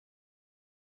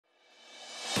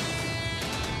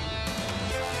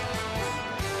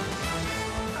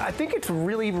I think it's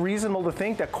really reasonable to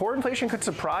think that core inflation could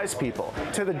surprise people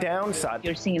to the downside.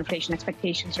 You're seeing inflation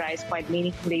expectations rise quite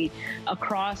meaningfully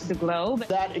across the globe.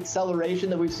 That acceleration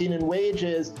that we've seen in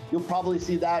wages, you'll probably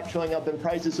see that showing up in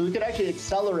prices. So we could actually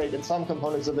accelerate in some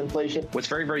components of inflation. What's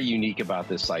very, very unique about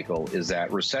this cycle is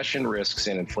that recession risks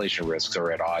and inflation risks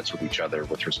are at odds with each other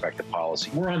with respect to policy.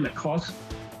 We're on the cusp,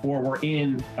 or we're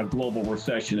in a global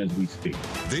recession as we speak.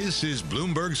 This is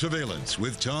Bloomberg Surveillance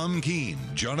with Tom Keene,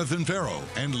 Jonathan Ferro,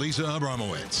 and Lisa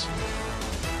Abramowicz.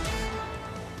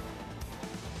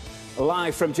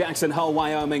 Live from Jackson Hole,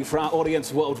 Wyoming, for our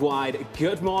audience worldwide.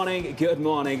 Good morning, good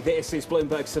morning. This is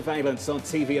Bloomberg Surveillance on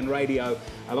TV and radio.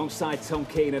 Alongside Tom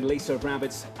Keene and Lisa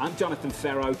Abramowicz, I'm Jonathan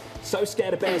Ferro. So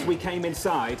scared of bears we came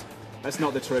inside. That's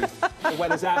not the truth. The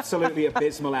weather's absolutely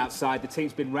abysmal outside. The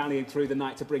team's been rallying through the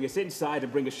night to bring us inside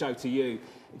and bring a show to you.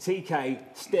 TK,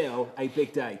 still a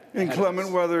big day.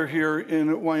 Inclement weather here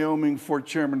in Wyoming for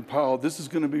Chairman Powell. This is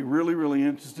going to be really, really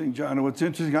interesting, John. What's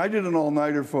interesting, I did an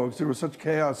all-nighter, folks. There was such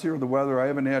chaos here with the weather. I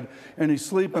haven't had any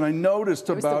sleep, and I noticed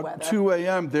about 2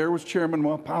 a.m. there was Chairman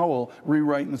Powell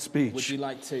rewriting the speech. Would you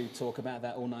like to talk about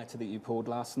that all-nighter that you pulled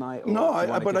last night? No,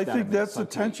 but I think that's the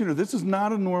tension. This is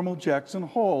not a normal Jackson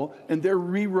Hole, and they're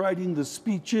rewriting the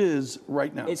speeches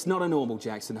right now. It's not a normal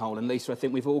Jackson Hole, and Lisa, I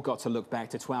think we've all got to look back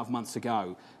to 12 months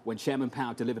ago when Chairman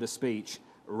Powell delivered a speech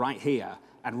right here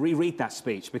and reread that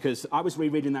speech, because I was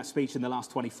rereading that speech in the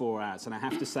last 24 hours, and I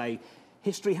have to say,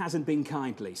 history hasn't been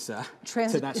kind, Lisa,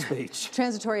 to that speech.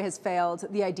 Transitory has failed.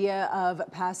 The idea of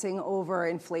passing over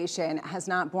inflation has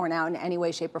not borne out in any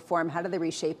way, shape, or form. How do they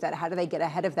reshape that? How do they get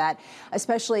ahead of that?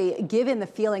 Especially given the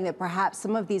feeling that perhaps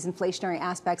some of these inflationary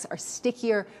aspects are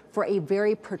stickier for a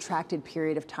very protracted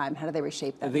period of time. How do they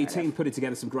reshape that? The team putting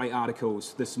together some great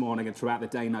articles this morning and throughout the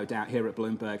day, no doubt, here at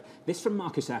Bloomberg. This from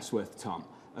Marcus Ashworth, Tom,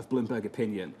 of Bloomberg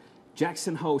Opinion.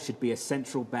 Jackson Hole should be a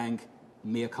central bank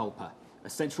mea culpa. A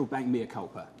central bank mea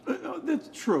culpa. That's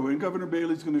true, and Governor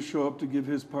Bailey's going to show up to give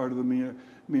his part of the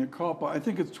mea culpa. I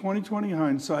think it's 20/20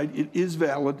 hindsight. It is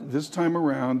valid this time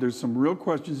around. There's some real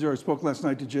questions there. I spoke last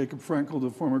night to Jacob Frenkel, the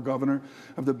former governor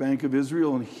of the Bank of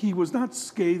Israel, and he was not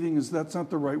scathing, as that's not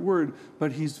the right word,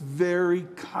 but he's very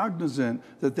cognizant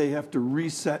that they have to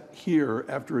reset here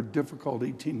after a difficult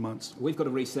 18 months. We've got to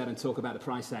reset and talk about the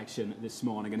price action this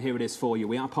morning, and here it is for you.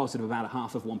 We are positive about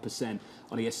 0.5%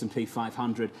 on the S&P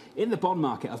 500. In the bond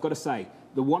market, I've got to say,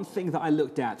 the one thing that I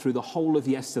looked at through the whole of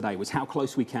yesterday was how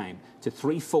close we came to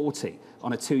 340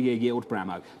 on a 2-year yield,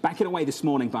 Bramo. Backing away this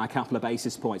morning by a couple of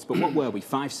basis points, but what were we?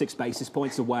 5-6 basis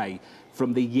points away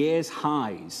from the year's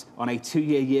highs on a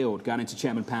 2-year yield going into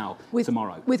Chairman Powell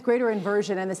tomorrow. With greater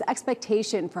inversion and this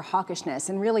expectation for hawkishness,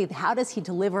 and really, how does he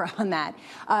deliver on that?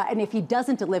 And if he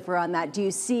doesn't deliver on that, do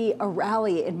you see a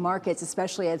rally in markets,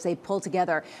 especially as they pull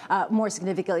together? More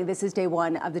significantly, this is day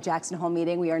one of the Jackson Hole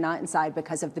meeting. We are not inside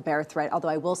because of the bear threat, although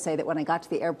I will say that when I got to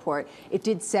the airport, it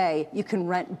did say you can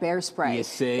rent bear spray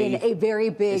in a very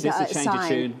big is this a change sign. of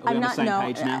tune? Are we on the same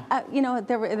page now? You know,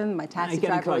 there were, and my taxi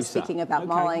driver was speaking about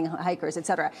mauling hikers,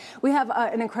 etc. We have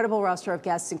an incredible roster of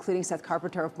guests, including Seth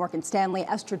Carpenter of Morgan Stanley.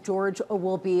 Esther George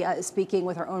will be speaking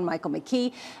with her own Michael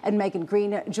McKee, and Megan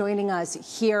Green joining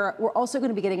us here. We're also going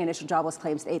to be getting initial jobless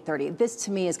claims at 8:30. This,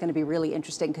 to me, is going to be really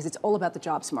interesting because it's all about the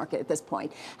jobs market at this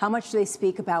point. How much do they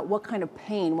speak about what kind of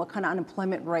pain, what kind of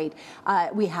unemployment rate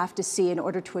we have to see in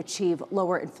order to achieve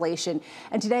lower inflation?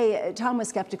 And today, Tom was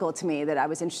skeptical to me that I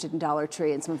was interested in Dollar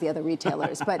Tree and some of the other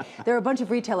retailers, but there are a bunch of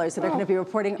retailers that are going to be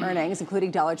reporting earnings, including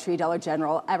Dollar Tree, Dollar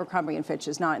General. Abercrombie & Fitch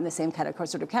is not in the same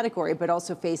category, but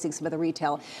also facing some of the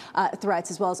retail threats,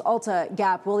 as well as Ulta,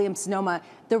 Gap, Williams-Sonoma.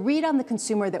 The read on the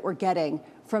consumer that we're getting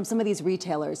from some of these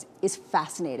retailers is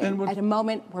fascinating at a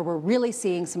moment where we're really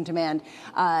seeing some demand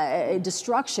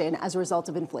destruction as a result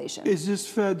of inflation. Is this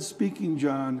Fed speaking,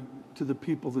 John, to the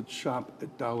people that shop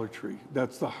at Dollar Tree?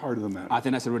 That's the heart of the matter. I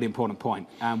think that's a really important point.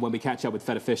 And when we catch up with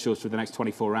Fed officials for the next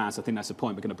 24 hours, I think that's a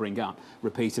point we're going to bring up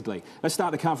repeatedly. Let's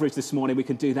start the coverage this morning. We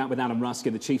can do that with Alan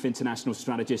Ruskin, the Chief International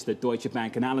Strategist at Deutsche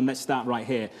Bank. And Alan, let's start right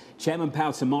here. Chairman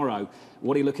Powell tomorrow,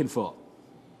 what are you looking for?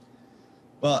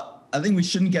 Well, I think we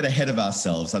shouldn't get ahead of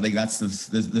ourselves. I think that's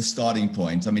the starting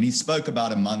point. I mean, he spoke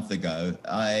about a month ago.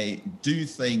 I do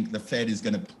think the Fed is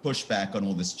going to push back on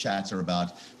all this chatter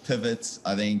about pivots.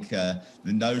 I think the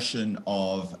notion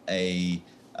of a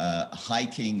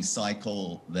hiking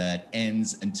cycle that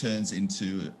ends and turns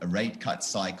into a rate cut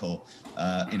cycle,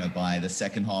 by the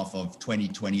second half of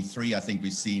 2023. I think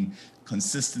we've seen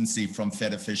consistency from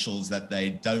Fed officials that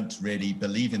they don't really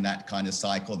believe in that kind of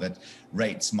cycle, that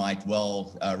rates might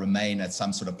well remain at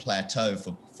some sort of plateau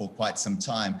for quite some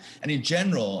time. And in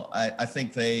general, I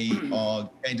think they are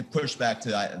going to push back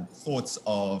to thoughts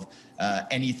of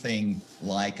anything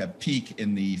like a peak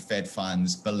in the Fed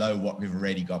funds below what we've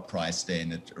already got priced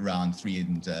in at around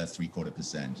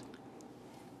 3.75%.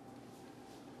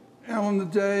 Alan, the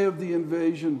day of the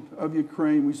invasion of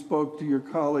Ukraine, we spoke to your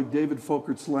colleague, David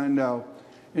Folkerts-Landau,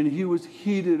 and he was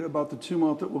heated about the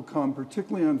tumult that will come,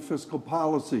 particularly on fiscal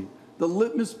policy. The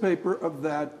litmus paper of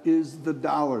that is the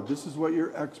dollar. This is what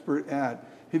you're expert at.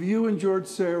 Have you and George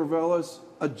Saravelis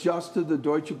adjusted the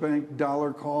Deutsche Bank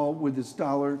dollar call with this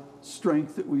dollar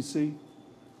strength that we see?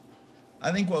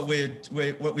 I think what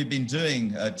we've been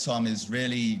doing, Tom, is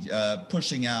really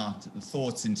pushing out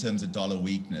thoughts in terms of dollar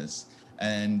weakness,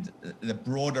 and the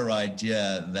broader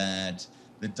idea that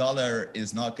the dollar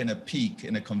is not going to peak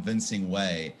in a convincing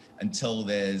way until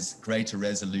there's greater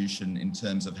resolution in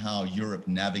terms of how Europe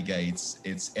navigates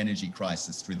its energy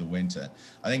crisis through the winter.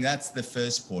 I think that's the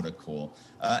first port of call.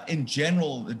 In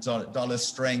general, the dollar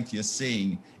strength you're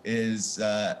seeing is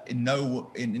in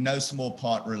no small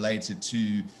part related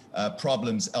to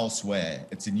problems elsewhere.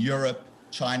 It's in Europe.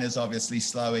 China's obviously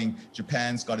slowing.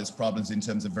 Japan's got its problems in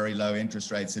terms of very low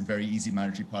interest rates and very easy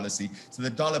monetary policy. So the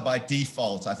dollar by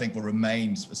default, I think, will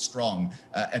remain strong,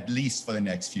 at least for the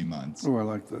next few months. Oh, I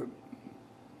like that.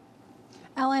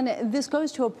 Alan, this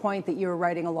goes to a point that you're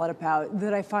writing a lot about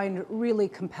that I find really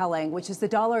compelling, which is the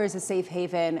dollar is a safe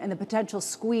haven and the potential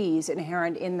squeeze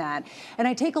inherent in that. And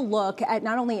I take a look at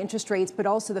not only interest rates, but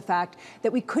also the fact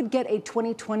that we could get a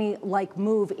 2020-like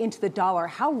move into the dollar.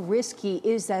 How risky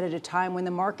is that at a time when the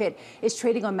market is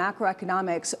trading on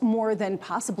macroeconomics more than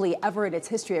possibly ever in its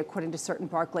history, according to certain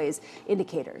Barclays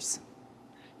indicators?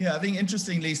 Yeah, I think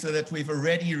interesting, Lisa, that we've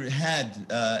already had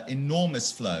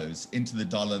enormous flows into the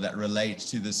dollar that relate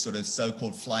to this sort of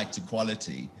so-called flight to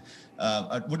quality.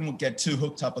 I wouldn't get too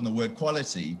hooked up on the word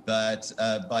quality, but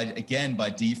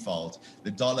by default, the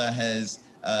dollar has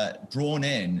drawn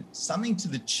in something to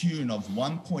the tune of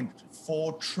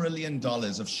 $1.4 trillion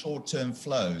of short-term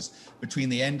flows between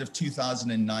the end of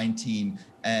 2019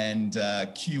 and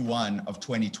Q1 of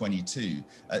 2022,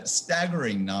 a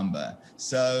staggering number.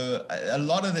 So a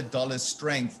lot of the dollar's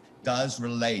strength does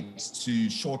relate to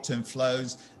short-term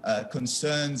flows,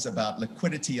 concerns about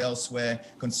liquidity elsewhere,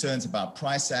 concerns about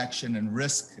price action and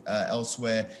risk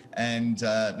elsewhere, and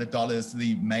the dollar is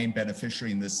the main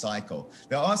beneficiary in this cycle.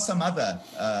 There are some other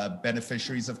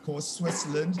beneficiaries, of course.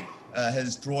 Switzerland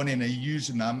has drawn in a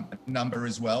huge number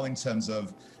as well in terms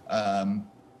of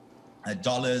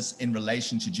dollars in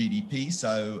relation to GDP,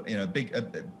 so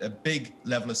a big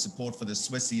level of support for the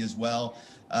Swissy as well,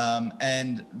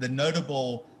 and the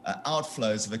notable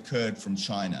outflows have occurred from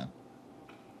China.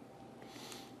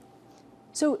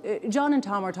 So John and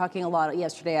Tom were talking a lot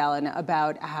yesterday, Alan,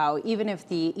 about how even if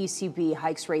the ECB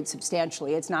hikes rates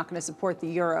substantially, it's not going to support the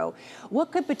euro.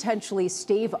 What could potentially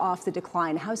stave off the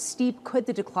decline? How steep could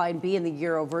the decline be in the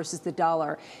euro versus the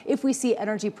dollar if we see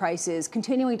energy prices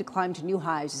continuing to climb to new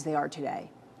highs as they are today?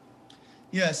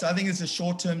 Yes, I think it's a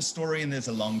short-term story and there's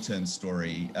a long-term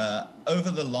story.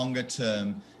 Over the longer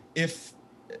term, if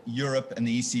Europe and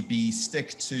the ECB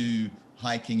stick to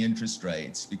hiking interest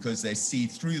rates because they see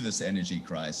through this energy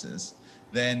crisis,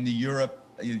 then the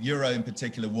euro in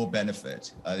particular will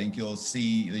benefit. I think you'll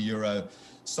see the euro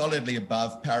solidly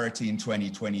above parity in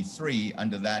 2023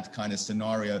 under that kind of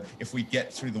scenario if we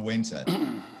get through the winter.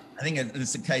 I think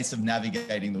it's a case of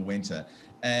navigating the winter.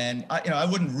 And I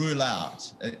wouldn't rule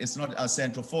out, it's not our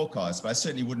central forecast, but I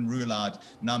certainly wouldn't rule out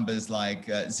numbers like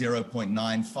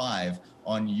 0.95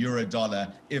 on euro dollar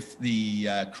if the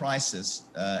crisis,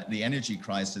 the energy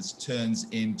crisis, turns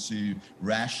into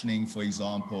rationing, for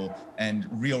example, and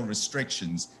real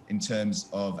restrictions in terms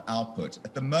of output.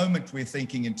 At the moment, we're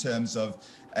thinking in terms of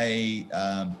a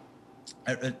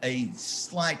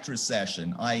slight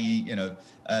recession, i.e.,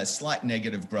 slight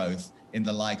negative growth in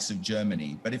the likes of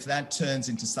Germany. But if that turns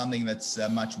into something that's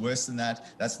much worse than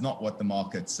that, that's not what the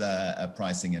market's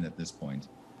pricing in at this point.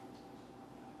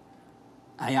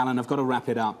 Hey, Alan, I've got to wrap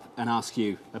it up and ask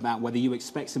you about whether you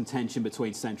expect some tension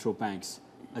between central banks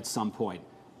at some point,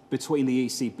 between the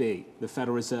ECB, the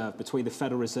Federal Reserve, between the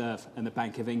Federal Reserve and the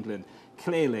Bank of England.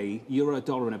 Clearly,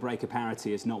 euro-dollar and a break of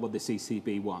parity is not what this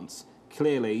ECB wants.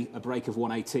 Clearly, a break of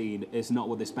 118 is not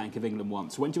what this Bank of England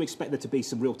wants. When do you expect there to be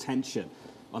some real tension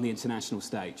on the international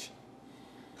stage?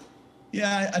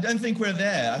 Yeah, I don't think we're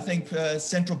there. I think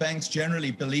central banks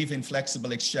generally believe in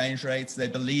flexible exchange rates. They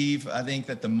believe, I think,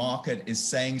 that the market is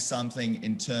saying something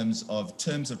in terms of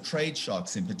trade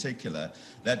shocks in particular,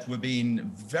 that we're being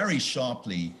very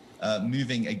sharply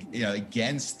moving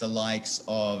against the likes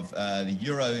of the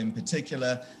euro in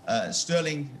particular,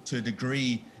 sterling to a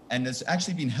degree, and it's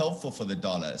actually been helpful for the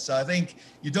dollar. So I think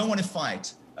you don't want to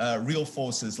fight real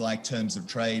forces like terms of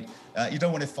trade. You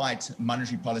don't want to fight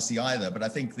monetary policy either, but I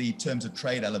think the terms of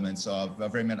trade elements are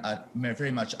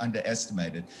very much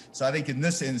underestimated. So I think in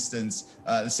this instance,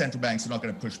 the central banks are not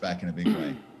going to push back in a big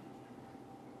way.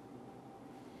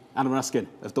 Alan Ruskin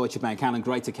of Deutsche Bank. Alan,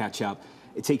 great to catch up.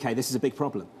 TK, this is a big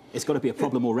problem. It's got to be a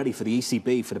problem already for the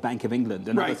ECB, for the Bank of England,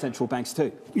 and other central banks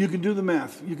too. You can do the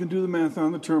math. You can do the math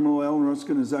on the terminal. Alan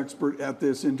Ruskin is expert at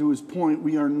this. And to his point,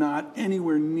 we are not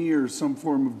anywhere near some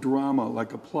form of drama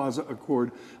like a Plaza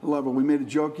Accord level. We made a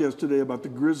joke yesterday about the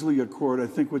Grizzly Accord. I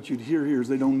think what you'd hear here is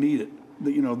they don't need it.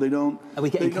 They don't. Are we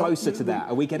getting closer to that?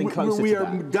 Are we getting closer to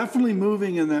that? We are definitely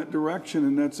moving in that direction,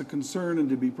 and that's a concern, and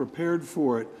to be prepared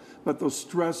for it. But those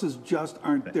stresses just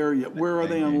aren't there yet. Where are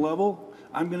they on level?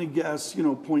 I'm going to guess,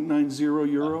 0.90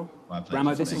 euro.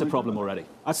 Ramo, this is a problem already.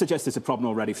 I suggest it's a problem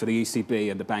already for the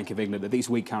ECB and the Bank of England, that these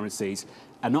weak currencies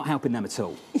are not helping them at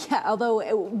all. Yeah, although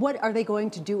what are they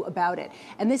going to do about it?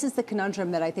 And this is the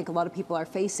conundrum that I think a lot of people are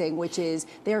facing, which is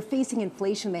they are facing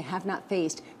inflation they have not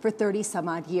faced for 30 some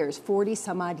odd years, 40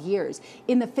 some odd years.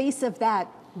 In the face of that,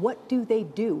 what do they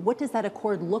do? What does that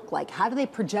accord look like? How do they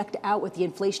project out what the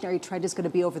inflationary trend is going to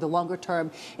be over the longer term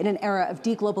in an era of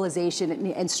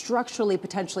deglobalization and structurally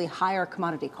potentially higher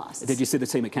commodity costs? Did you see the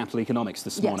team at Capital Economics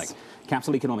this morning? Yes.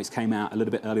 Capital Economics came out a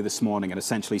little bit early this morning and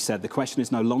essentially said the question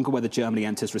is no longer whether Germany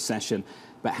enters recession,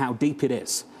 but how deep it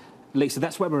is. Lisa,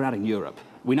 that's where we're at in Europe.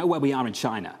 We know where we are in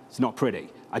China. It's not pretty.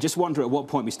 I just wonder at what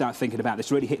point we start thinking about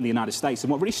this really hitting the United States.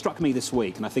 And what really struck me this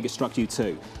week, and I think it struck you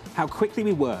too, how quickly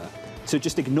we were to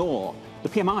just ignore the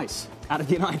PMIs out of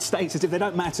the United States, as if they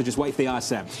don't matter, just wait for the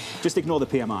ISM. Just ignore the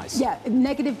PMIs. Yeah,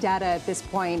 negative data at this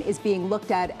point is being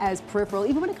looked at as peripheral,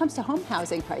 even when it comes to home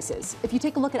housing prices. If you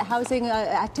take a look at housing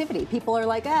activity, people are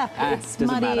like, it's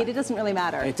muddied, it doesn't really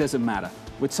matter. It doesn't matter.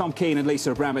 With Tom Keene and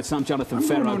Lisa Abramowicz, I'm Jonathan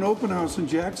Ferro. I'm going to an open house in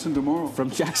Jackson tomorrow.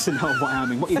 From Jackson Hole,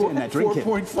 Wyoming. What are you doing there, drinking?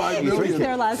 4.5 million.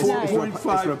 There last night.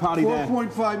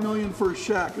 4.5 million for a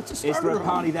shack. It's a starter. Is there a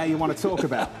party there you want to talk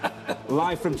about?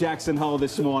 Live from Jackson Hole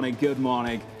this morning. Good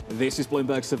morning. This is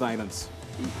Bloomberg Surveillance.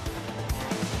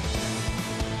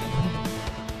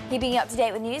 Keeping you up to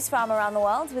date with news from around the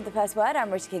world with the first word, I'm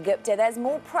Ritika Gupta. There's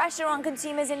more pressure on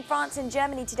consumers in France and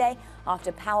Germany today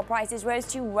after power prices rose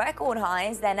to record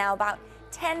highs. They're now about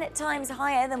 10 times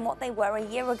higher than what they were a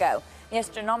year ago. The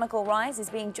astronomical rise is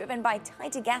being driven by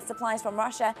tighter gas supplies from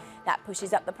Russia. That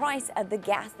pushes up the price of the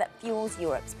gas that fuels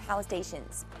Europe's power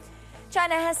stations.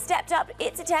 China has stepped up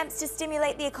its attempts to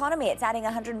stimulate the economy. It's adding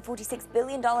 $146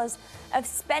 billion of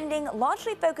spending,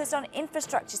 largely focused on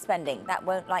infrastructure spending. That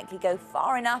won't likely go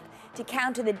far enough to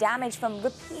counter the damage from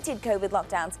repeated COVID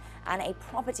lockdowns and a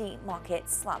property market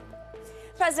slump.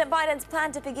 President Biden's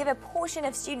plan to forgive a portion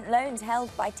of student loans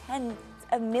held by tens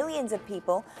of millions of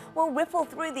people will ripple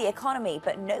through the economy,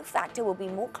 but no factor will be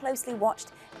more closely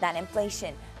watched than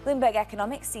inflation. Bloomberg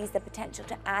Economics sees the potential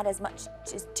to add as much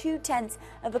as 0.2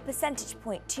 of a percentage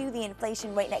point to the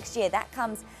inflation rate next year. That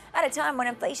comes at a time when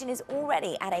inflation is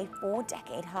already at a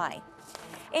 4-decade high.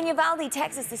 In Uvalde,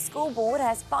 Texas, the school board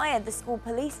has fired the school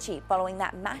police chief following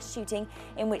that mass shooting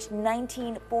in which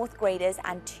 19 fourth graders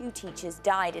and 2 teachers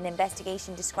died. An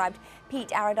investigation described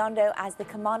Pete Arredondo as the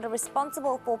commander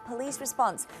responsible for police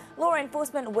response. Law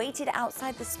enforcement waited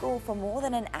outside the school for more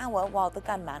than an hour while the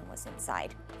gunman was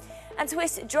inside. And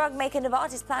Swiss drug maker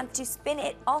Novartis plans to spin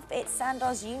it off its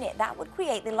Sandoz unit. That would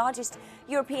create the largest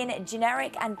European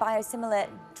generic and biosimilar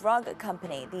drug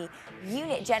company. The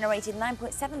unit generated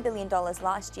 $9.7 billion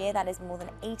last year. That is more than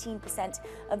 18%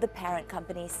 of the parent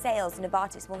company's sales.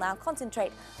 Novartis will now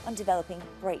concentrate on developing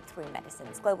breakthrough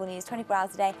medicines. Global news 24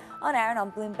 hours a day on air and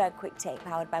on Bloomberg Quick Take,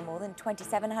 powered by more than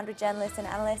 2,700 journalists and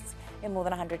analysts in more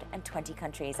than 120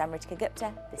 countries. I'm Ritika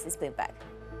Gupta. This is Bloomberg.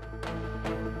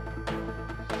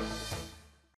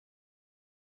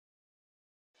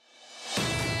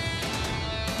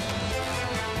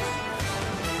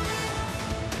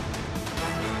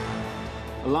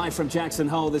 Live from Jackson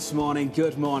Hole this morning.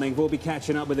 Good morning. We'll be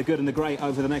catching up with the good and the great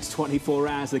over the next 24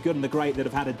 hours. The good and the great that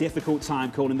have had a difficult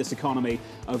time calling this economy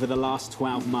over the last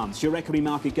 12 months. Your equity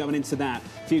market going into that.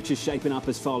 Futures shaping up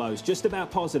as follows. Just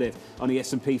about positive on the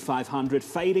S&P 500.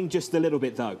 Fading just a little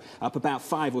bit, though. Up about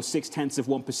 5 or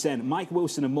 0.6%. Mike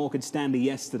Wilson of Morgan Stanley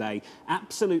yesterday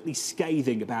absolutely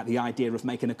scathing about the idea of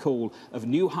making a call of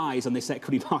new highs on this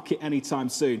equity market anytime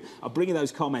soon. I'll bring you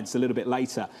those comments a little bit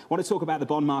later. I want to talk about the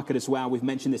bond market as well. We've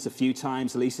mentioned this a few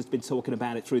times. Lisa's been talking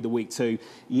about it through the week too.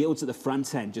 Yields at the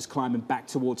front end just climbing back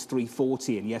towards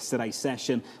 340 in yesterday's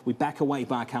session. We back away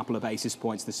by a couple of basis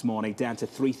points this morning, down to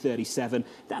 337,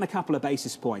 down a couple of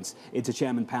basis points into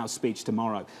Chairman Powell's speech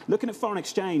tomorrow. Looking at foreign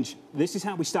exchange, this is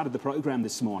how we started the program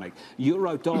this morning.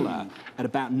 Euro dollar at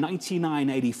about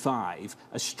 99.85,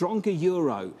 a stronger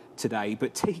euro today,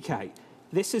 but TK,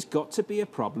 this has got to be a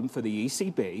problem for the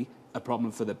ECB, a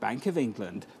problem for the Bank of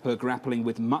England, who are grappling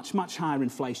with much, much higher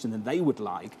inflation than they would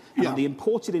like. And on the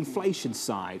imported inflation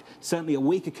side, certainly a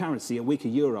weaker currency, a weaker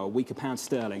euro, a weaker pound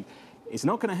sterling, is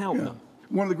not going to help them.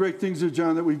 One of the great things here,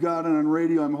 John, that we've got on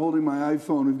radio, I'm holding my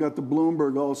iPhone. We've got the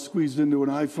Bloomberg all squeezed into an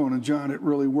iPhone. And, John, it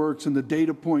really works. And the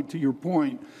data point, to your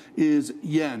point, is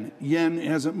yen. Yen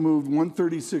hasn't moved,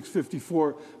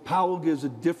 136.54. Powell gives a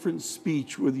different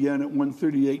speech with yen at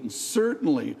 138. And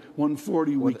certainly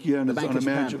 140 week yen is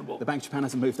unimaginable. The Bank of Japan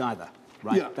hasn't moved either.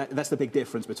 Right? Yeah. That's the big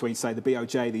difference between, say, the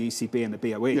BOJ, the ECB, and the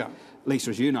BOE. Yeah. Lisa,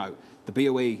 as you know, the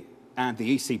BOE and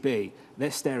the ECB, they're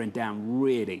staring down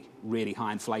really, really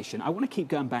high inflation. I want to keep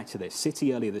going back to this.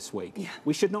 Citi earlier this week. Yeah.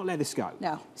 We should not let this go.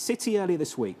 No. Citi earlier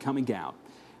this week coming out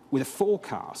with a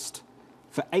forecast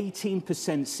for 18%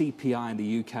 CPI in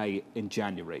the UK in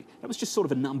January. That was just sort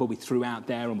of a number we threw out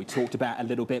there and we talked about a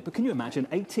little bit. But can you imagine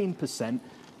 18%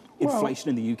 inflation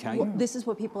in the UK? Well, this is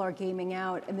what people are gaming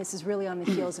out, and this is really on the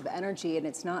heels of energy, and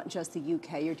it's not just the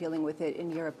UK. You're dealing with it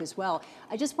in Europe as well.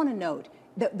 I just want to note,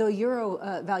 the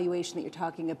euro valuation that you're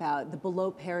talking about, the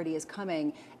below parity is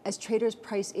coming as traders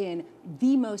price in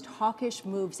the most hawkish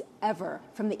moves ever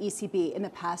from the ECB in the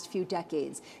past few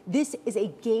decades. This is a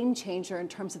game changer in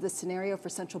terms of the scenario for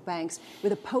central banks where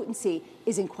the potency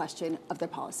is in question of their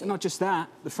policy. And not just that,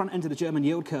 the front end of the German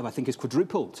yield curve, I think, has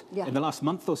quadrupled in the last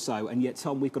month or so, and yet,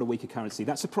 Tom, we've got a weaker currency.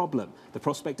 That's a problem. The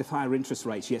prospect of higher interest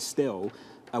rates, yet still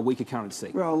a weaker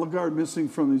currency. Well, Lagarde missing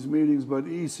from these meetings, but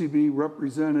ECB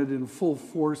represented in full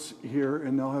force here,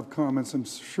 and they'll have comments, I'm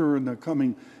sure, in the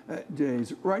coming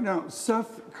days. Right now,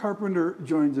 Seth Carpenter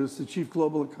joins us, the chief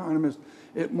global economist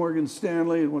at Morgan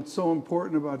Stanley, and what's so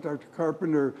important about Dr.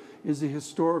 Carpenter is the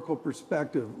historical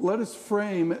perspective. Let us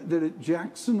frame that at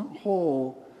Jackson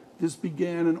Hole, this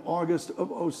began in August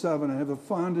of '07. I have the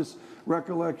fondest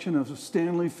recollection of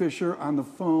Stanley Fischer on the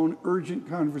phone, urgent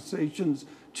conversations,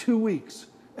 2 weeks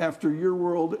after your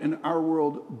world and our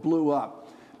world blew up.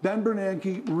 Ben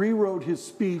Bernanke rewrote his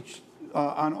speech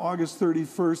on August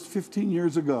 31st, 15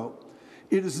 years ago.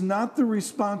 It is not the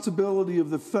responsibility of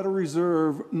the Federal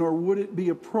Reserve, nor would it be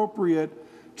appropriate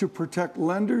to protect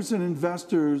lenders and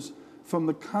investors from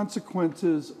the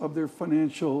consequences of their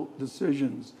financial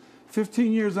decisions.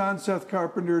 15 years on, Seth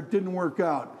Carpenter, it didn't work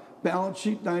out. Balance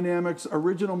sheet dynamics,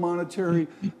 original monetary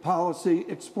policy.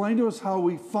 Explain to us how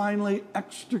we finally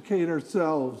extricate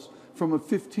ourselves from a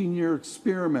 15-year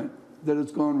experiment that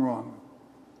has gone wrong.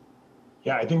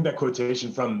 Yeah, I think that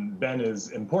quotation from Ben is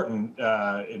important.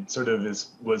 It sort of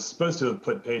was supposed to have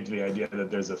put paid to the idea that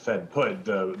there's a Fed put.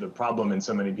 The problem in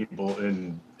so many people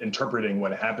in interpreting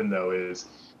what happened, though, is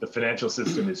the financial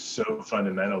system is so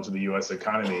fundamental to the U.S.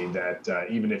 economy that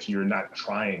even if you're not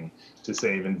trying to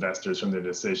save investors from their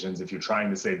decisions, if you're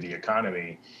trying to save the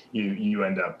economy, you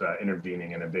end up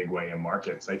intervening in a big way in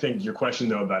markets. I think your question,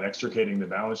 though, about extricating the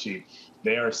balance sheet,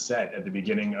 they are set at the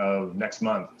beginning of next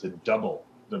month to double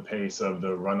the pace of the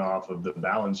runoff of the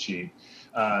balance sheet.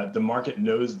 The market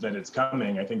knows that it's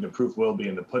coming. I think the proof will be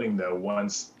in the pudding, though,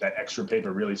 once that extra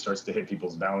paper really starts to hit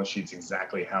people's balance sheets,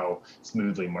 exactly how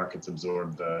smoothly markets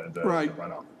absorb the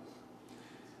runoff.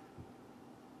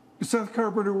 Seth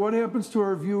Carpenter, what happens to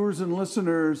our viewers and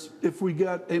listeners if we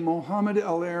get a Mohamed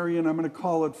El-Arian, I'm going to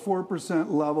call it 4%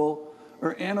 level,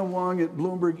 or Anna Wong at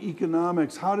Bloomberg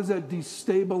Economics? How does that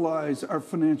destabilize our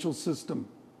financial system?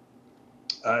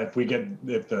 If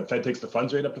the Fed takes the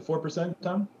funds rate up to 4%,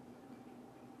 Tom?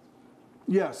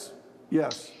 Yes.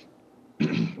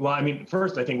 Well, I mean,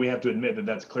 first, I think we have to admit that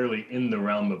that's clearly in the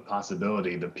realm of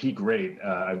possibility. The peak rate,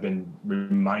 I've been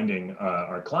reminding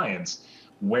our clients,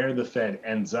 where the Fed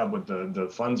ends up with the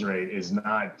funds rate is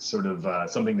not sort of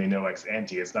something they know ex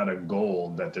ante. It's not a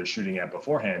goal that they're shooting at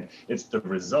beforehand. It's the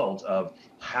result of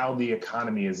how the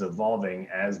economy is evolving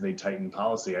as they tighten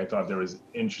policy. I thought there was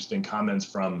interesting comments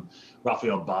from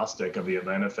Raphael Bostic of the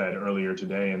Atlanta Fed earlier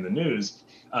today in the news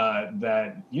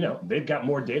that, you know, they've got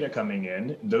more data coming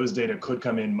in. Those data could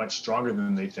come in much stronger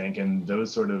than they think, and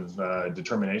those sort of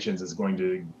determinations is going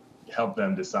to help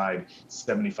them decide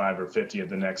 75 or 50 at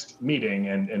the next meeting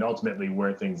and ultimately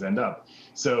where things end up.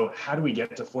 So how do we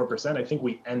get to 4%? I think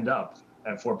we end up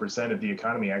at 4% if the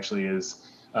economy actually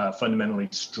is fundamentally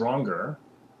stronger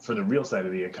for the real side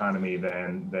of the economy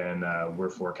than we're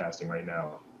forecasting right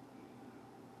now.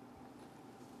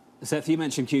 Seth, you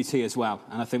mentioned QT as well,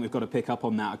 and I think we've got to pick up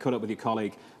on that. I caught up with your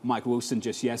colleague, Mike Wilson,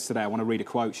 just yesterday. I want to read a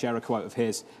quote, share a quote of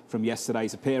his from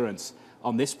yesterday's appearance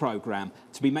on this program.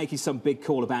 To be making some big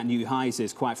call about new highs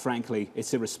is, quite frankly,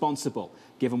 it's irresponsible,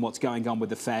 given what's going on with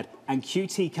the Fed and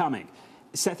QT coming.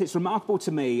 Seth, it's remarkable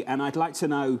to me, and I'd like to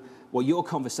know what your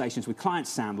conversations with clients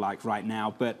sound like right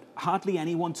now, but hardly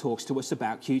anyone talks to us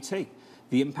about QT,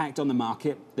 the impact on the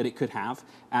market that it could have,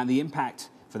 and the impact,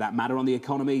 for that matter, on the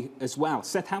economy as well.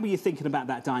 Seth, how are you thinking about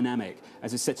that dynamic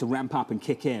as it's set to ramp up and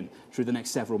kick in through the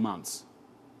next several months?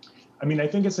 I mean, I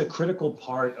think it's a critical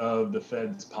part of the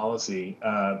Fed's policy.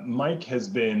 Mike has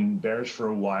been bearish for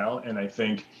a while, and I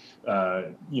think,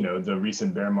 you know, the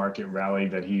recent bear market rally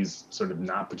that he's sort of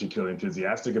not particularly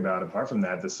enthusiastic about. Apart from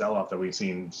that, the sell-off that we've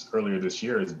seen earlier this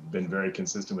year has been very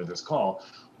consistent with this call.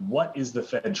 What is the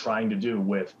Fed trying to do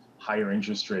with higher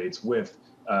interest rates, with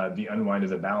the unwind of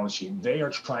the balance sheet? They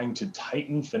are trying to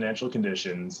tighten financial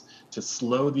conditions to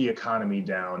slow the economy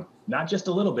down, not just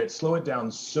a little bit, slow it down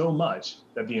so much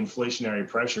that the inflationary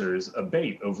pressures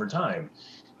abate over time.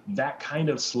 That kind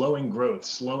of slowing growth,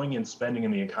 slowing in spending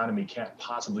in the economy can't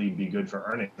possibly be good for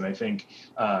earnings. And I think,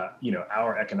 you know,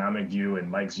 our economic view and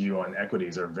Mike's view on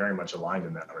equities are very much aligned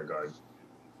in that regard.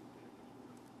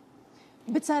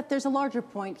 But Seth, there's a larger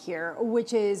point here,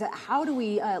 which is how do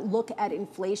we look at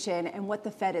inflation and what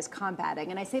the Fed is combating?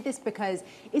 And I say this because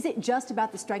is it just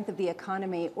about the strength of the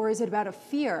economy, or is it about a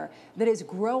fear that is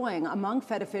growing among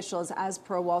Fed officials, as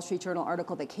per a Wall Street Journal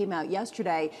article that came out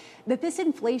yesterday, that this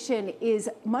inflation is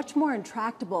much more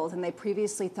intractable than they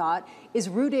previously thought, is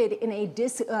rooted in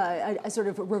a sort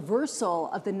of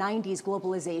reversal of the 90s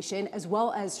globalization, as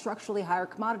well as structurally higher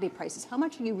commodity prices? How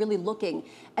much are you really looking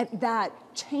at that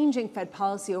changing Fed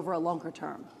policy over a longer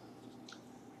term?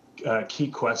 Key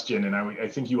question, and I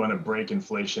think you want to break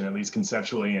inflation, at least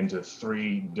conceptually, into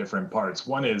three different parts.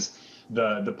 One is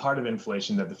the part of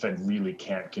inflation that the Fed really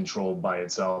can't control by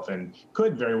itself and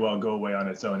could very well go away on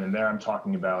its own. And there I'm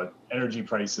talking about energy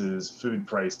prices, food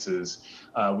prices.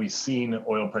 We've seen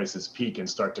oil prices peak and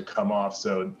start to come off,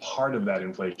 so part of that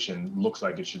inflation looks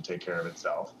like it should take care of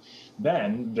itself.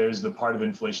 Then there's the part of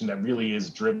inflation that really is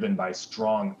driven by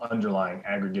strong underlying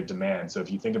aggregate demand. So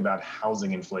if you think about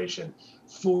housing inflation,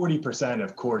 40%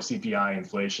 of core CPI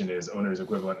inflation is owner's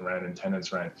equivalent rent and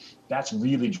tenant's rent. That's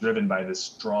really driven by this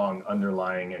strong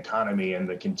underlying economy and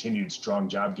the continued strong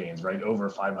job gains, right? Over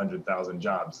 500,000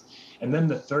 jobs. And then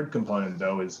the third component,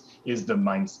 though, is the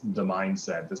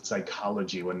mindset, the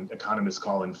psychology, when economists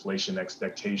call inflation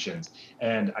expectations.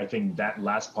 And I think that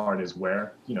last part is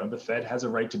where, you know, the Fed has a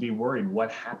right to be worried.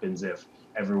 What happens if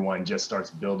everyone just starts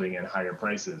building in higher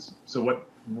prices? So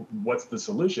what's the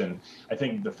solution? I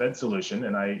think the Fed solution,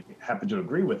 and I happen to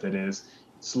agree with it, is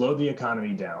slow the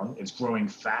economy down. It's growing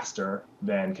faster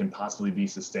than can possibly be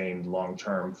sustained long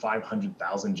term.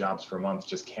 500,000 jobs per month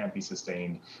just can't be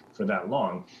sustained for that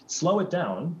long. Slow it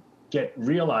down, get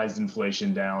realized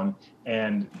inflation down,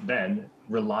 and then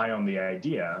rely on the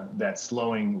idea that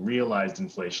slowing realized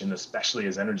inflation, especially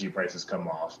as energy prices come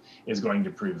off, is going to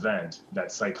prevent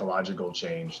that psychological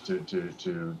change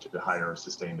to higher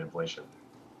sustained inflation.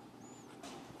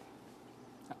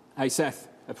 Hey, Seth,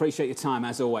 appreciate your time,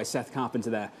 as always. Seth Carpenter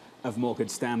there of Morgan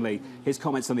Stanley. His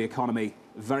comments on the economy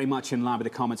very much in line with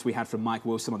the comments we had from Mike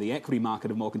Wilson on the equity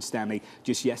market of Morgan Stanley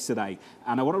just yesterday.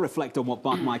 And I want to reflect on what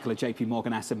Bob Michael at JP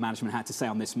Morgan Asset Management had to say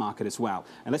on this market as well.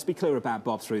 And let's be clear about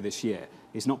Bob through this year.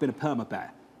 He's not been a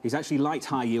perma-bear. He's actually liked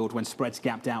high yield when spreads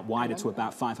gapped out wider to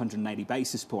about 580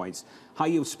 basis points. High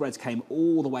yield spreads came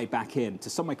all the way back in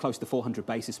to somewhere close to 400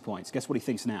 basis points. Guess what he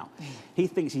thinks now? He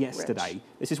thinks yesterday,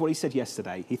 this is what he said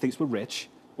yesterday, he thinks we're rich,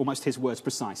 almost his words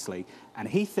precisely, and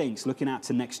he thinks looking out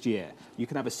to next year, you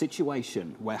could have a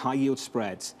situation where high yield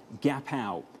spreads gap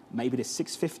out maybe to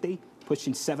 650,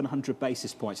 pushing 700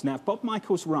 basis points. Now, if Bob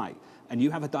Michael's right, and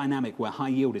you have a dynamic where high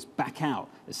yield is back out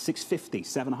at 650,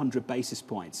 700 basis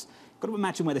points, got to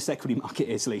imagine where this equity market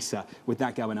is, Lisa, with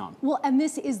that going on. Well, and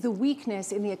this is the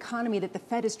weakness in the economy that the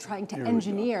Fed is trying to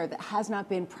engineer that has not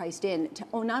been priced in to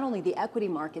not only the equity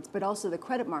markets, but also the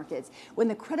credit markets. When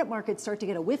the credit markets start to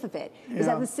get a whiff of it, is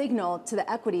that the signal to the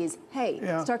equities, hey,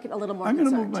 start getting a little more I'm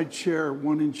concerned? going to move my chair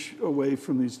 1 inch away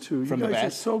from these two. From you guys the are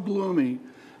best. so gloomy.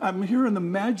 I'm here in the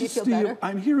majesty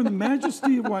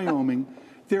of Wyoming.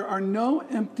 There are no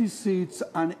empty seats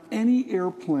on any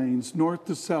airplanes north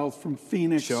to south from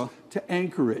Phoenix to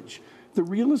Anchorage. The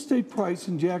real estate price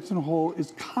in Jackson Hole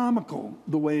is comical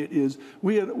the way it is.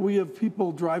 We have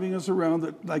people driving us around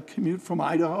that like commute from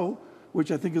Idaho,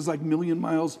 which I think is like a million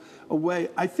miles away.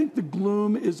 I think the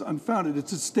gloom is unfounded.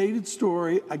 It's a stated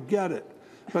story. I get it.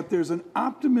 But there's an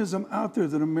optimism out there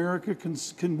that America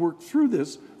can work through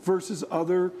this versus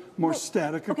other more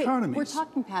static economies. We're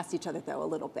talking past each other, though, a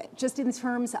little bit, just in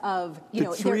terms of,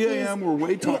 At 3 a.m., we're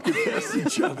way talking past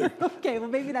each other. Okay, well,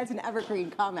 maybe that's an evergreen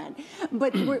comment.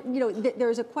 But,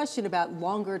 there's a question about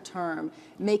longer term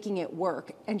making it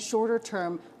work and shorter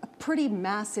term, a pretty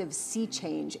massive sea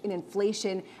change in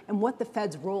inflation and what the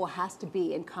Fed's role has to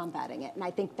be in combating it. And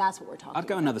I think that's what we're talking about. I'd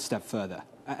go another step further.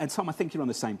 And Tom, I think you're on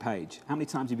the same page. How many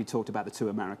times have you talked about the two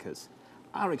Americas?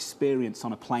 Our experience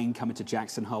on a plane coming to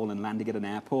Jackson Hole and landing at an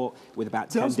airport with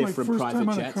about 10 different private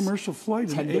jets, on a commercial flight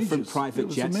 10 different private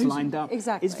jets lined up,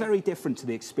 is very different to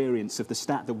the experience of the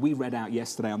stat that we read out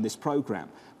yesterday on this program.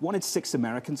 1 in 6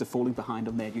 Americans are falling behind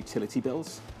on their utility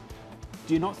bills.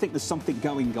 Do you not think there's something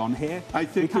going on here? I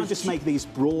think we can't just make these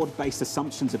broad-based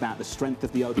assumptions about the strength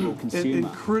of the overall consumer.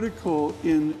 And critical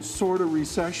in sort of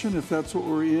recession, if that's what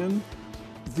we're in,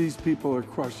 these people are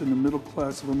crushed in the middle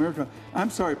class of America. I'm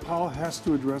sorry, Powell has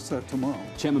to address that tomorrow.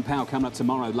 Chairman Powell coming up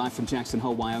tomorrow, live from Jackson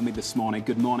Hole, Wyoming this morning.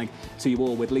 Good morning to you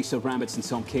all with Lisa Abramowicz and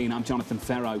Tom Keene. I'm Jonathan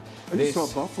Ferro. I just saw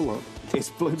Buffalo. It's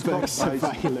Bloomberg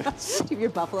Surveillance. Do you have your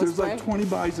Buffalo There's spray? like 20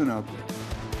 bison out there.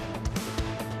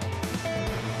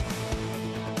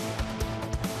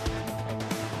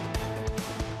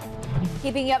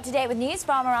 Keeping you up to date with news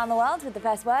from around the world with the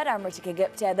first word, I'm Ritika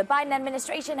Gupta. The Biden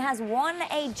administration has won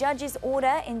a judge's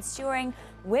order ensuring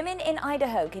women in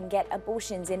Idaho can get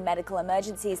abortions in medical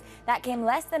emergencies. That came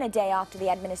less than a day after the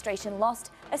administration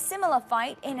lost a similar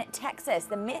fight in Texas.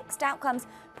 The mixed outcomes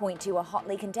point to a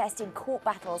hotly contested court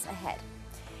battles ahead.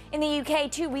 In the UK,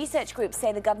 2 research groups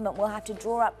say the government will have to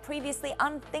draw up previously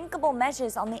unthinkable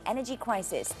measures on the energy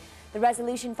crisis. The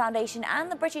Resolution Foundation and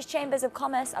the British Chambers of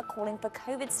Commerce are calling for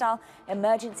COVID-style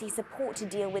emergency support to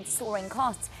deal with soaring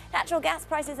costs. Natural gas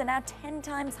prices are now 10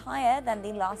 times higher than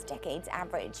the last decade's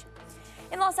average.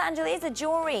 In Los Angeles, a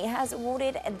jury has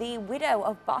awarded the widow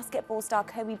of basketball star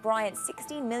Kobe Bryant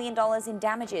 $16 million in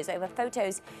damages over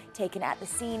photos taken at the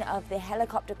scene of the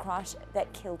helicopter crash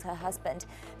that killed her husband.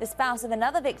 The spouse of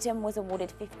another victim was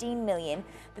awarded $15 million.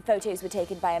 The photos were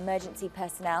taken by emergency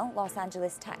personnel. Los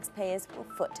Angeles taxpayers will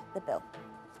foot the bill.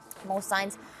 More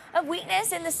signs of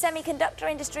weakness in the semiconductor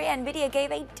industry. Nvidia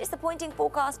gave a disappointing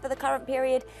forecast for the current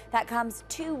period. That comes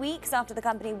 2 weeks after the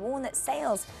company warned that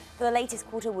sales for the latest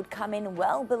quarter would come in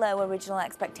well below original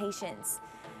expectations.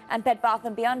 And Bed Bath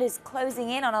 & Beyond is closing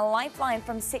in on a lifeline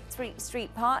from Sixth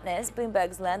Street Partners.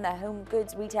 Bloomberg's learned their home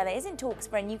goods retailer is in talks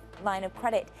for a new line of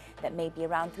credit that may be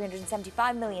around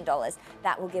 $375 million.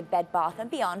 That will give Bed Bath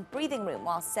 & Beyond breathing room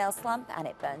while sales slump and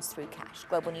it burns through cash.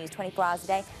 Global news 24 hours a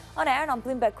day on air and on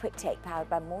Bloomberg Quick Take, powered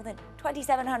by more than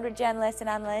 2,700 journalists and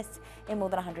analysts in more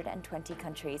than 120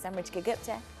 countries. I'm Ritika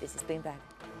Gupta. This is Bloomberg.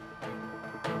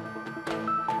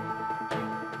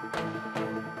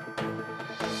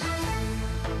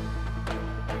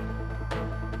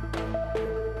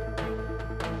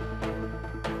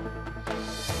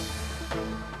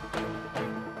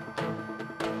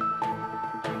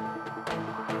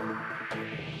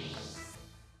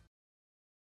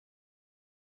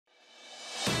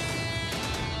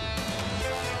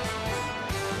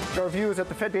 Our view is that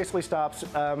the Fed basically stops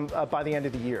by the end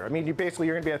of the year. I mean, you're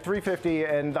going to be at 350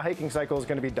 and the hiking cycle is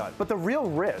going to be done. But the real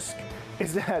risk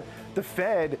is that the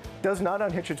Fed does not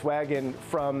unhitch its wagon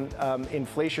from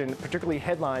inflation, particularly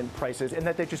headline prices, and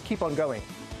that they just keep on going.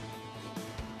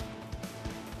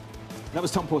 That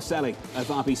was Tom Porcelli of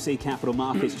RBC Capital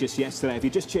Markets just yesterday. If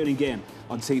you're just tuning in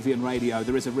on TV and radio,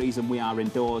 there is a reason we are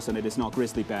indoors and it is not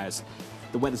grizzly bears.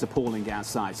 the weather's appalling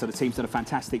outside. So the team's done a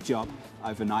fantastic job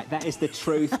overnight. That is the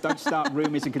truth. Don't start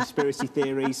rumours and conspiracy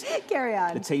theories. Carry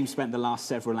on. The team spent the last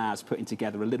several hours putting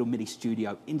together a little mini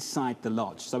studio inside the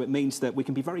lodge. So it means that we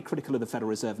can be very critical of the Federal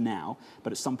Reserve now,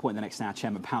 but at some point in the next hour,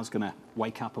 Chairman Powell's going to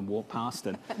wake up and walk past,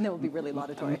 and that will be really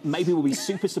laudatory. Maybe we'll be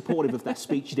super supportive of that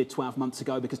speech he did 12 months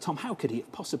ago, because, Tom, how could he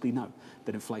have possibly known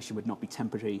that inflation would not be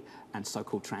temporary and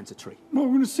so-called transitory? Well,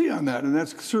 we're going to see on that, and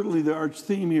that's certainly the arch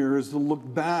theme here, is to look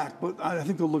back, but I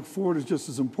think the look forward is just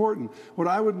as important. What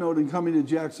I would note in coming to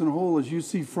Jackson Hole is you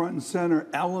see front and center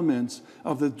elements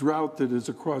of the drought that is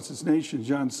across this nation.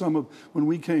 John, when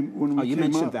we came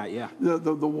mentioned up, that, yeah.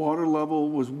 The water level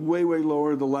was way, way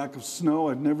lower. The lack of snow,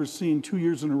 I've never seen 2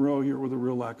 years in a row here with a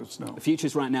real lack of snow. The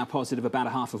futures right now positive about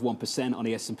 0.5% on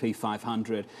the S&P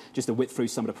 500. Just to whip through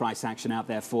some of the price action out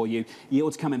there for you.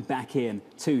 Yields coming back in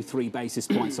 2-3 basis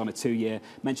points on a 2-year.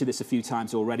 Mentioned this a few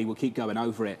times already. We'll keep going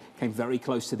over it. Came very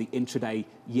close to the intraday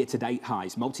year-to-date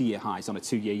highs, multi-year highs on a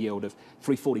 2-year yield of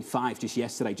 3.45 just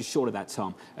yesterday, just short of that,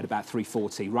 Tom, at about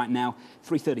 3.40. Right now,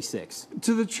 3.36.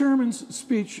 To the chairman's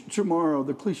speech tomorrow,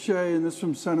 the cliche, and this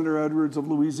from Senator Edwards of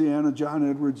Louisiana, John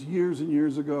Edwards, years and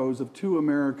years ago, is of 2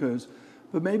 Americas.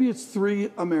 But maybe it's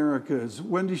 3 Americas.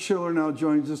 Wendy Schiller now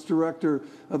joins us, director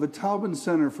of the Taubman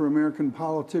Center for American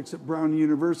Politics at Brown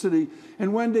University.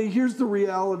 And Wendy, here's the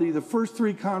reality. The first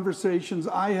 3 conversations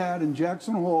I had in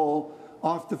Jackson Hole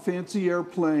off the fancy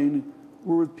airplane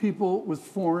were with people with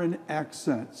foreign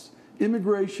accents.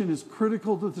 Immigration is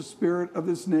critical to the spirit of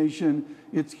this nation.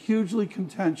 It's hugely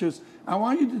contentious. I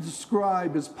want you to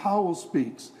describe, as Powell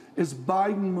speaks, as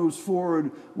Biden moves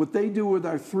forward, what they do with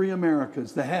our 3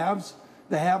 Americas, the haves,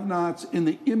 the have-nots, and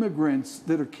the immigrants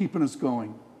that are keeping us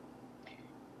going.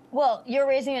 Well, you're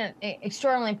raising an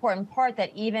extraordinarily important part,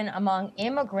 that even among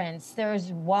immigrants,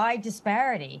 there's wide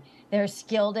disparity. There's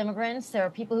skilled immigrants. There are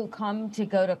people who come to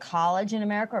go to college in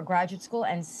America or graduate school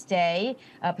and stay,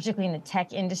 particularly in the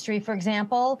tech industry, for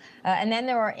example. And then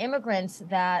there are immigrants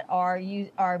that are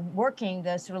working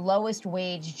the sort of lowest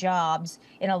wage jobs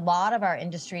in a lot of our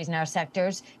industries and our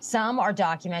sectors. Some are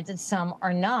documented, some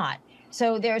are not.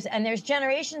 So there's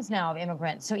generations now of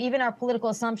immigrants. So even our political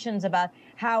assumptions about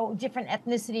how different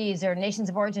ethnicities or nations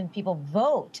of origin people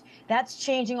vote, that's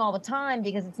changing all the time,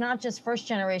 because it's not just first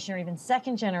generation or even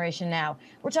second generation now.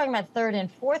 We're talking about third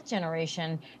and fourth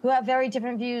generation who have very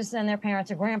different views than their parents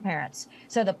or grandparents.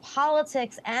 So the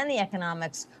politics and the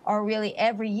economics are really,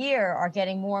 every year, are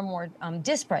getting more and more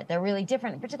disparate. They're really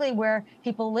different, particularly where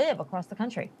people live across the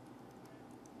country.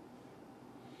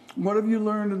 What have you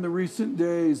learned in the recent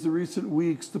days, the recent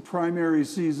weeks, the primary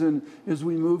season, as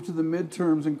we move to the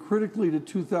midterms and critically to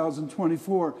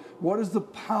 2024? What is the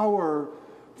power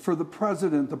for the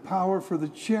president, the power for the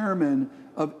chairman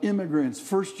of immigrants,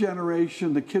 first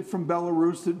generation, the kid from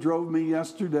Belarus that drove me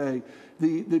yesterday,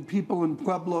 the people in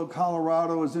Pueblo,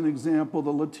 Colorado, as an example,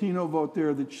 the Latino vote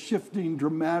there that's shifting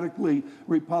dramatically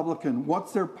Republican?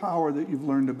 What's their power that you've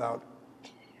learned about?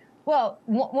 Well,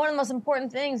 one of the most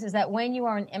important things is that when you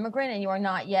are an immigrant and you are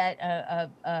not yet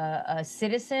a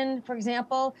citizen, for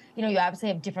example, you obviously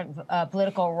have different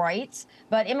political rights,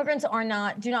 but immigrants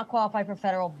do not qualify for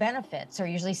federal benefits, or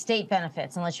usually state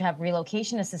benefits, unless you have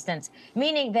relocation assistance,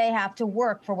 meaning they have to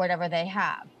work for whatever they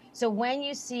have. So when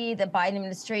you see the Biden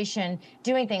administration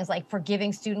doing things like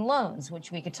forgiving student loans, which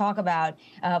we could talk about,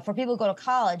 for people who go to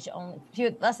college,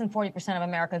 less than 40% of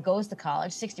America goes to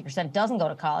college, 60% doesn't go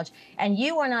to college, and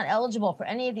you are not eligible for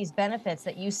any of these benefits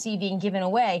that you see being given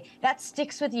away, that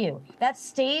sticks with you. That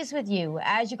stays with you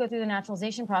as you go through the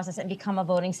naturalization process and become a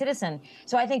voting citizen.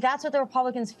 So I think that's what the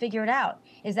Republicans figured out,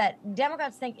 is that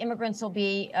Democrats think immigrants will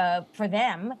be for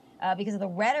them, because of the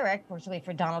rhetoric, particularly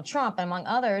for Donald Trump, among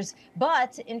others.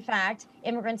 But in fact,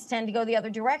 immigrants tend to go the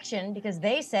other direction, because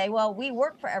they say, well, we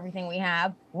work for everything we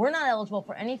have, we're not eligible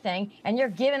for anything, and you're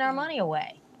giving our money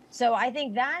away. So I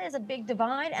think that is a big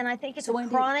divide, and I think it's a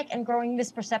chronic and growing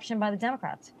misperception by the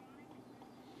Democrats.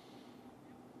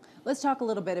 Let's talk a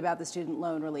little bit about the student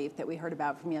loan relief that we heard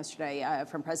about from yesterday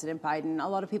from President Biden. A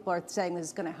lot of people are saying this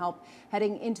is going to help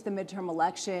heading into the midterm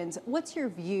elections. What's your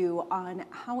view on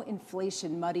how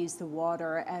inflation muddies the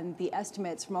water, and the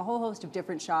estimates from a whole host of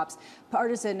different shops,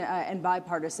 partisan and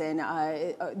bipartisan,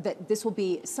 that this will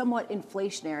be somewhat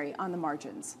inflationary on the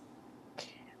margins?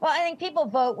 Well, I think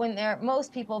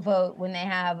most people vote when they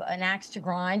have an axe to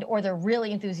grind, or they're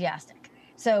really enthusiastic.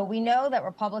 So we know that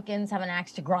Republicans have an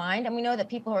axe to grind, and we know that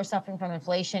people who are suffering from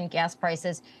inflation, gas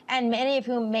prices, and many of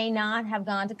whom may not have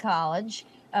gone to college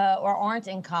or aren't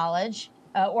in college,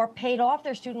 or paid off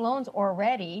their student loans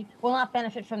already will not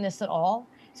benefit from this at all.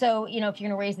 So, if you're going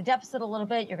to raise the deficit a little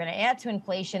bit, you're going to add to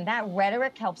inflation. That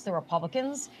rhetoric helps the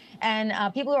Republicans. And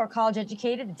people who are college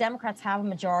educated, the Democrats have a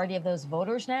majority of those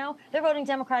voters now. They're voting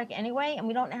Democratic anyway, and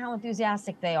we don't know how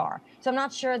enthusiastic they are. So I'm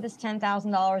not sure this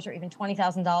 $10,000 or even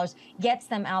 $20,000 gets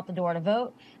them out the door to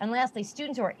vote. And lastly,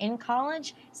 students who are in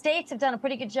college, states have done a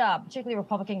pretty good job, particularly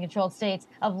Republican-controlled states,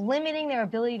 of limiting their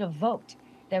ability to vote.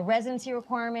 Their residency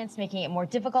requirements, making it more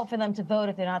difficult for them to vote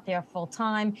if they're not there full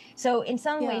time. So in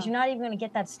some ways, you're not even going to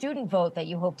get that student vote that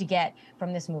you hope to get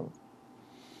from this move.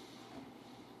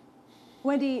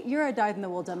 Wendy, you're a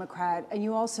dyed-in-the-wool Democrat, and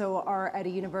you also are at a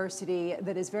university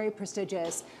that is very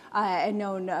prestigious and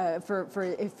known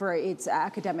for its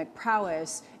academic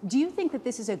prowess. Do you think that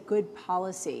this is a good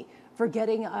policy for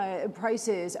getting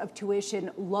prices of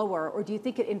tuition lower, or do you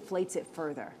think it inflates it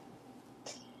further?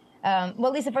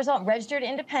 Well, Lisa, first of all, registered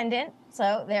independent.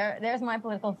 So there's my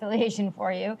political affiliation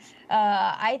for you.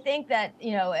 I think that,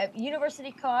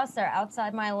 university costs are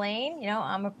outside my lane.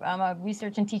 I'm a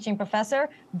research and teaching professor,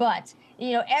 but,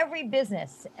 every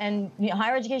business, and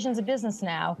higher education is a business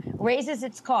now, raises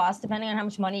its cost depending on how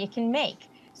much money it can make.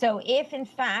 So if, in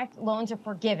fact, loans are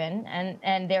forgiven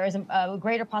and there is a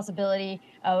greater possibility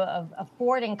of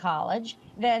affording college,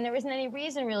 then there isn't any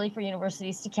reason really for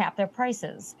universities to cap their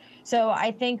prices. So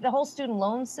I think the whole student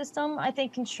loan system,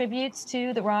 contributes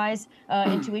to the rise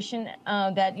in tuition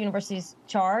that universities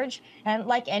charge. And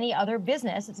like any other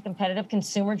business, it's a competitive,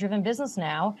 consumer-driven business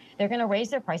now. They're going to raise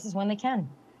their prices when they can.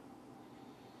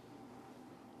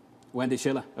 Wendy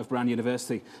Schiller of Brown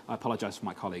University. I apologise for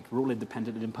my colleague. We're all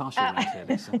independent and impartial around here,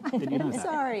 Lisa. Didn't you know that?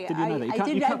 Sorry, Did you know that? I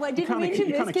didn't mean to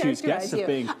mischaracterize you.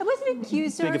 Being I wasn't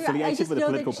accused, being affiliated with a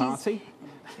political party.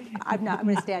 I'm not. I'm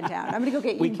going to stand down. I'm going to go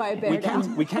get eaten by a bear now.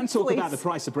 We can talk about the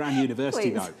price of Brown University,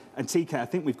 though. And TK, I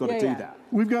think we've got to do that.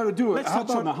 We've got to do it. Let's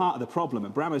touch on the heart of the problem,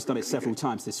 and Bramo's done it several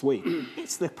times this week.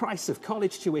 It's the price of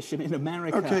college tuition in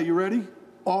America. Okay, you ready?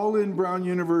 All in Brown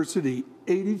University,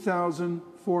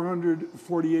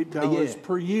 $80,448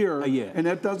 per year. And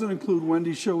that doesn't include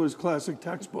Wendy Schiller's classic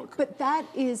textbook. But that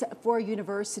is for a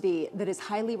university that is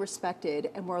highly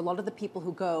respected and where a lot of the people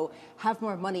who go have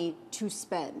more money to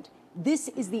spend. This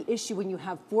is the issue when you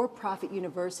have for-profit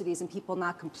universities and people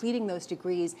not completing those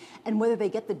degrees and whether they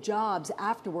get the jobs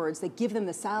afterwards that give them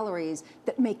the salaries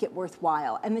that make it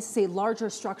worthwhile. And this is a larger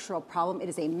structural problem. It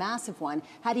is a massive one.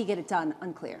 How do you get it done?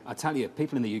 Unclear. I tell you,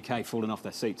 people in the UK falling off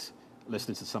their seats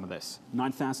listening to some of this.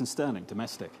 9,000 sterling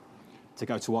domestic to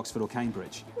go to Oxford or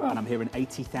Cambridge. And I'm hearing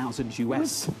 80,000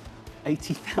 US.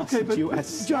 80,000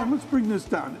 US. John, let's bring this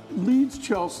down. Leeds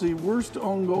Chelsea, worst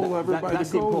own goal ever by the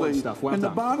goalie. And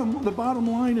the bottom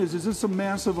line is this a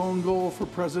massive own goal for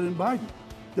President Biden?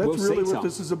 That's really what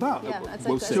this is about. Yeah,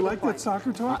 that's Do you like that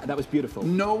soccer talk? That was beautiful.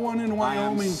 No one in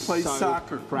Wyoming plays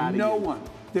soccer. No one.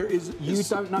 There is. You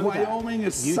don't know Wyoming that.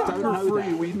 is soccer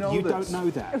free. We know you this. You don't know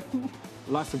that.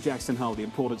 Live from Jackson Hole, the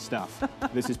important stuff.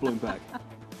 This is Bloomberg.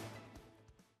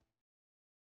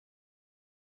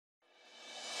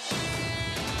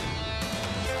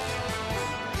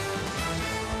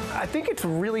 I think it's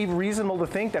really reasonable to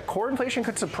think that core inflation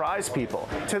could surprise people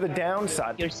to the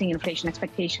downside. You're seeing inflation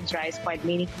expectations rise quite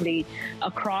meaningfully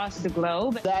across the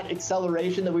globe. That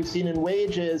acceleration that we've seen in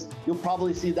wages, you'll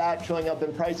probably see that showing up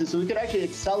in prices. So we could actually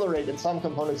accelerate in some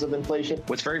components of inflation.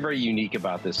 What's very, very unique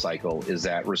about this cycle is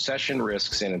that recession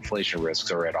risks and inflation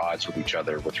risks are at odds with each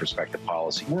other with respect to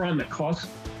policy. We're on the cusp,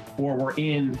 or we're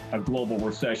in a global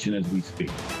recession as we speak.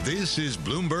 This is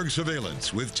Bloomberg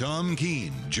Surveillance with Tom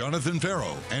Keene, Jonathan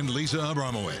Ferro, and Lisa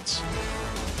Abramowicz.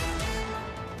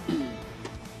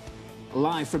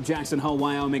 Live from Jackson Hole,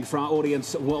 Wyoming, for our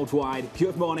audience worldwide.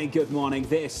 Good morning, good morning.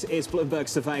 This is Bloomberg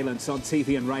Surveillance on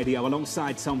TV and radio,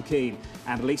 alongside Tom Keene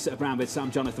and Lisa Abramowicz.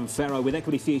 I'm Jonathan Ferro, with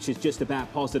equity futures just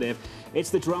about positive. It's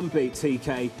the drumbeat,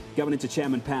 TK, going into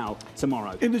Chairman Powell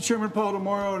tomorrow. Into Chairman Powell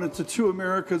tomorrow, and it's the two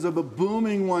Americas of a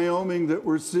booming Wyoming that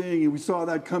we're seeing. We saw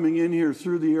that coming in here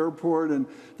through the airport, and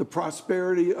the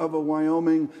prosperity of a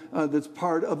Wyoming that's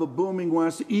part of a booming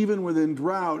West, even within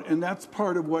drought, and that's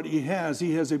part of what he has.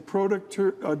 He has a productivity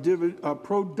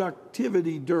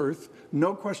dearth,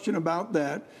 no question about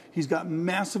that. He's got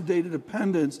massive data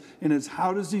dependence, and it's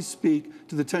how does he speak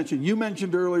to the tension. You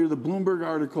mentioned earlier the Bloomberg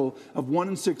article of 1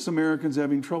 in 6 Americans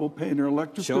having trouble paying their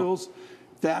electric bills.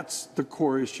 That's the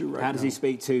core issue right now. How does he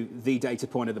speak to the data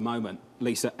point at the moment,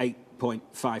 Lisa?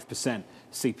 8.5%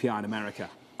 CPI in America.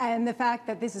 And the fact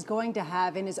that this is going to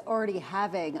have and is already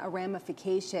having a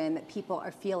ramification that people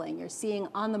are feeling. You're seeing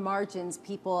on the margins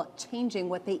people changing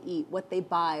what they eat, what they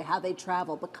buy, how they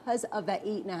travel because of that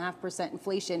 8.5%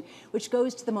 inflation, which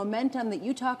goes to the momentum that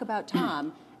you talk about,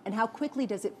 Tom, and how quickly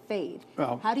does it fade?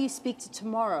 Well, how do you speak to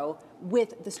tomorrow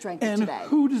with the strength of today? And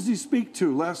who does he speak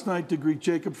to? Last night to greet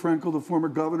Jacob Frenkel, the former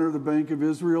governor of the Bank of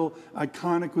Israel,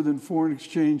 iconic within foreign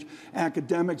exchange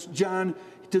academics. John,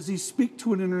 does he speak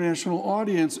to an international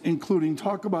audience, including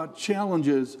talk about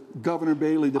challenges, Governor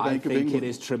Bailey, the Bank of England? I think it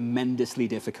is tremendously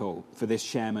difficult for this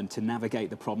chairman to navigate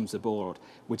the problems abroad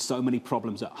with so many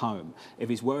problems at home. If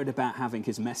he's worried about having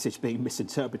his message being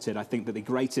misinterpreted, I think that the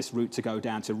greatest route to go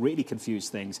down to really confuse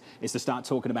things is to start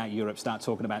talking about Europe, start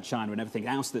talking about China and everything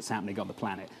else that's happening on the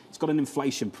planet. He's got an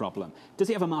inflation problem. Does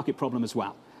he have a market problem as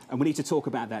well? And we need to talk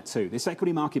about that too. This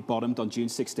equity market bottomed on June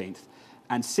 16th.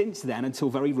 And since then, until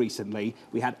very recently,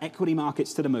 we had equity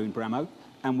markets to the moon, Bramo,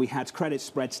 and we had credit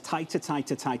spreads tighter.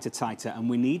 And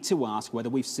we need to ask whether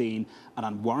we've seen an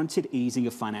unwarranted easing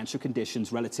of financial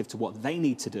conditions relative to what they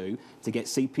need to do to get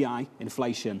CPI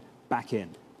inflation back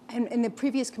in. And in the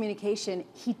previous communication,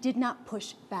 he did not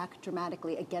push back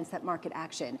dramatically against that market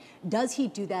action. Does he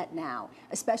do that now,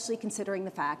 especially considering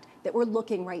the fact that we're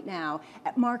looking right now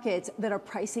at markets that are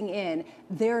pricing in,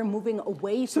 they're moving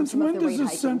away from some of the rate hiking target?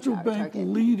 Since when does a central bank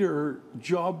leader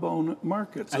jawbone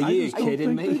markets? Are you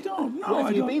kidding me? They don't. No, Where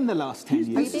have you been the last 10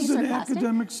 years? This is an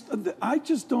academic. I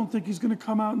just don't think he's going to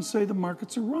come out and say the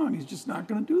markets are wrong. He's just not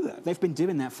going to do that. They've been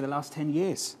doing that for the last 10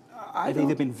 years. They've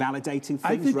either been validating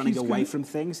things, running away from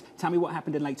things. Tell me what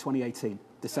happened in late 2018,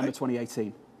 December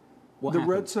 2018. What happened?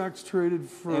 Red Sox traded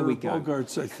for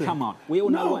Bogarts, I think. Come on. We all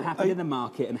know what happened in the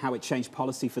market and how it changed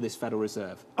policy for this Federal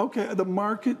Reserve. Okay, the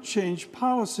market changed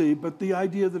policy, but the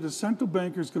idea that a central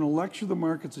banker is going to lecture the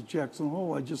markets at Jackson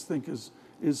Hole, I just think is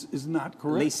not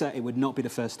correct. Lisa, it would not be the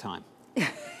first time.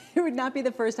 It would not be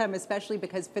the first time, especially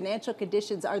because financial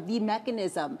conditions are the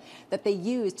mechanism that they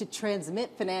use to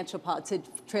transmit monetary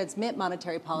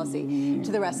policy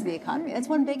to the rest of the economy. That's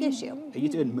one big issue. Are you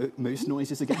doing moose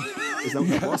noises again? Is that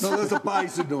what it was? No, that was a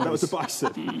bison noise. That was a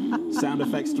bison. Sound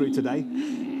effects through today?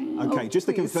 Okay, just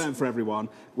to confirm for everyone,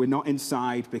 we're not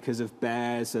inside because of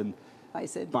bears and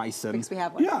bison. Because we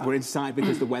have one. Yeah. We're inside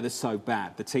because the weather's so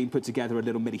bad. The team put together a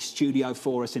little mini studio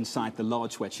for us inside the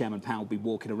lodge where Chairman Powell will be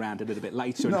walking around a little bit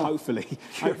later. And hopefully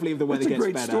if the weather gets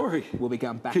better, we'll be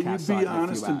going back outside. Can you be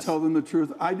honest and tell them the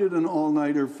truth? I did an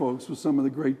all-nighter, folks, with some of the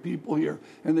great people here,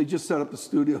 and they just set up the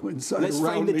studio inside. Let's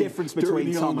frame the difference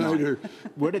between Tom and I.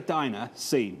 We're at a diner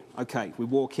scene. Okay, we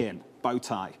walk in, bow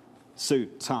tie,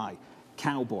 suit, tie.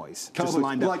 Cowboys just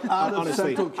lined up. Like out of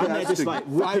honestly, central and they're just like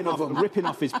casting. ripping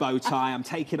off his bow tie. I'm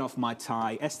taking off my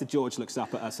tie. Esther George looks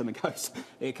up at us and goes,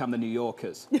 "Here come the New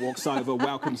Yorkers." Walks over,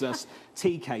 welcomes us.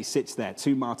 TK sits there,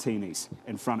 2 martinis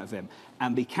in front of him,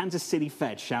 and the Kansas City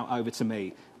Fed shout over to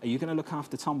me, "Are you going to look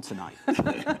after Tom tonight?"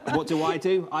 What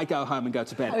do? I go home and go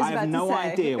to bed. I have no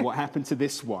idea what happened to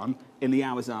this one in the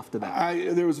hours after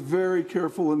that. There was very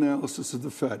careful analysis of the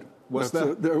Fed. Was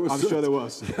there? I'm sure there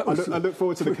was. I look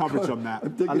forward to the coverage on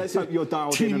that. Let's hope you're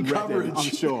dialed in and ready, I'm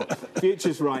sure.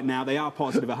 Futures right now, they are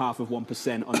positive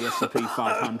 0.5% on the S&P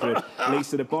 500.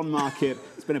 Lisa, the bond market,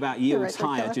 it's been about yields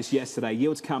higher just yesterday.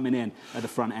 Yields coming in at the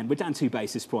front end. We're down 2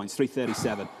 basis points,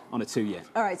 337 on a 2-year.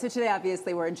 All right, so today,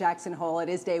 obviously, we're in Jackson Hole. It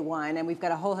is day one, and we've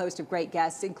got a whole host of great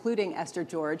guests, including Esther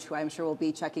George, who I'm sure will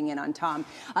be checking in on Tom,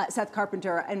 Seth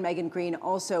Carpenter and Megan Green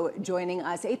also joining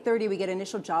us. 8:30, we get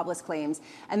initial jobless claims,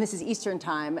 and this is Eastern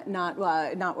time, not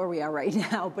where we are right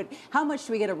now. But how much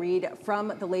do we get a read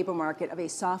from the labor market of a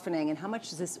softening, and how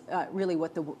much is this really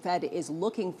what the Fed is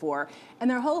looking for? And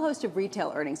there are a whole host of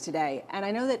retail earnings today, and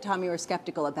I know that, Tom, you were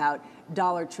skeptical about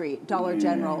Dollar Tree, Dollar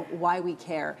General, why we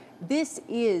care. This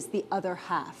is the other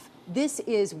half. This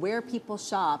is where people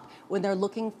shop when they're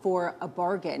looking for a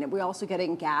bargain. We're also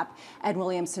getting Gap and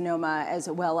Williams-Sonoma as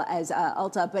well as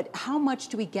Ulta. But how much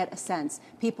do we get a sense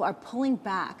people are pulling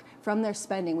back from their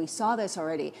spending? We saw this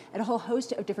already at a whole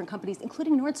host of different companies,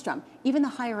 including Nordstrom, even the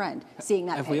higher end, seeing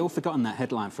that. Have we all forgotten that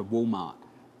headline from Walmart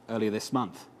earlier this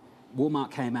month?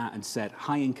 Walmart came out and said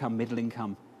high-income,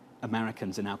 middle-income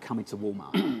Americans are now coming to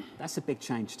Walmart. That's a big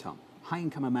change, Tom.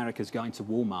 High-income America's going to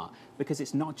Walmart because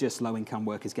it's not just low-income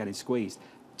workers getting squeezed.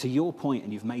 To your point,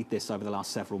 and you've made this over the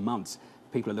last several months,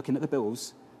 people are looking at the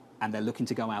bills and they're looking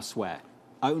to go elsewhere.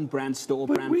 Own brand, store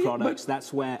brand products,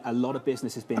 that's where a lot of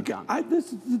business has been done.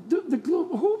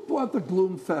 Who bought the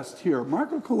Gloom Fest here?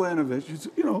 Marko Kolanovic, who's,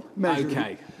 measured.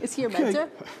 Okay. Is he a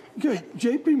mentor? Okay,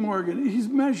 JP Morgan, he's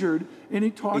measured, and he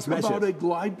talks about a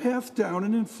glide path down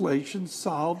in inflation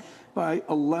solved by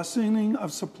a lessening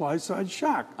of supply-side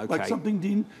shock, like something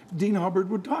Dean Hubbard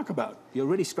would talk about. You're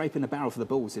really scraping the barrel for the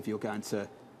bulls if you're going to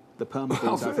the perma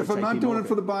bulls over If I'm not doing it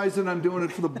for the buys, then I'm doing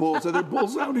it for the bulls. Are there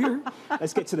bulls out here?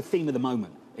 Let's get to the theme of the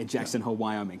moment in Jackson Hole,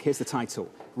 Wyoming. Here's the title: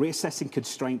 Reassessing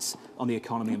Constraints on the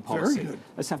Economy and Policy. Very good.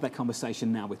 Let's have that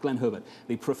conversation now with Glenn Hubbard,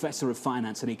 the Professor of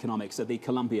Finance and Economics at the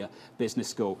Columbia Business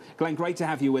School. Glenn, great to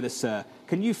have you with us, sir.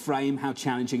 Can you frame how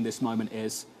challenging this moment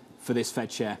is for this Fed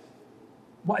chair?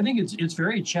 Well, I think it's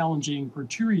very challenging for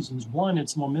two reasons. One,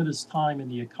 it's a momentous time in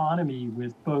the economy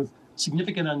with both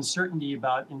significant uncertainty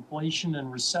about inflation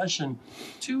and recession.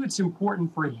 Two, it's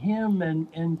important for him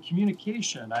and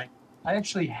communication. I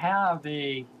actually have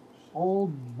a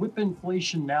old whip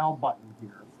inflation now button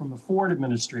here from the Ford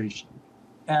administration.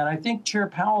 And I think Chair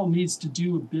Powell needs to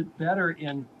do a bit better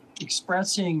in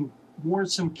expressing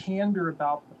some candor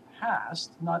about the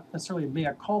past, not necessarily a mea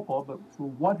culpa, but for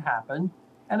what happened,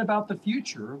 and about the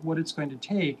future, what it's going to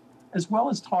take, as well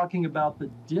as talking about the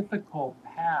difficult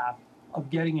path of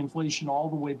getting inflation all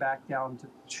the way back down to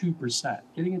 2%.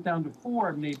 Getting it down to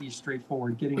 4 may be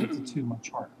straightforward, getting it to 2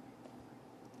 much harder.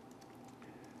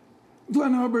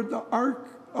 Glenn Hubbard, the arc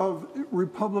of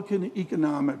Republican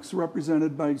economics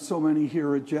represented by so many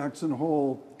here at Jackson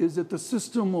Hole is that the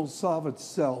system will solve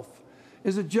itself.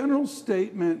 Is a general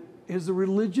statement, is the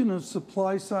religion of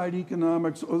supply-side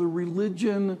economics or the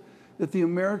religion that the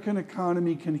American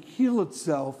economy can heal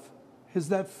itself, has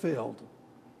that failed?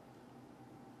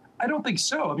 I don't think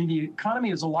so. I mean, the economy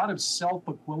has a lot of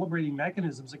self-equilibrating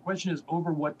mechanisms. The question is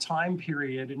over what time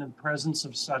period in the presence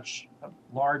of such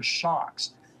large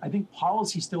shocks. I think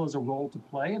policy still has a role to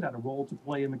play. It had a role to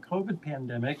play in the COVID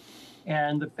pandemic,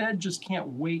 and the Fed just can't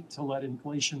wait to let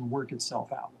inflation work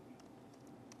itself out.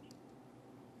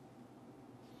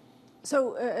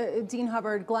 So, Dean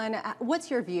Hubbard, Glenn,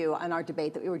 what's your view on our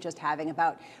debate that we were just having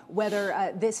about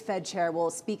whether this Fed chair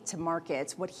will speak to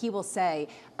markets, what he will say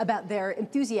about their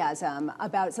enthusiasm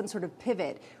about some sort of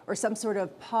pivot or some sort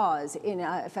of pause in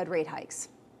Fed rate hikes?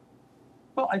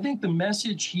 Well, I think the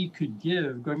message he could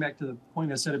give, going back to the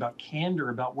point I said about candor,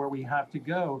 about where we have to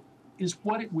go, is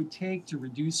what it would take to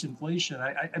reduce inflation.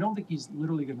 I don't think he's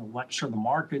literally going to lecture the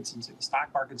markets and say the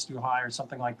stock market's too high or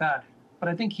something like that. But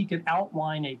I think he could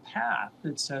outline a path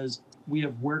that says we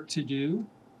have work to do.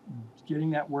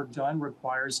 Getting that work done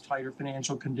requires tighter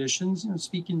financial conditions. You know,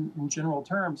 speaking in general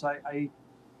terms, I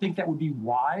think that would be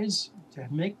wise to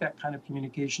make that kind of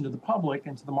communication to the public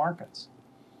and to the markets.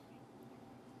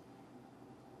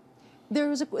 There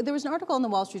was an article in the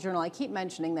Wall Street Journal, I keep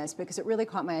mentioning this because it really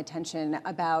caught my attention,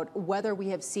 about whether we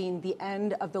have seen the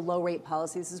end of the low rate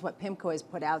policy. This is what PIMCO has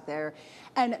put out there.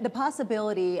 And the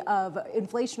possibility of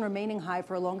inflation remaining high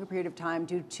for a longer period of time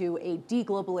due to a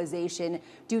deglobalization,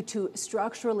 due to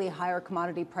structurally higher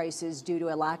commodity prices, due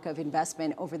to a lack of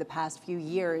investment over the past few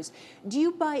years. Do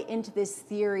you buy into this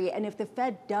theory? And if the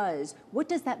Fed does, what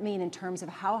does that mean in terms of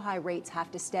how high rates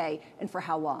have to stay and for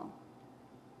how long?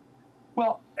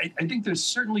 Well, I think there's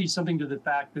certainly something to the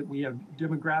fact that we have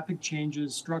demographic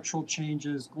changes, structural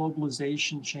changes,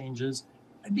 globalization changes.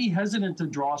 I'd be hesitant to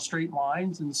draw straight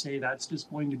lines and say that's just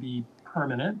going to be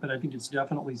permanent, but I think it's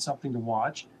definitely something to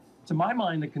watch. To my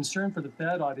mind, the concern for the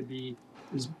Fed ought to be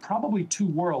is probably two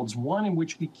worlds, one in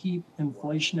which we keep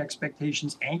inflation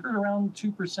expectations anchored around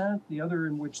 2%, the other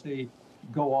in which they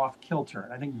go off kilter.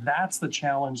 And I think that's the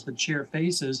challenge the chair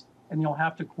faces, and you'll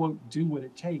have to, quote, do what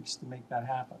it takes to make that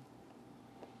happen.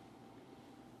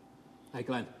 Hey,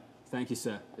 Glenn. Thank you,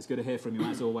 sir. It's good to hear from you,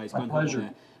 as always. My pleasure.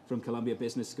 From Columbia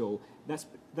Business School. That's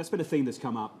been a theme that's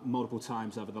come up multiple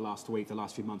times over the last week, the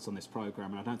last few months on this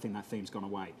program, and I don't think that theme's gone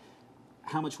away.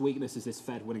 How much weakness is this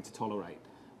Fed willing to tolerate?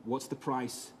 What's the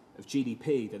price of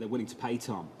GDP that they're willing to pay,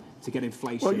 Tom, to get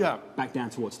inflation back down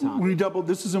towards target?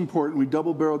 This is important. We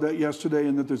double-barreled that yesterday,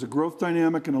 in that there's a growth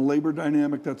dynamic and a labor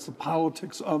dynamic. That's the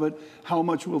politics of it. How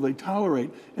much will they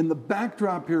tolerate? And the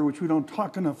backdrop here, which we don't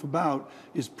talk enough about,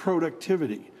 is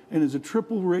productivity. And as a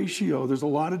triple ratio, there's a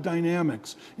lot of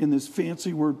dynamics in this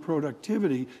fancy word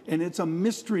productivity, and it's a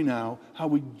mystery now how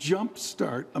we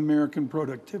jumpstart American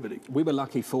productivity. We were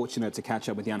fortunate to catch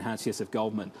up with Jan Hatzius of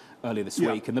Goldman earlier this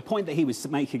week, and the point that he was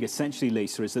making essentially,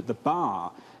 Lisa, is that the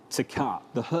bar to cut,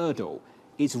 the hurdle,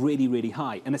 is really, really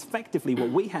high. And effectively what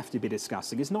we have to be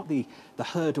discussing is not the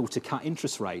hurdle to cut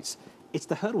interest rates, it's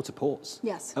the hurdle to pause.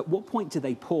 Yes. At what point do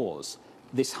they pause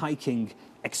this hiking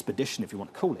expedition, if you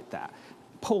want to call it that?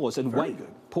 Pause and wait.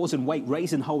 Pause and wait.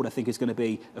 Raise and hold, I think, is going to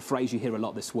be a phrase you hear a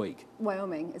lot this week.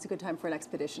 Wyoming, it's a good time for an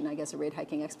expedition. I guess a rate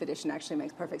hiking expedition actually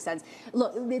makes perfect sense.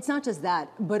 Look, it's not just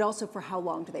that, but also for how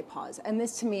long do they pause? And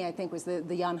this, to me, I think was the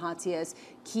Jan Hatzius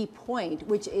key point,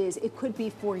 which is it could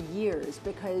be for years,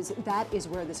 because that is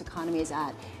where this economy is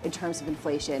at in terms of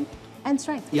inflation and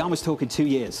strength. Jan was talking 2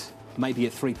 years, maybe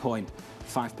at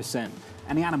 3.5%.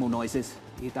 And the animal noises,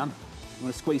 You done? You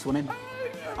want to squeeze one in?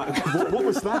 What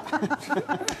was that?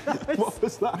 What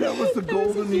was that? That was the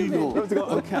golden eagle. That was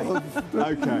the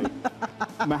okay.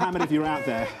 Mohammed, if you're out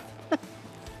there,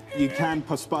 you can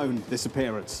postpone this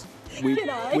appearance.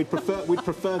 We'd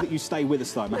prefer that you stay with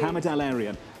us, though. Mohammed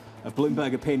Al-Arian of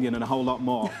Bloomberg Opinion and a whole lot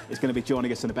more is going to be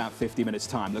joining us in about 50 minutes'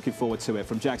 time. Looking forward to it.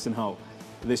 From Jackson Hole,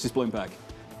 this is Bloomberg.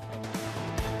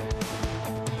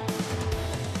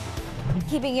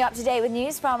 Keeping you up to date with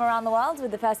news from around the world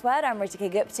with the first word, I'm Ritika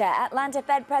Gupta. Atlanta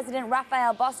Fed President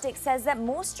Raphael Bostic says that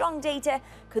more strong data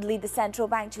could lead the central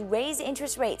bank to raise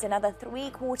interest rates another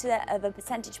 0.75 of a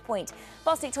percentage point.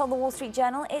 Bostic told the Wall Street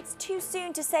Journal it's too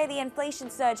soon to say the inflation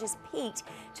surge has peaked.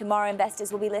 Tomorrow,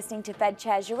 investors will be listening to Fed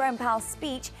Chair Jerome Powell's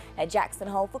speech at Jackson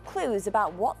Hole for clues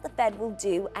about what the Fed will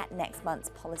do at next month's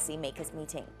policymakers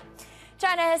meeting.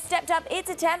 China has stepped up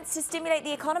its attempts to stimulate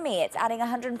the economy. It's adding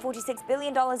 $146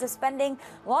 billion of spending,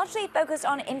 largely focused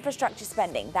on infrastructure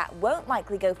spending. That won't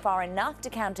likely go far enough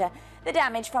to counter the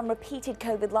damage from repeated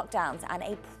COVID lockdowns and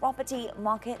a property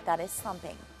market that is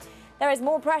slumping. There is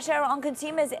more pressure on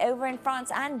consumers over in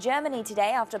France and Germany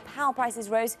today after power prices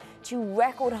rose to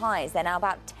record highs. They're now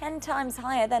about 10 times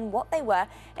higher than what they were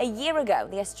a year ago.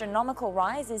 The astronomical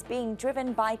rise is being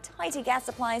driven by tighter gas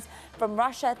supplies from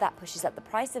Russia. That pushes up the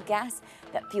price of gas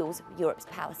that fuels Europe's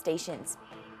power stations.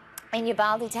 In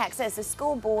Uvalde, Texas, the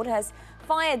school board has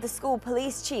fired the school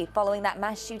police chief following that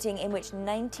mass shooting in which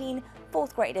 19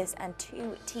 fourth graders and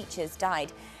 2 teachers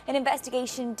died. An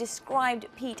investigation described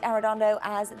Pete Arredondo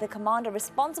as the commander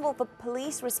responsible for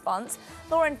police response.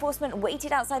 Law enforcement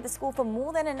waited outside the school for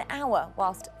more than an hour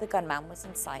whilst the gunman was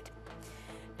inside.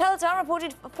 Peloton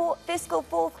reported fiscal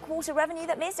fourth quarter revenue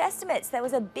that missed estimates. There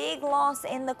was a big loss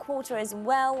in the quarter as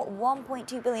well,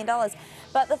 $1.2 billion.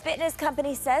 But the fitness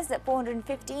company says that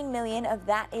 $415 million of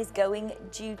that is going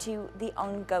due to the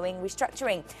ongoing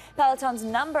restructuring. Peloton's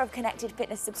number of connected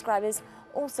fitness subscribers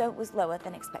also was lower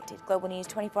than expected. Global news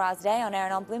 24 hours a day on air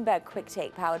and on Bloomberg Quick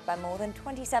Take, powered by more than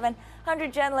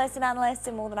 2,700 journalists and analysts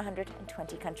in more than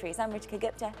 120 countries. I'm Ritika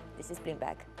Gupta. This is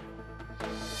Bloomberg.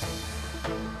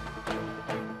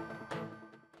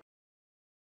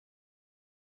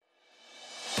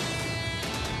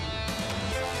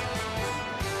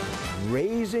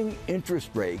 Raising interest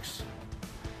rates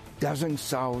doesn't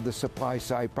solve the supply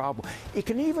side problem. It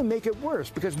can even make it worse,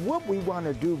 because what we want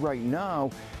to do right now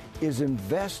is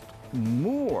invest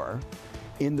more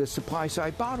in the supply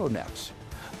side bottlenecks.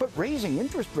 But raising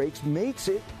interest rates makes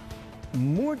it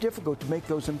more difficult to make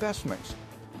those investments.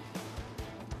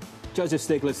 Joseph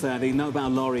Stiglitz there, the Nobel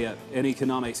laureate in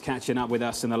economics, catching up with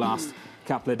us in the last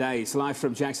couple of days. Live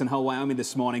from Jackson Hole, Wyoming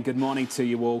this morning. Good morning to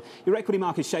you all. Your equity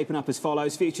market's shaping up as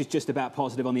follows. Futures just about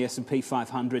positive on the S&P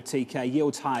 500. TK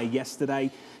yields higher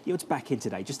yesterday. Yields back in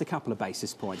today, just a couple of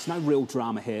basis points. No real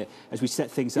drama here as we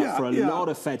set things up for a lot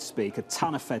of Fed speak, a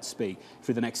ton of Fed speak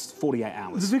through the next 48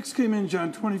 hours. The VIX came in,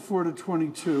 John, 24 to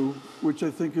 22, which I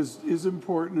think is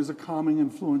important as a calming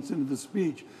influence into the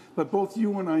speech. But both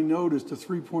you and I noticed a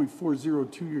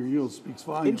 3.40 two-year yield speaks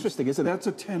volumes. Interesting, isn't it? That's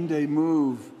a 10-day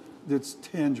move that's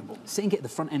tangible. Seeing it at the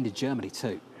front end of Germany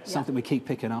too, something we keep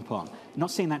picking up on. Not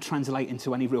seeing that translate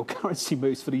into any real currency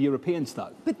moves for the Europeans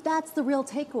though. But that's the real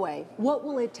takeaway. What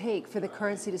will it take for the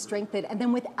currency to strengthen? And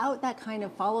then without that kind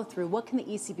of follow through, what can the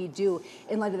ECB do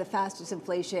in light of the fastest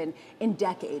inflation in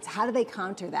decades? How do they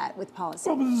counter that with policy?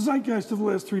 Well, but the zeitgeist of the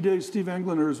last 3 days, Steve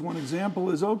Englander is one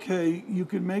example, is okay, you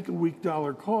can make a weak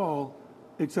dollar call,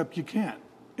 except you can't.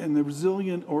 And the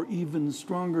resilient or even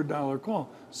stronger dollar call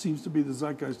seems to be the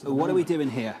zeitgeist of the What are we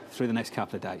doing here through the next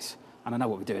couple of days? And I know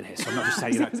what we're doing here, so I'm not just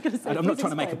saying, I'm not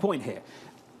trying to make a point here.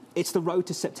 It's the road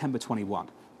to September 21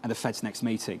 and the Fed's next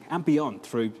meeting, and beyond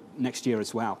through next year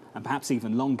as well, and perhaps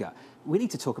even longer. We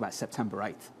need to talk about September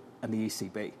 8th and the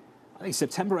ECB. I think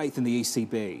September 8th and the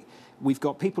ECB, we've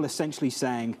got people essentially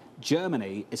saying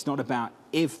Germany, it's not about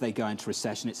if they go into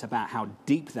recession, it's about how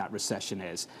deep that recession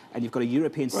is. And you've got a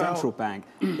European Central Bank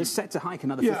that's set to hike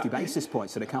another 50 basis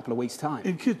points in a couple of weeks' time.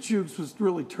 And Kit Hughes was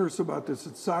really terse about this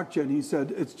at SocGen. He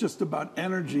said it's just about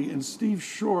energy. And Steve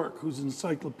Shork, who's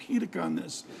encyclopedic on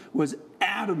this, was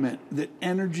adamant that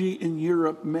energy in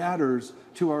Europe matters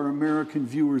to our American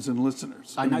viewers and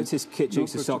listeners. I noticed Kit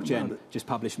Hughes at SocGen just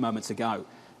published moments ago.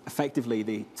 Effectively,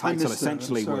 the title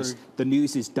essentially was, the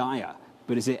news is dire,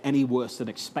 but is it any worse than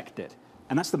expected?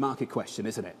 And that's the market question,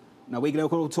 isn't it? Now, we can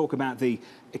all talk about the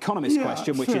economist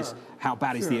question, which is how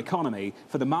bad is the economy?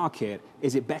 For the market,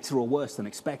 is it better or worse than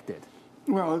expected?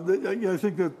 Well, I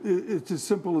think that it's as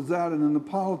simple as that. And in the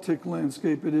politic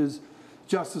landscape, it is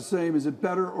just the same. Is it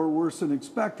better or worse than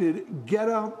expected? Get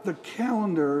out the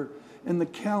calendar, and the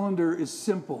calendar is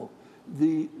simple.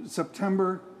 The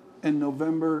September and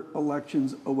November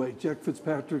elections await. Jack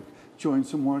Fitzpatrick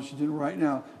joins from Washington right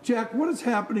now. Jack, what is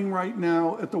happening right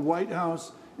now at the White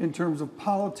House in terms of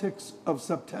politics of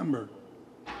September?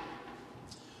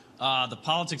 The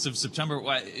politics of September,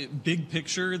 big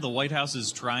picture, the White House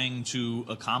is trying to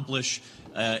accomplish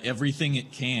everything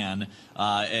it can,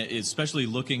 especially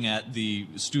looking at the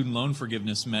student loan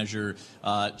forgiveness measure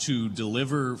to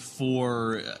deliver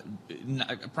for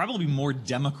probably more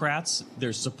Democrats,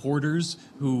 their supporters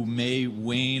who may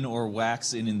wane or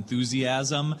wax in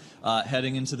enthusiasm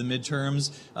heading into the midterms,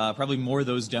 probably more of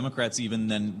those Democrats even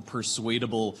than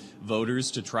persuadable voters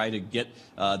to try to get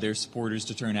their supporters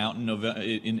to turn out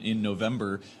in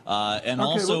November, and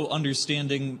also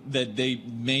understanding that they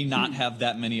may not have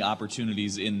that many opportunities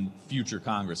in future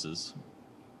Congresses.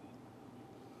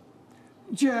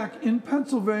 Jack, in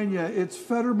Pennsylvania, it's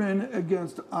Fetterman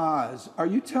against Oz. Are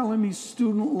you telling me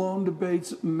student loan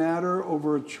debates matter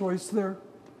over a choice there?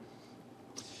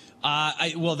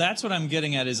 Well, that's what I'm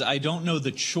getting at is I don't know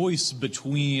the choice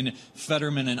between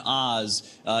Fetterman and Oz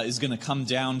is going to come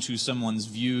down to someone's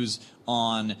views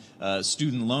on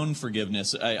student loan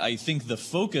forgiveness. I think the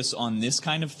focus on this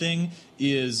kind of thing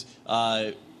is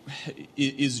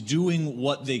doing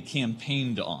what they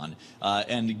campaigned on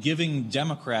and giving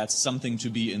Democrats something to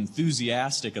be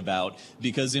enthusiastic about,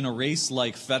 because in a race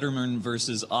like Fetterman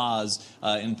versus Oz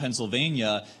in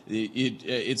Pennsylvania,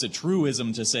 it's a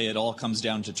truism to say it all comes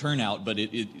down to turnout, but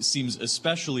it seems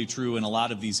especially true in a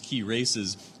lot of these key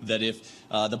races that if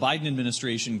the Biden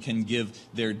administration can give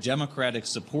their Democratic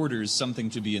supporters something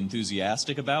to be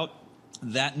enthusiastic about,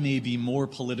 that may be more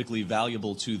politically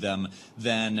valuable to them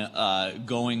than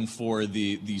going for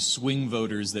the swing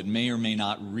voters that may or may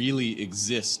not really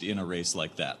exist in a race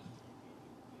like that.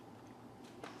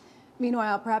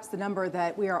 Meanwhile, perhaps the number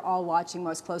that we are all watching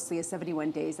most closely is 71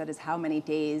 days. That is how many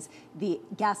days the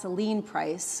gasoline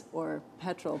price, or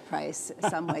petrol price,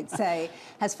 some might say,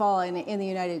 has fallen in the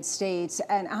United States.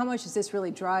 And how much is this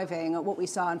really driving what we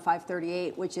saw on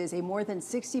 538, which is a more than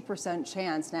 60%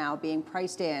 chance now being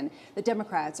priced in that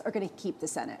Democrats are going to keep the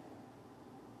Senate?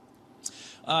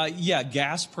 Yeah,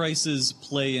 gas prices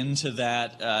play into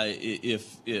that.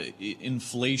 If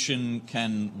inflation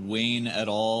can wane at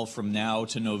all from now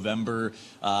to November,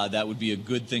 that would be a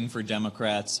good thing for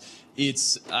Democrats.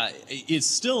 It's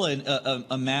still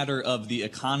a matter of the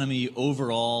economy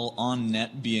overall on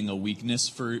net being a weakness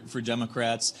for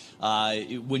Democrats.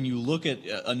 When you look at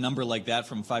a number like that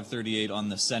from 538 on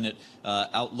the Senate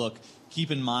outlook, keep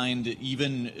in mind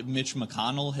even Mitch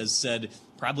McConnell has said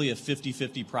probably a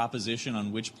 50-50 proposition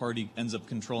on which party ends up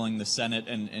controlling the Senate,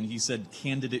 and he said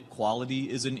candidate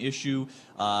quality is an issue.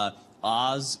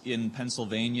 Oz in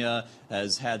Pennsylvania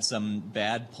has had some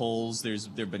bad polls. There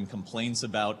have been complaints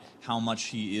about how much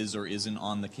he is or isn't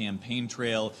on the campaign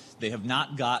trail. They have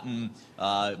not gotten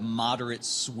moderate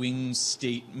swing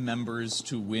state members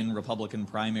to win Republican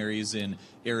primaries in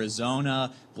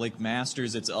Arizona. Blake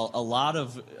Masters, it's a lot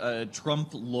of Trump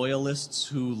loyalists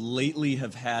who lately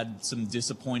have had some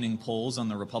disappointing polls on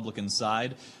the Republican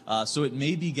side. So it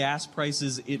may be gas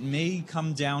prices. It may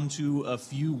come down to a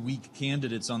few weak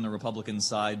candidates on the Republican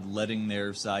side letting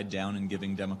their side down and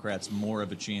giving Democrats more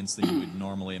of a chance than you would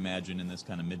normally imagine in this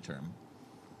kind of midterm.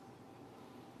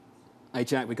 Hey,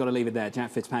 Jack, we've got to leave it there.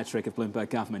 Jack Fitzpatrick of Bloomberg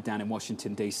Government down in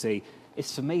Washington, D.C.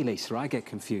 It's for me, Lisa, I get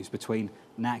confused between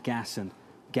nat gas and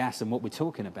what we're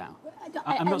talking about.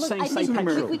 I'm not saying say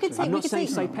petrol. I'm not saying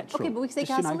say petrol. Okay, but we could say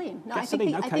gasoline. No, I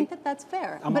think that's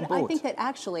fair. But I think that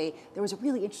actually there was a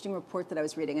really interesting report that I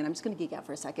was reading, and I'm just going to geek out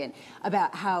for a second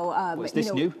about how is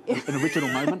this new? An original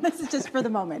moment? This is just for the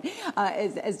moment,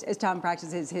 as Tom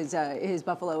practices his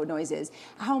Buffalo noises.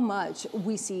 How much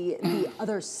we see the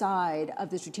other side of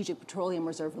the Strategic Petroleum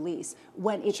Reserve release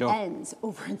when it ends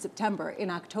over in September, in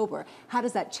October. How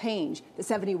does that change the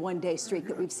 71-day streak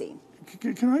that we've seen?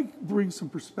 Can I bring some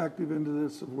perspective into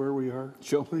this of where we are?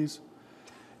 Sure. Please.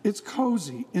 It's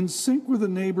cozy. In sync with the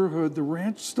neighborhood, the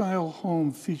ranch-style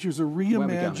home features a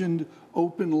reimagined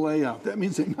open layout. That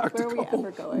means they knocked a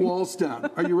couple walls down.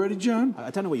 Are you ready, John?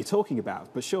 I don't know what you're talking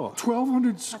about, but sure.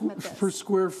 1,200 per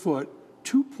square foot,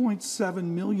 $2.7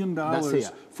 million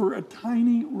for a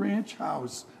tiny ranch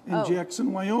house in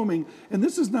Jackson, Wyoming. And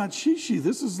this is not shishi.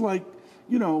 This is like,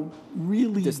 you know,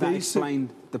 really Does that basic. explain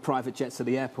the private jets at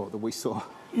the airport that we saw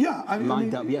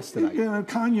lined up yesterday?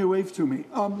 Kanye waved to me.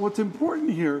 What's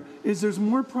important here is there's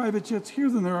more private jets here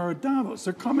than there are at Davos.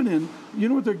 They're coming in. You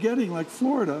know what they're getting? Like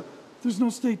Florida, there's no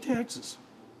state taxes.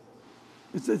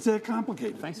 It's that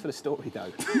complicated. Thanks for the story,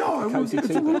 though. No, it's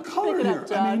a little color here.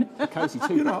 I mean, a cozy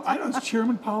you know, I know, is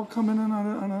Chairman Powell coming in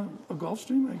on a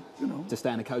Gulfstream? You know, to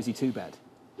stay in a cozy two-bed.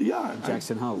 Yeah,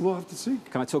 Jackson Hole. We'll have to see.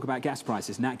 Can I talk about gas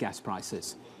prices, nat gas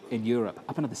prices in Europe?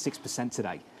 Up another 6%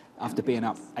 today after being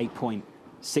up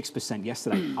 8.6%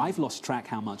 yesterday. I've lost track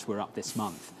how much we're up this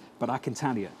month, but I can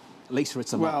tell you, Lisa,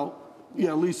 it's a lot. Well,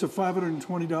 yeah, Lisa,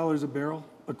 $520 a barrel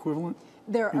equivalent.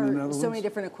 There are so many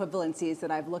different equivalencies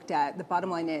that I've looked at. The bottom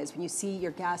line is when you see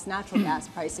your natural gas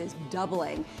prices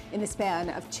doubling in the span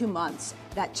of 2 months,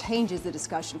 that changes the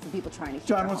discussion for people trying to heat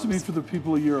John, what's it mean for the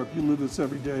people of Europe? You live this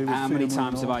every day with How many family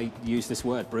times have I used this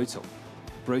word? Brutal.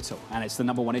 Brutal. And it's the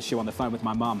 #1 issue on the phone with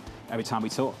my mum every time we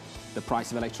talk. The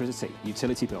price of electricity,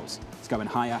 utility bills. It's going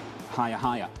higher, higher,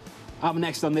 higher. Up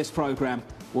next on this program,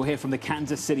 we'll hear from the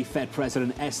Kansas City Fed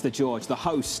President Esther George, the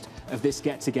host of this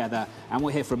get-together, and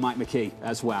we'll hear from Mike McKee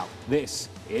as well. This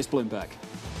is Bloomberg.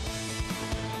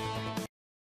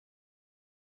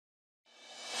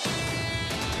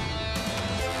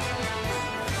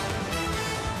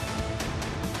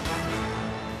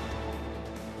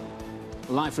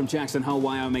 Live from Jackson Hole,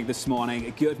 Wyoming this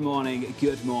morning. Good morning,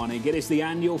 good morning. It is the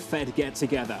annual Fed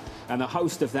get-together, and the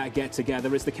host of that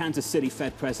get-together is the Kansas City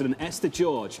Fed President Esther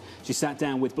George. She sat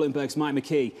down with Bloomberg's Mike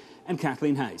McKee and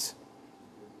Kathleen Hayes.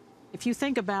 If you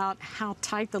think about how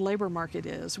tight the labor market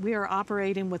is, we are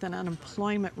operating with an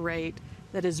unemployment rate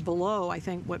that is below, I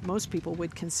think, what most people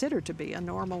would consider to be a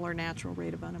normal or natural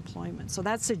rate of unemployment. So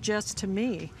that suggests to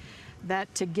me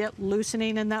that to get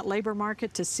loosening in that labor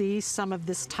market, to see some of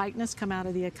this tightness come out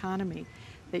of the economy,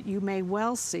 that you may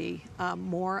well see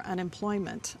more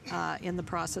unemployment in the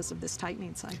process of this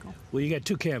tightening cycle. Well, you got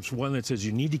two camps, one that says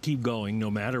you need to keep going no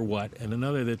matter what, and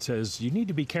another that says you need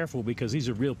to be careful because these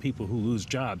are real people who lose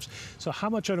jobs. So how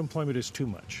much unemployment is too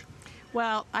much?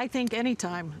 Well, I think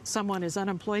anytime someone is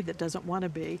unemployed that doesn't want to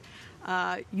be,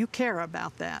 you care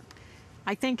about that.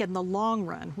 I think in the long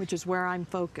run, which is where I'm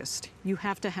focused, you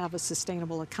have to have a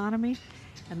sustainable economy.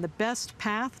 And the best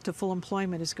path to full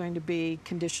employment is going to be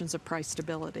conditions of price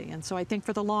stability. And so I think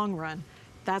for the long run,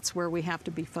 that's where we have to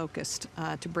be focused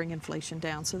to bring inflation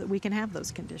down so that we can have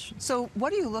those conditions. So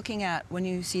what are you looking at when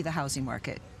you see the housing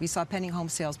market? We saw pending home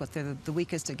sales, but they're the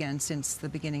weakest again since the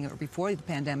beginning or before the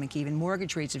pandemic. Even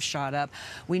mortgage rates have shot up.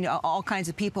 We know all kinds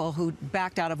of people who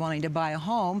backed out of wanting to buy a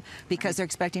home because they're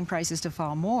expecting prices to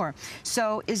fall more.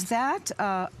 So is that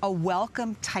a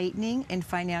welcome tightening in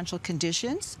financial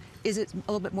conditions? Is it a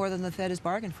little bit more than the Fed has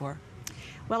bargained for?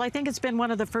 Well, I think it's been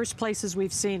one of the first places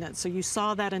we've seen it. So you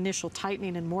saw that initial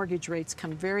tightening in mortgage rates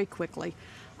come very quickly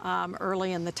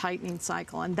early in the tightening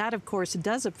cycle. And that, of course,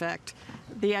 does affect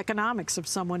the economics of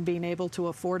someone being able to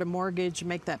afford a mortgage,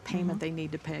 make that payment they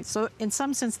need to pay. So in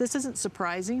some sense, this isn't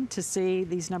surprising to see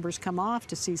these numbers come off,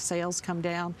 to see sales come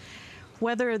down.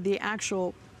 Whether the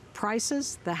actual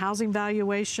prices, the housing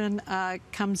valuation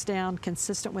comes down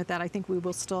consistent with that, I think we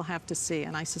will still have to see,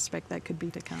 and I suspect that could be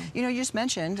to come. You know, you just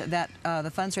mentioned that the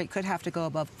funds rate could have to go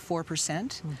above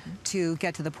 4% to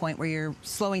get to the point where you're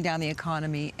slowing down the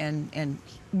economy and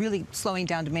really slowing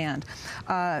down demand.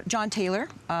 John Taylor,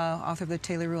 author of The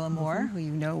Taylor Rule and More, who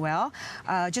you know well,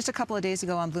 just a couple of days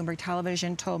ago on Bloomberg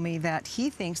Television told me that he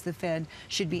thinks the Fed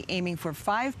should be aiming for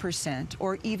 5%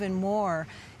 or even more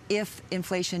if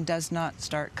inflation does not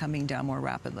start coming down more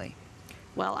rapidly?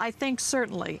 Well, I think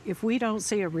certainly if we don't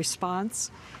see a response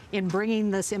in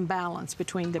bringing this imbalance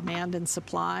between demand and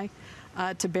supply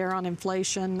to bear on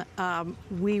inflation,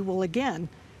 we will again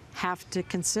have to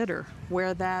consider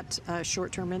where that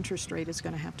short-term interest rate is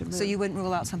going to have to move. So you wouldn't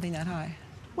rule out something that high?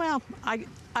 Well,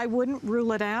 I wouldn't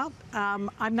rule it out.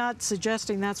 I'm not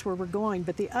suggesting that's where we're going.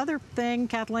 But the other thing,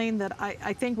 Kathleen, that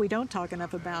I think we don't talk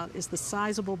enough about is the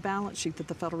sizable balance sheet that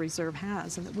the Federal Reserve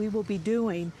has, and that we will be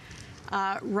doing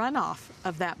runoff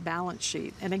of that balance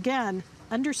sheet. And again,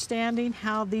 understanding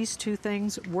how these two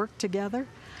things work together,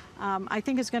 I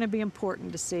think is going to be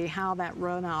important to see how that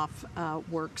runoff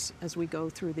works as we go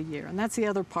through the year. And that's the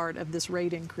other part of this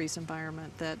rate increase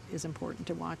environment that is important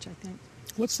to watch, I think.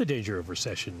 What's the danger of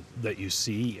recession that you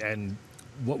see, and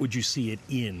what would you see it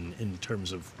in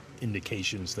terms of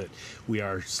indications that we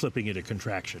are slipping into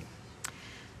contraction?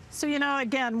 So, you know,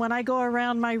 again, when I go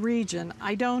around my region,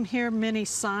 I don't hear many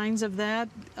signs of that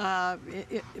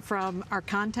from our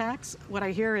contacts. What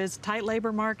I hear is tight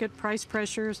labor market, price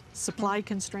pressures, supply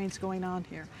constraints going on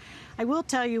here. I will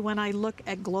tell you when I look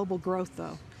at global growth,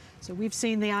 though. So we've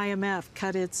seen the IMF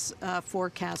cut its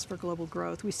forecast for global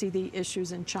growth. We see the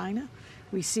issues in China.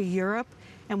 We see Europe.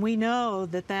 And we know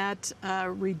that that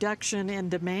reduction in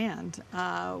demand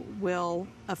will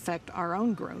affect our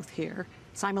own growth here,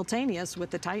 simultaneous with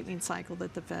the tightening cycle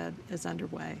that the Fed is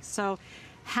underway. So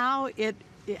how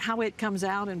it comes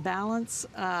out in balance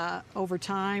over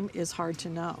time is hard to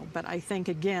know. But I think,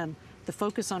 again, the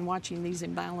focus on watching these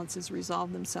imbalances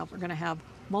resolve themselves are going to have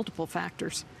multiple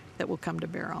factors that will come to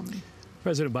bear on them.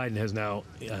 President Biden has now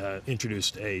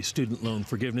introduced a student loan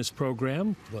forgiveness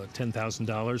program,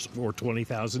 $10,000 or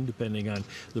 $20,000, depending on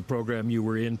the program you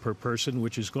were in per person,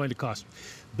 which is going to cost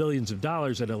billions of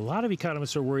dollars. And a lot of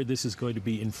economists are worried this is going to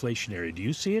be inflationary. Do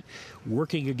you see it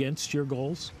working against your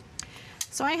goals?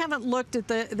 So I haven't looked at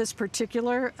this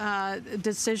particular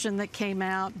decision that came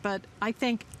out, but I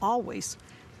think always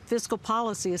fiscal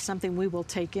policy is something we will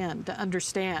take in to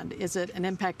understand. Is it an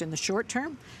impact in the short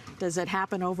term? Does it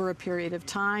happen over a period of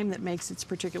time that makes its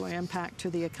particular impact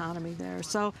to the economy there?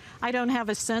 So I don't have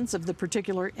a sense of the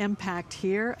particular impact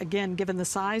here. Again, given the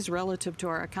size relative to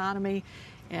our economy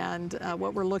and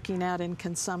what we're looking at in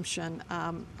consumption,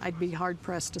 I'd be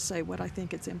hard-pressed to say what I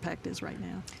think its impact is right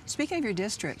now. Speaking of your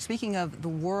district, speaking of the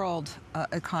world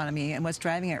economy and what's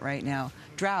driving it right now,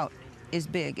 drought is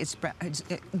big. It's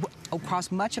across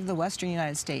much of the western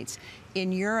United States.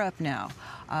 In Europe now,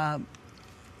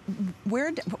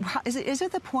 is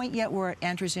it the point yet where it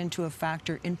enters into a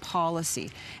factor in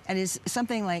policy? And is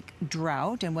something like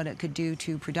drought and what it could do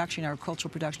to production,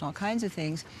 agricultural production, all kinds of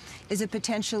things, is it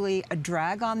potentially a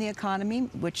drag on the economy,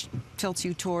 which tilts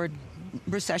you toward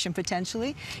recession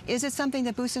potentially? Is it something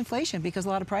that boosts inflation because a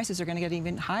lot of prices are going to get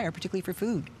even higher, particularly for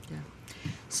food? Yeah.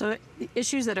 So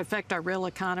issues that affect our real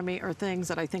economy are things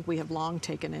that I think we have long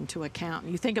taken into account.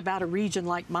 You think about a region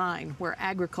like mine where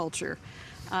agriculture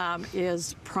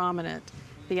is prominent.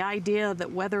 The idea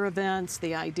that weather events,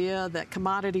 the idea that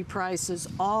commodity prices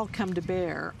all come to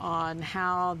bear on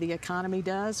how the economy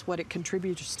does, what it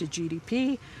contributes to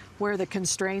GDP, where the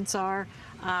constraints are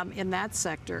in that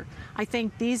sector. I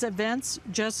think these events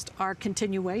just are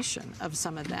continuation of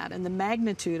some of that, and the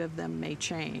magnitude of them may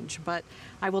change. But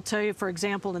I will tell you, for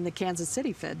example, in the Kansas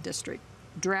City Fed District,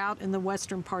 drought in the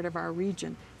western part of our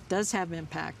region does have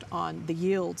impact on the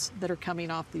yields that are coming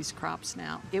off these crops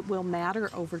now. It will matter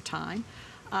over time.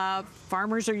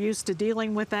 Farmers are used to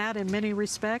dealing with that in many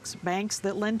respects. Banks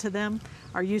that lend to them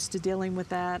are used to dealing with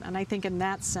that. And I think in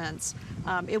that sense,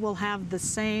 it will have the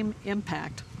same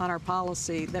impact on our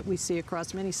policy that we see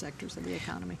across many sectors of the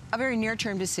economy. A very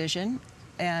near-term decision,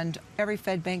 and every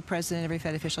Fed bank president, every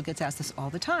Fed official gets asked this all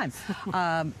the time.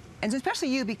 And especially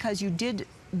you, because you did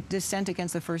dissent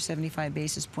against the first 75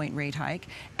 basis point rate hike,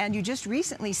 and you just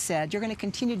recently said you're going to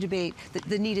continue to debate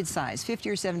the needed size, 50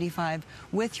 or 75,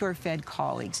 with your Fed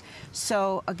colleagues.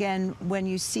 So again, when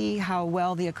you see how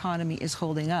well the economy is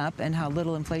holding up and how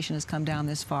little inflation has come down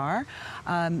this far,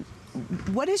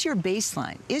 what is your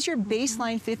baseline? Is your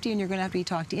baseline 50 and you're going to have to be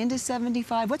talked into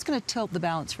 75? What's going to tilt the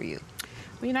balance for you?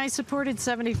 I mean, I supported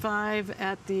 75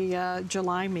 at the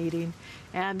July meeting,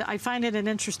 and I find it an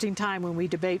interesting time when we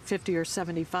debate 50 or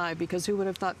 75, because who would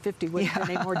have thought 50 would have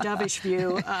been a more dovish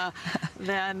view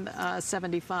than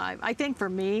 75. I think for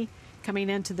me,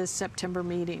 coming into this September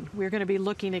meeting, we're going to be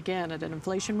looking again at an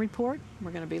inflation report.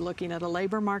 We're going to be looking at a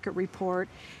labor market report,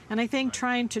 and I think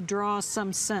trying to draw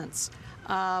some sense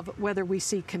of whether we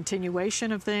see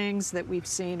continuation of things that we've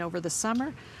seen over the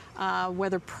summer,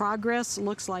 whether progress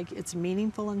looks like it's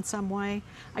meaningful in some way.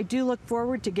 I do look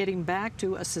forward to getting back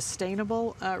to a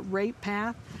sustainable rate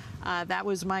path. That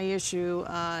was my issue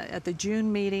at the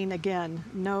June meeting. Again,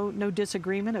 no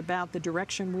disagreement about the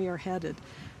direction we are headed,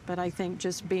 but I think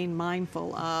just being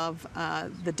mindful of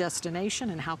the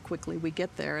destination and how quickly we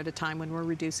get there at a time when we're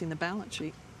reducing the balance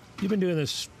sheet. You've been doing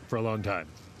this for a long time.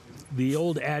 The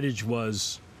old adage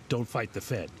was, don't fight the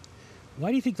Fed. Why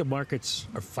do you think the markets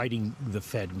are fighting the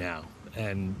Fed now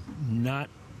and not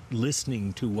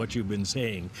listening to what you've been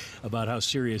saying about how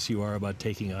serious you are about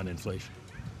taking on inflation?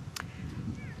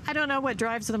 I don't know what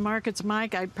drives the markets,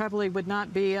 Mike. I probably would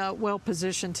not be well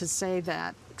positioned to say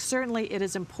that. Certainly, it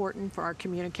is important for our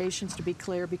communications to be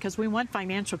clear because we want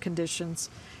financial conditions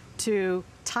to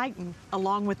tighten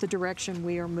along with the direction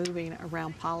we are moving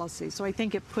around policy. So I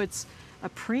think it puts a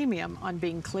premium on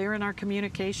being clear in our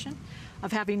communication,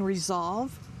 of having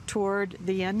resolve toward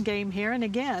the end game here. And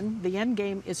again, the end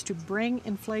game is to bring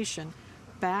inflation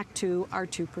back to our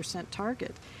 2%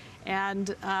 target.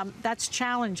 And that's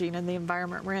challenging in the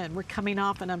environment we're in. We're coming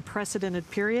off an unprecedented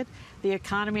period. The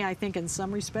economy, I think, in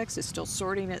some respects, is still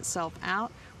sorting itself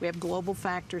out. We have global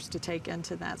factors to take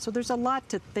into that. So there's a lot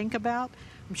to think about.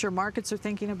 I'm sure markets are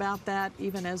thinking about that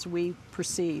even as we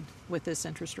proceed with this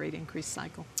interest rate increase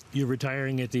cycle. You're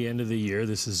retiring at the end of the year.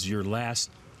 This is your last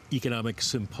economic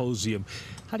symposium.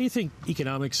 How do you think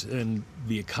economics and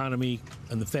the economy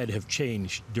and the Fed have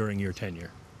changed during your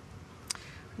tenure?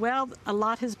 Well, a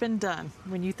lot has been done.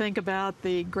 When you think about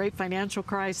the great financial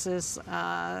crisis,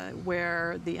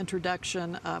 where the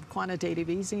introduction of quantitative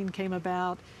easing came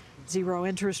about, zero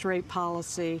interest rate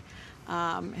policy,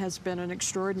 has been an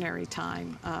extraordinary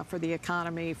time for the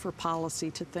economy, for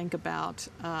policy to think about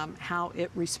how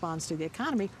it responds to the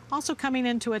economy. Also coming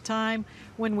into a time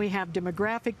when we have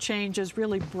demographic changes,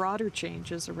 really broader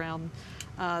changes around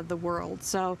the world.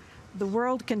 So the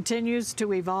world continues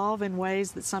to evolve in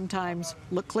ways that sometimes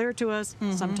look clear to us,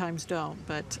 sometimes don't.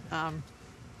 But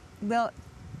well,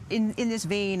 in this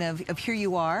vein of here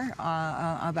you are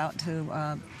about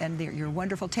to end your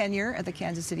wonderful tenure at the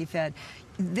Kansas City Fed.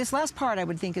 This last part, I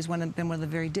would think, has been one of the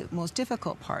very most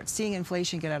difficult parts, seeing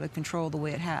inflation get out of control the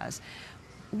way it has.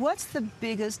 What's the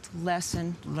biggest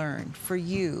lesson learned for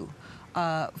you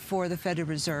for the Federal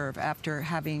Reserve after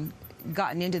having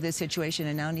gotten into this situation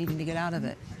and now needing to get out of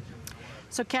it?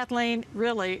 So, Kathleen,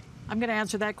 really, I'm going to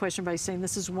answer that question by saying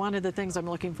this is one of the things I'm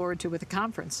looking forward to with the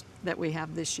conference that we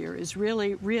have this year, is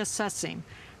really reassessing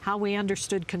how we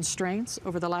understood constraints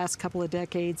over the last couple of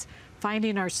decades,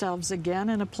 finding ourselves again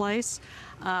in a place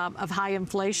of high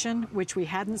inflation, which we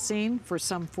hadn't seen for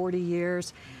some 40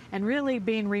 years, and really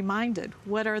being reminded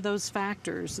what are those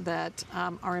factors that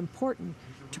are important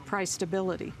to price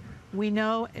stability. We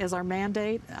know as our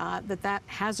mandate that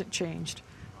hasn't changed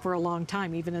for a long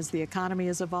time, even as the economy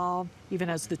has evolved,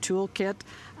 even as the toolkit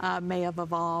may have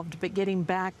evolved, but getting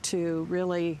back to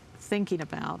really thinking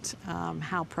about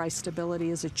how price stability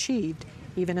is achieved,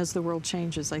 even as the world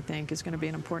changes, I think, is going to be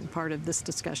an important part of this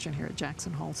discussion here at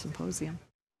Jackson Hole Symposium.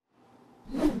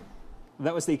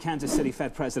 That was the Kansas City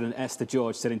Fed President Esther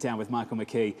George sitting down with Michael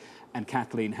McKee and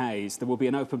Kathleen Hayes. There will be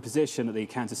an open position at the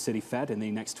Kansas City Fed in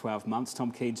the next 12 months.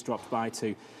 Tom Keene's dropped by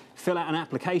to fill out an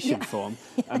application form,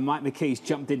 and Mike McKee's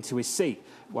jumped into his seat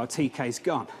while TK's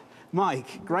gone.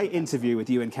 Mike, great interview with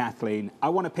you and Kathleen. I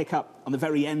want to pick up on the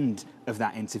very end of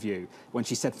that interview when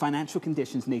she said financial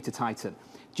conditions need to tighten.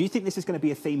 Do you think this is going to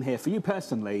be a theme here for you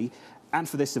personally and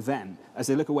for this event as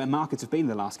they look at where markets have been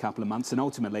the last couple of months and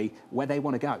ultimately where they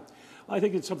want to go? I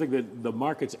think it's something that the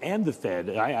markets and the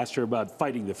Fed, I asked her about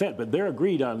fighting the Fed, but they're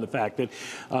agreed on the fact that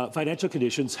financial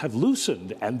conditions have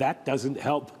loosened, and that doesn't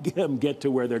help them get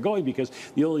to where they're going because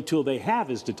the only tool they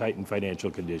have is to tighten financial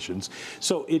conditions.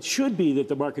 So it should be that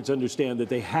the markets understand that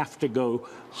they have to go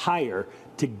higher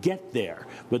to get there.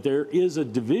 But there is a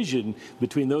division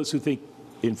between those who think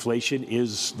inflation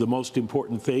is the most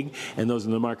important thing, and those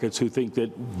in the markets who think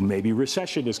that maybe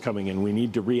recession is coming and we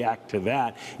need to react to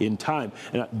that in time.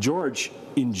 And George,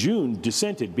 in June,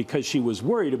 dissented because she was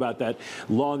worried about that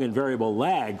long and variable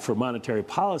lag for monetary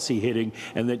policy hitting,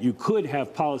 and that you could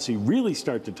have policy really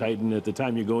start to tighten at the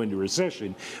time you go into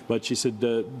recession. But she said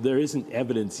there isn't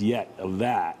evidence yet of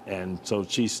that, and so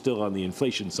she's still on the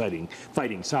inflation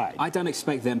fighting side. I don't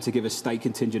expect them to give us state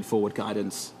contingent forward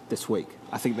guidance this week.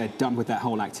 I think they're done with that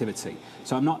whole activity.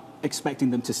 So I'm not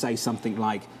expecting them to say something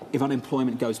like, if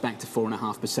unemployment goes back to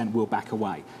 4.5%, we'll back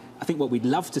away. I think what we'd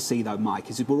love to see, though, Mike,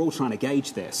 is if we're all trying to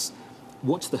gauge this,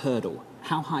 what's the hurdle?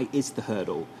 How high is the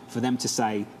hurdle for them to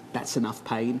say, that's enough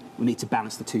pain, we need to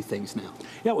balance the two things now?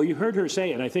 Yeah, well, you heard her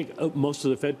say, and I think most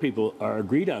of the Fed people are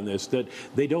agreed on this, that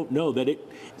they don't know that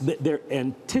they're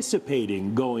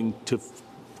anticipating going to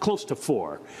close to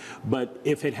 4. But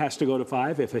if it has to go to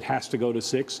 5, if it has to go to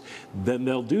 6, then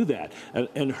they'll do that.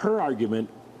 And her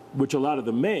argument, which a lot of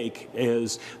them make,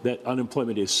 is that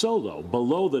unemployment is so low,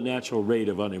 below the natural rate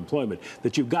of unemployment,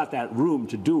 that you've got that room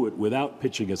to do it without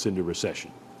pitching us into recession.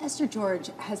 Esther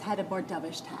George has had a more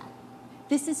dovish tag.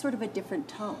 This is sort of a different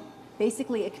tone,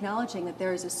 basically acknowledging that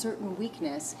there is a certain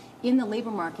weakness in the labor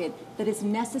market that is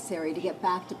necessary to get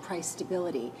back to price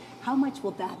stability. How much will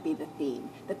that be the theme?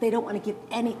 That they don't want to give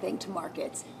anything to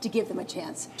markets to give them a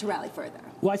chance to rally further?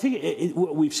 Well, I think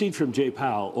what we've seen from Jay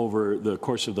Powell over the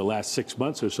course of the last 6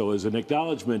 months or so is an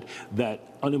acknowledgement that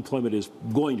unemployment is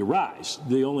going to rise.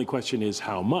 The only question is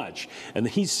how much. And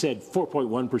he said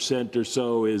 4.1% or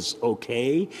so is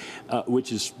okay,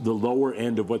 which is the lower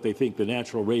end of what they think the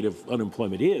natural rate of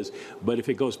unemployment is. But if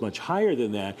it goes much higher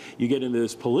than that, you get into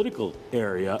this political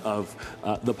area of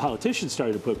the politicians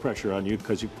starting to put pressure on you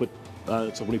because you put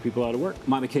so many people out of work.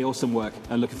 Mike McKee, awesome work.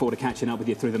 And looking forward to catching up with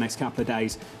you through the next couple of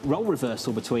days. Role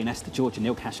reversal between Esther George and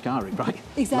Neil Kashkari, right?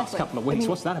 Exactly. Last couple of weeks. I mean,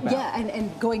 what's that about? Yeah,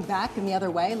 and going back in the other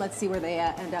way. Let's see where they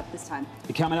end up this time.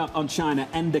 Coming up on China,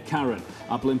 Enda Curran,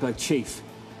 our Bloomberg chief.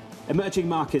 Emerging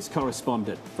markets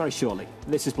correspondent. Very shortly.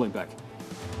 This is Bloomberg.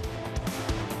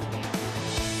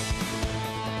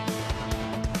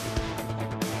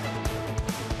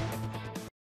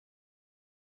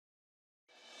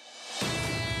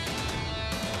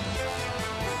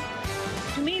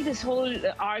 To me, this whole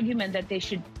argument that they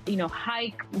should,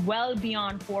 hike well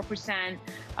beyond 4%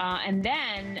 And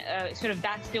then sort of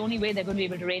that's the only way they're going to be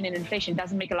able to rein in inflation. It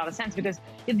doesn't make a lot of sense, because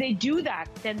if they do that,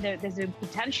 then there's a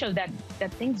potential that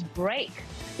things break.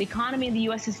 The economy in the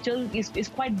U.S. is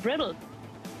quite brittle.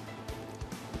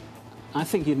 I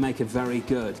think you'd make a very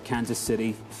good Kansas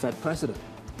City Fed president.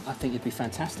 I think you'd be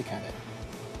fantastic at it.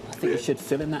 I think you should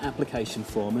fill in that application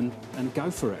form and go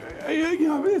for it.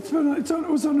 Yeah, it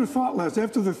was under thought last.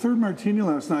 After the third martini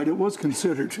last night, it was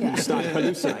considered. You started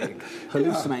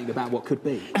hallucinating about what could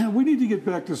be. We need to get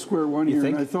back to square one here,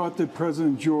 think? and I thought that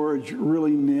President George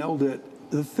really nailed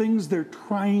it. The things they're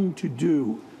trying to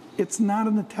do, it's not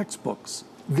in the textbooks.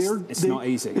 It's not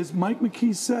easy. As Mike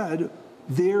McKee said,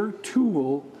 their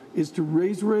tool is to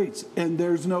raise rates, and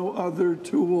there's no other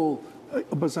tool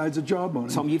besides a jawbone.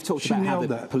 Tom, you've talked about how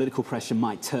the political pressure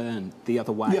might turn the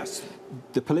other way. Yes.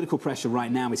 The political pressure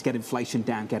right now is get inflation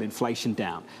down, get inflation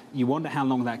down. You wonder how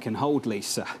long that can hold,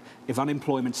 Lisa, if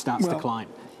unemployment starts to climb.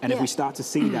 And if we start to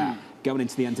see that going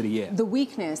into the end of the year. The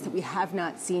weakness that we have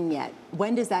not seen yet,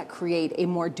 when does that create a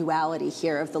more duality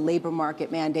here of the labor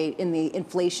market mandate and the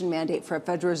inflation mandate for a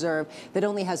Federal Reserve that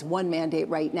only has one mandate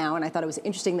right now? And I thought it was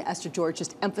interesting that Esther George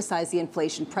just emphasized the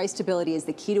inflation. Price stability is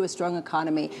the key to a strong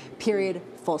economy, period,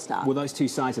 full stop. Will those two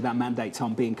sides of that mandate,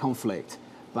 Tom, be in conflict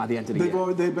by the end of the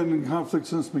year? They've been in conflict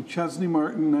since McChesney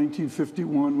Martin in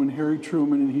 1951, when Harry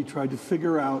Truman and he tried to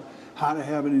figure out how to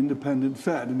have an independent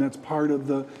Fed, and that's part of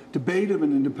the debate of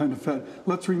an independent Fed.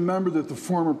 Let's remember that the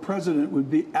former president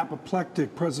would be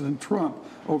apoplectic, President Trump,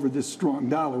 over this strong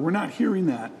dollar. We're not hearing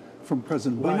that from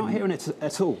President Biden. We're not hearing it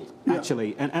at all,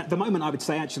 actually. And at the moment, I would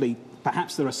say, actually,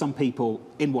 perhaps there are some people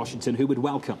in Washington who would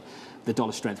welcome the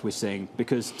dollar strength we're seeing,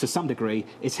 because to some degree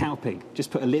it's helping. Just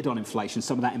put a lid on inflation,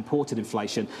 some of that imported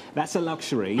inflation. That's a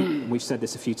luxury. We've said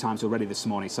this a few times already this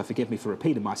morning, so forgive me for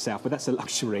repeating myself, but that's a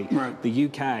luxury the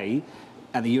UK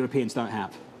and the Europeans don't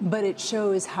have. But it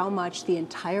shows how much the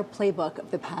entire playbook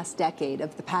of the past decade,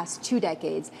 of the past 2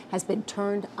 decades, has been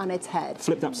turned on its head.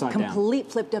 Flipped upside down.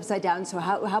 Flipped upside down. So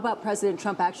how about President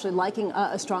Trump actually liking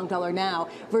a strong dollar now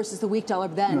versus the weak dollar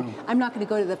then? No. I'm not going to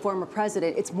go to the former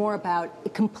president. It's more about a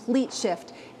complete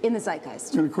shift in the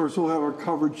zeitgeist. And of course, we'll have our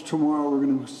coverage tomorrow. We're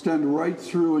going to extend right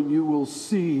through, and you will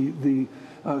see the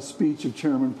speech of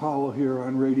Chairman Powell here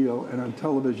on radio and on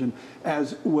television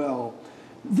as well.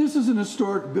 This is an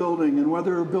historic building, and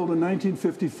whether it was built in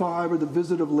 1955 or the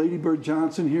visit of Lady Bird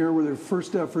Johnson here were their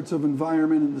first efforts of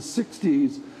environment in the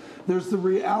 60s, there's the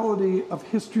reality of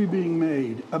history being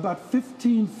made. About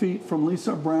 15 feet from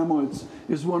Lisa Abramowicz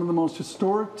is one of the most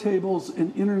historic tables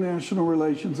in international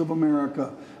relations of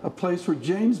America, a place where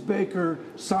James Baker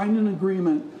signed an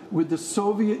agreement with the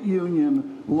Soviet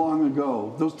Union long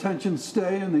ago. Those tensions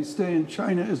stay, and they stay in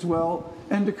China as well,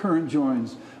 and the current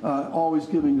joins, always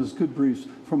giving us good briefs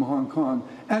from Hong Kong.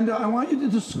 And I want you to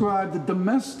describe the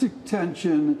domestic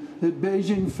tension that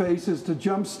Beijing faces to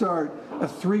jumpstart a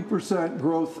 3%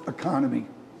 growth economy.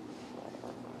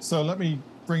 So let me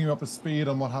bring you up to speed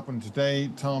on what happened today,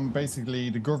 Tom. Basically,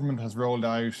 the government has rolled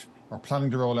out, or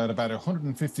planning to roll out, about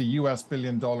 $150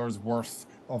 billion worth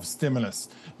of stimulus.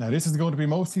 Now, this is going to be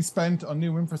mostly spent on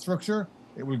new infrastructure.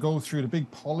 It will go through the big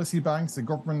policy banks, the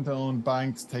government-owned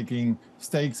banks taking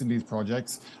stakes in these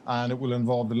projects, and it will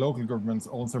involve the local governments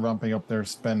also ramping up their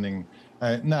spending.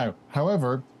 Now,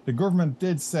 however, the government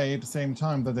did say at the same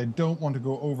time that they don't want to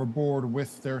go overboard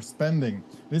with their spending.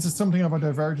 This is something of a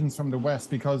divergence from the West,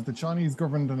 because the Chinese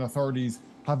government and authorities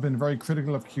have been very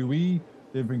critical of QE.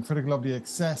 They've been critical of the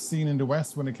excess seen in the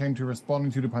West when it came to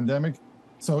responding to the pandemic.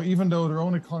 So even though their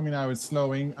own economy now is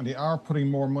slowing and they are putting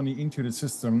more money into the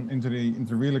system, into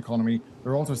the real economy,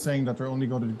 they're also saying that they're only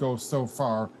going to go so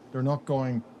far. They're not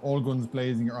going all guns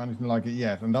blazing or anything like it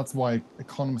yet. And that's why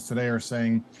economists today are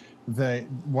saying that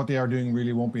what they are doing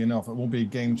really won't be enough. It won't be a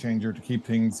game changer to keep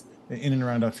things in and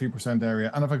around that 3% area.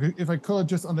 And if I could,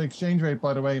 just on the exchange rate,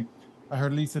 by the way, I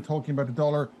heard Lisa talking about the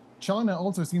dollar. China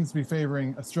also seems to be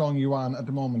favoring a strong yuan at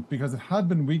the moment because it had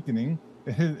been weakening.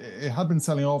 It had been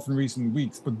selling off in recent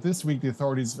weeks, but this week the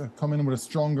authorities have come in with a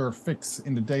stronger fix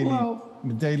in the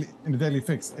daily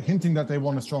fix, hinting that they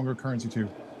want a stronger currency too.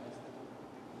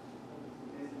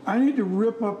 I need to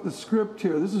rip up the script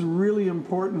here. This is really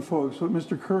important, folks, what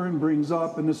Mr. Curran brings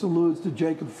up, and this alludes to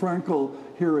Jacob Frenkel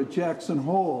here at Jackson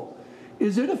Hole.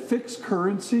 Is it a fixed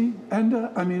currency,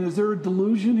 Enda? I mean, is there a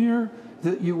delusion here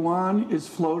that yuan is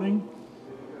floating?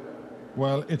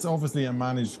 Well, it's obviously a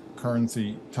managed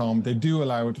currency, Tom. They do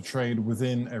allow it to trade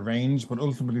within a range, but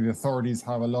ultimately the authorities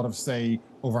have a lot of say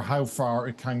over how far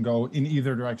it can go in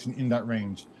either direction in that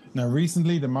range. Now,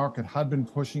 recently, the market had been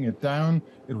pushing it down.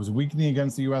 It was weakening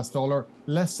against the US dollar,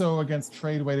 less so against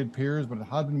trade-weighted peers, but it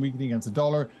had been weakening against the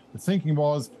dollar. The thinking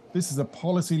was This is a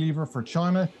policy lever for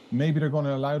China. Maybe they're going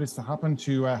to allow this to happen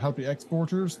to help the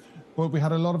exporters. But we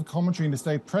had a lot of commentary in the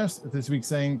state press this week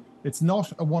saying it's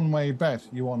not a one-way bet,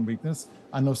 yuan weakness.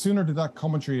 And no sooner did that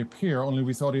commentary appear, only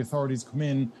we saw the authorities come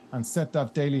in and set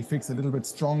that daily fix a little bit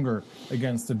stronger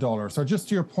against the dollar. So just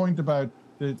to your point about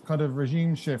the kind of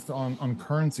regime shift on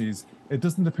currencies, it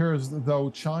doesn't appear as though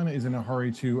China is in a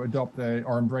hurry to adopt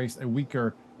or embrace a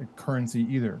weaker currency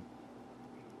either.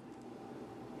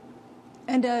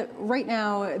 And right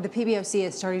now, the PBOC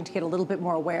is starting to get a little bit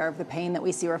more aware of the pain that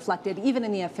we see reflected even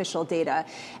in the official data.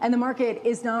 And the market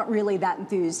is not really that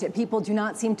enthused. People do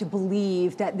not seem to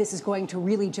believe that this is going to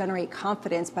really generate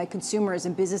confidence by consumers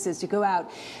and businesses to go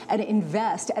out and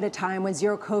invest at a time when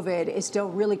zero COVID is still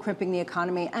really crimping the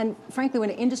economy. And frankly,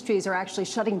 when industries are actually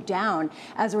shutting down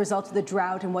as a result of the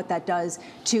drought and what that does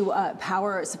to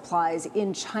power supplies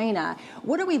in China.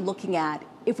 What are we looking at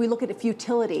if we look at a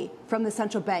futility from the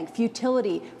central bank,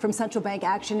 futility from central bank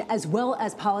action, as well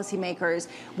as policymakers?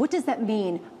 What does that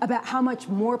mean about how much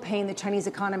more pain the Chinese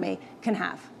economy can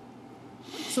have?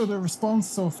 So the response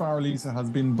so far, Lisa, has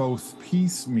been both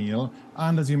piecemeal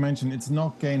and, as you mentioned, it's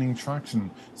not gaining traction.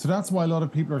 So that's why a lot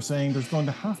of people are saying there's going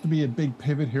to have to be a big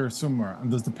pivot here somewhere. And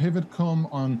does the pivot come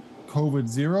on COVID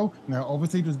zero? Now,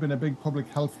 obviously, there's been a big public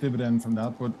health dividend from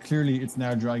that, but clearly it's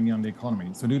now dragging on the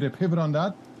economy. So do they pivot on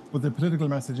that? But the political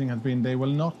messaging has been they will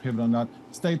not pivot on that.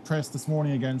 State press this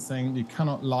morning again saying you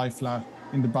cannot lie flat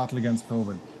in the battle against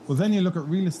COVID. Well, then you look at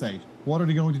real estate. What are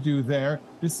they going to do there?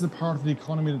 This is a part of the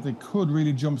economy that they could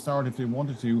really jumpstart if they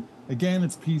wanted to. Again,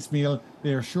 it's piecemeal.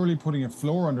 They are surely putting a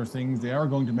floor under things. They are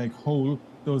going to make whole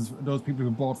those people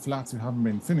who bought flats who haven't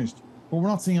been finished. But we're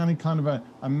not seeing any kind of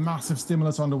a massive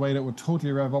stimulus on the way that would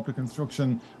totally rev up the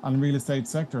construction and real estate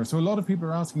sector. So a lot of people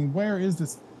are asking, where is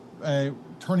this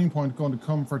turning point going to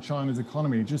come for China's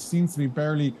economy? It just seems to be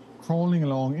barely crawling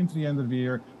along into the end of the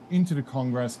year, into the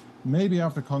Congress. Maybe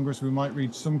after Congress, we might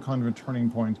reach some kind of a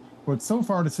turning point. But so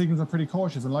far, the signals are pretty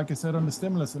cautious. And like I said on the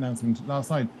stimulus announcement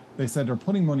last night, they said they're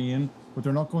putting money in, but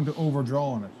they're not going to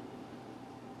overdraw on it.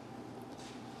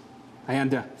 Hey,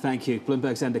 Ender, thank you.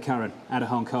 Bloomberg's Ender Curran out of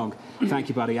Hong Kong. Thank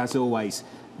you, buddy, as always.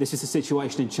 This is the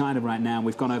situation in China right now, and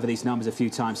we've gone over these numbers a few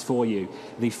times for you.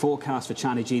 The forecast for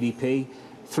China GDP,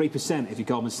 3% if you're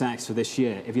Goldman Sachs for this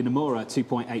year. If you're Nomura,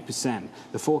 2.8%.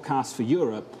 The forecast for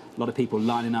Europe, a lot of people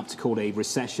lining up to call it a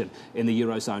recession in the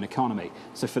Eurozone economy.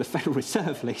 So for the Federal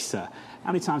Reserve, Lisa,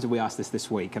 how many times have we asked this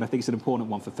week? And I think it's an important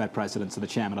one for Fed presidents and the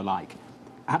chairman alike.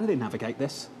 How do they navigate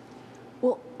this?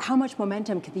 Well, how much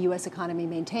momentum can the U.S. economy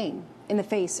maintain in the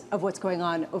face of what's going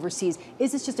on overseas?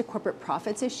 Is this just a corporate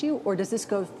profits issue, or does this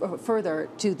go further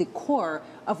to the core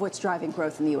of what's driving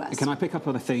growth in the U.S.? Can I pick up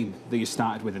on a theme that you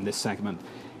started with in this segment?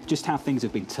 Just how things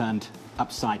have been turned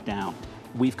upside down.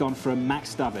 We've gone from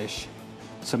Max dovish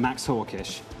to Max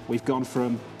hawkish. We've gone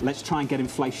from let's try and get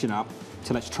inflation up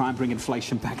to let's try and bring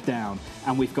inflation back down.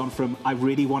 And we've gone from I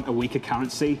really want a weaker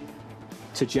currency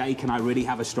to Jay, can I really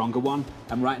have a stronger one?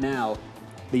 And right now,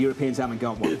 the Europeans haven't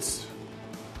got one. It's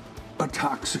a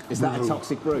toxic brew. Is that a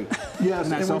toxic brew? Yes,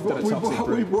 and that's often a toxic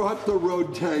brew. We brought the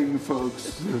road tang,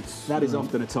 folks. That is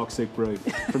often a toxic brew.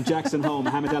 From Jackson Hole,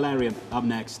 Mohamed El Arian, up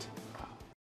next.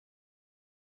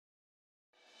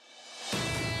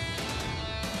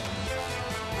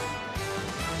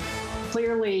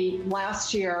 Clearly,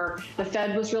 last year, the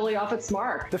Fed was really off its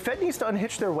mark. The Fed needs to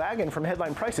unhitch their wagon from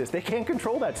headline prices. They can't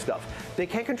control that stuff. They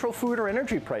can't control food or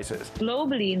energy prices.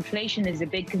 Globally, inflation is a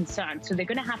big concern, so they're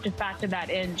going to have to factor that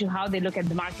into how they look at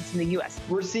the markets in the U.S.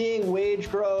 We're seeing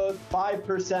wage growth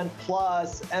 5%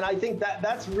 plus, and I think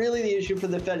that's really the issue for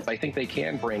the Fed. I think they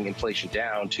can bring inflation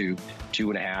down to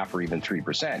 2.5% or even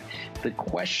 3%. The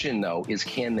question, though, is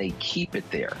can they keep it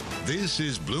there? This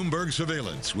is Bloomberg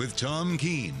Surveillance with Tom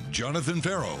Keene, Jonathan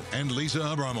Ferro, and Lisa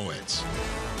Abramowicz.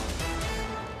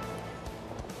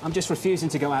 I'm just refusing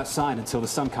to go outside until the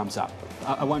sun comes up.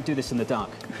 I won't do this in the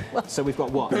dark. So we've got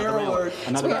what? Bear alert.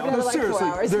 Another hour? No,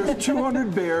 seriously, there's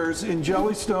 200 bears in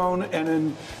Jellystone and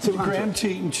in Grand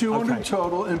Teton, 200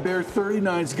 total, and Bear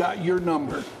 39's got your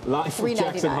number. Live from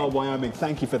Jackson Hole, Wyoming.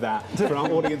 Thank you for that. For our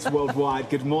audience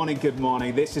worldwide, good morning, good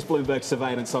morning. This is Bloomberg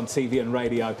Surveillance on TV and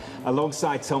radio.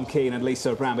 Alongside Tom Keene and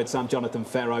Lisa Abramowicz, I'm Jonathan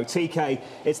Ferro. TK,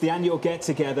 it's the annual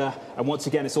get-together, and once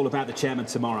again, it's all about the chairman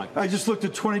tomorrow. I just looked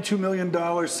at $22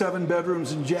 million, 7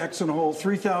 bedrooms in Jackson Hole,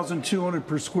 3,200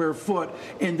 per square foot,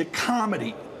 and the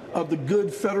comedy of the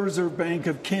good Federal Reserve Bank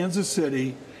of Kansas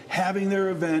City having their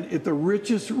event at the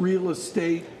richest real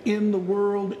estate in the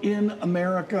world, in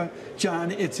America.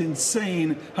 John, it's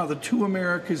insane how the two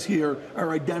Americas here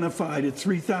are identified at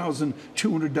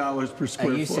 $3,200 per square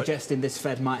foot. Are you suggesting this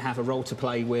Fed might have a role to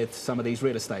play with some of these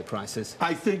real estate prices?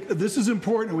 I think this is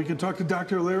important. We can talk to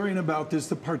Dr. Larian about this.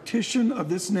 The partition of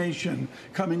this nation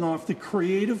coming off the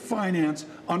creative finance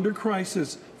under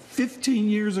crisis 15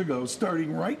 years ago,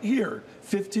 starting right here,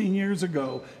 15 years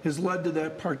ago, has led to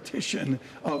that partition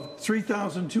of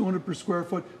 3,200 per square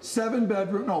foot, 5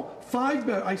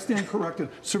 bed, I stand corrected,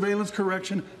 surveillance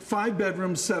correction, 5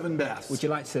 bedrooms, 7 baths. Would you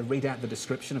like to read out the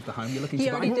description of the home you're looking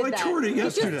to buy? Well, I toured it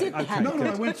yesterday. Okay, No,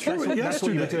 I went through it yesterday. That's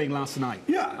what you were doing last night.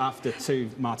 Yeah. After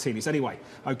 2 martinis. Anyway,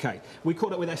 okay. We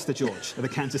caught up with Esther George of the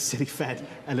Kansas City Fed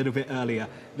a little bit earlier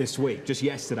this week, just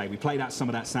yesterday. We played out some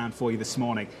of that sound for you this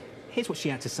morning. Here's what she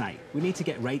had to say. We need to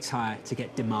get rates higher to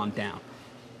get demand down.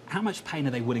 How much pain are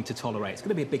they willing to tolerate? It's going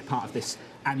to be a big part of this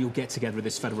annual get-together of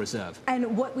this Federal Reserve.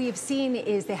 And what we have seen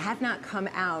is they have not come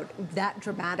out that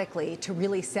dramatically to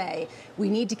really say, we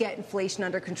need to get inflation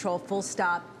under control, full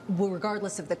stop,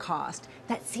 regardless of the cost.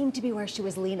 That seemed to be where she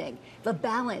was leaning. The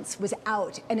balance was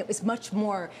out, and it was much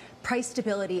more price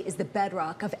stability is the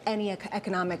bedrock of any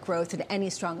economic growth in any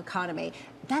strong economy.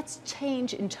 That's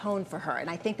change in tone for her, and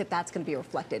I think that that's going to be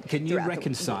reflected. Can you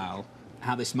reconcile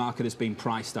how this market has been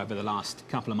priced over the last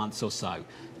couple of months or so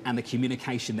and the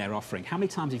communication they're offering? How many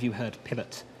times have you heard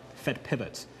pivot, Fed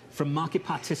pivot, from market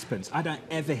participants? I don't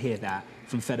ever hear that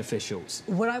from Fed officials.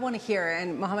 What I want to hear,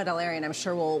 and Mohamed El-Erian, I'm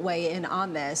sure, will weigh in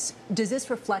on this, does this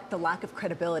reflect the lack of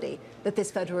credibility that this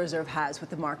Federal Reserve has with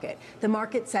the market? The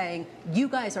market saying, you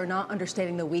guys are not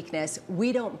understanding the weakness.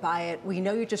 We don't buy it. We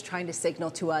know you're just trying to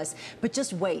signal to us, but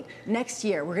just wait. Next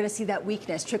year, we're going to see that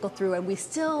weakness trickle through, and we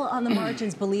still, on the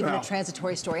margins, believe in a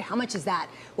transitory story. How much is that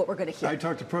what we're going to hear? I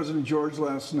talked to President George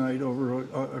last night over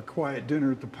a quiet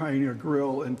dinner at the Pioneer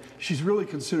Grill, and she's really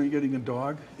considering getting a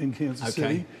dog in Kansas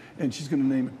City, and she's going to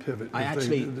name it Pivot. I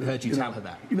actually heard you tell her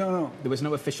that. No. There was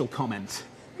no official comment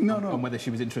on whether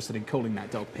she was interested in calling that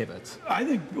dog Pivot. I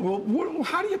think, well,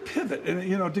 how do you pivot? And,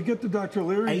 you know, to get the Dr.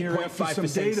 Leary here after some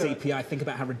data. 8.5% CPI, think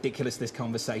about how ridiculous this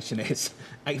conversation is.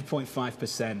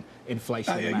 8.5%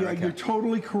 inflation in America. Yeah, you're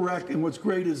totally correct. And what's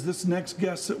great is this next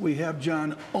guest that we have,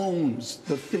 John, owns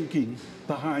the thinking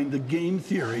behind the game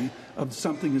theory of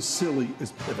something as silly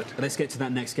as pivot. Let's get to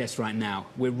that next guest right now.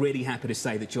 We're really happy to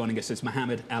say that joining us is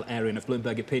Mohamed El-Erian of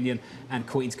Bloomberg Opinion and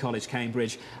Queen's College,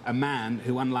 Cambridge, a man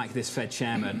who, unlike this Fed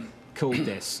chairman, called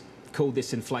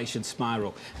this inflation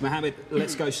spiral. Mohamed,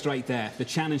 let's go straight there. The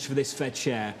challenge for this Fed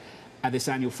chair at this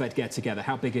annual Fed get-together,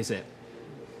 how big is it?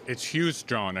 It's huge,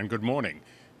 John, and good morning.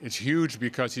 It's huge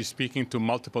because he's speaking to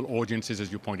multiple audiences,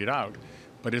 as you pointed out,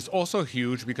 but it's also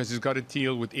huge because he's got to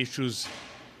deal with issues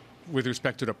with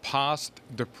respect to the past,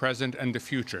 the present, and the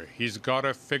future. He's got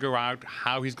to figure out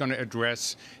how he's going to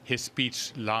address his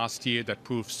speech last year that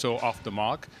proved so off the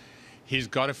mark. He's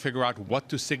got to figure out what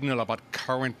to signal about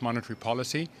current monetary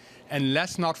policy. And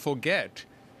let's not forget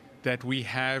that we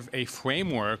have a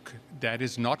framework that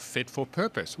is not fit for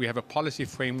purpose. We have a policy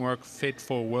framework fit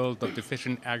for a world of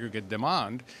deficient aggregate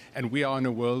demand, and we are in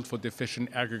a world for deficient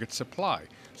aggregate supply.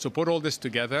 So put all this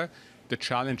together, the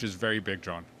challenge is very big,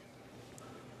 John.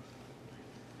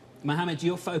 Mohamed,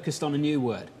 you're focused on a new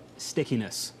word,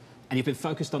 stickiness, and you've been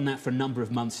focused on that for a number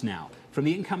of months now. From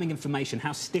the incoming information,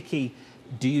 how sticky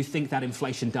do you think that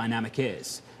inflation dynamic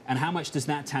is? And how much does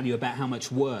that tell you about how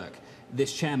much work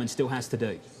this chairman still has to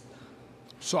do?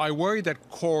 So I worry that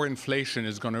core inflation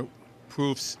is going to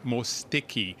prove more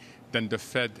sticky than the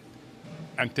Fed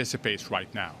anticipates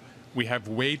right now. We have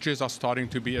wages are starting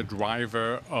to be a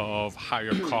driver of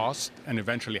higher costs and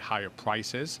eventually higher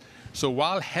prices. So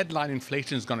while headline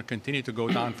inflation is going to continue to go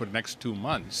down for the next 2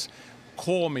 months,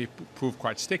 core may prove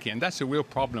quite sticky, and that's a real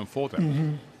problem for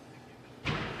them.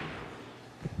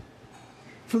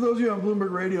 For those of you on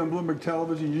Bloomberg Radio and Bloomberg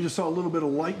Television, you just saw a little bit of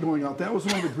light going out. That was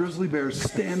one of the grizzly bears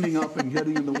standing up and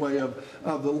getting in the way of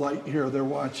the light here. They're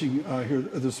watching here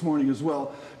this morning as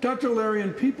well. Dr.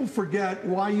 El-Erian, people forget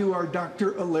why you are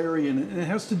Dr. El-Erian, and it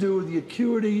has to do with the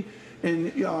acuity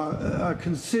and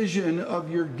concision of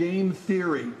your game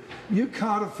theory. You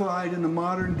codified in the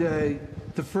modern day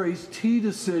the phrase T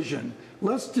decision.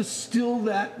 Let's distill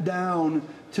that down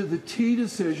to the T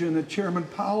decision that Chairman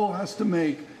Powell has to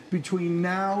make between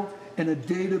now and a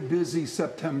data-busy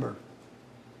September.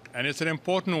 And it's an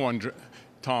important one,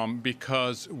 Tom,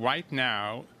 because right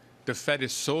now the Fed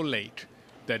is so late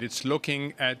that it's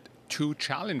looking at two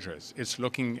challenges. It's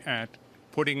looking at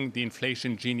putting the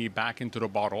inflation genie back into the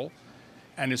bottle,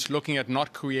 and it's looking at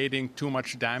not creating too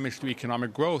much damage to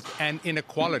economic growth and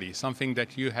inequality, something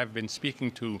that you have been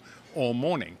speaking to all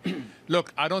morning.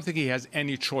 Look, I don't think he has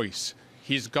any choice.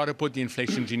 He's got to put the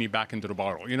inflation genie back into the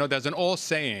bottle. You know, there's an old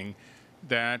saying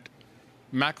that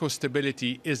macro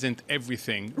stability isn't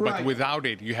everything, but without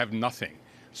it, you have nothing.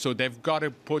 So they've got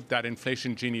to put that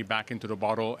inflation genie back into the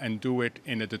bottle and do it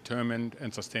in a determined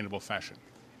and sustainable fashion.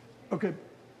 Okay.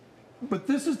 But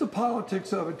this is the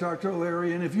politics of it, Dr.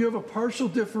 O'Leary. And if you have a partial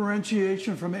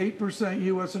differentiation from 8%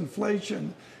 U.S.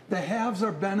 inflation, the haves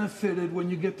are benefited when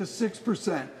you get to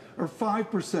 6% or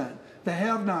 5%. The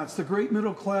have-nots, the great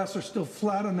middle class, are still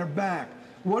flat on their back.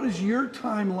 What is your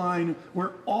timeline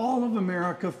where all of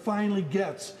America finally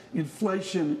gets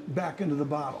inflation back into the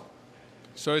bottle?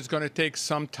 So it's going to take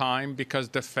some time because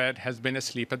the Fed has been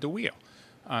asleep at the wheel,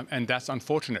 and that's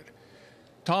unfortunate.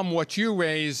 Tom, what you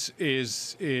raise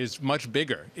is much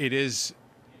bigger. It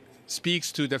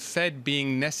speaks to the Fed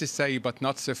being necessary but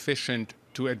not sufficient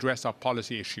to address our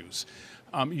policy issues.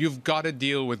 You've got to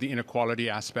deal with the inequality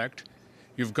aspect.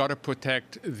 You've got to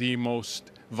protect the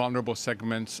most vulnerable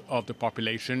segments of the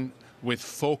population with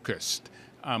focused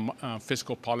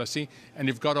fiscal policy, and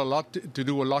you've got to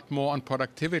do a lot more on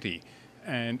productivity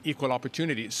and equal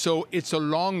opportunity. So it's a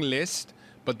long list,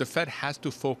 but the Fed has to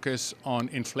focus on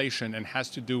inflation and has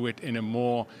to do it in a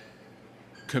more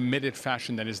committed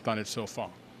fashion than it's done it so far.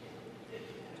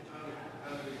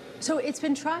 So it's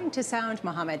been trying to sound,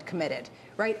 Mohammed, committed,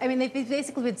 right? I mean, they've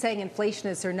basically been saying inflation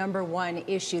is their #1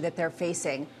 issue that they're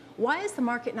facing. Why is the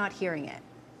market not hearing it?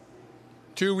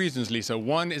 Two reasons, Lisa.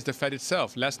 One is the Fed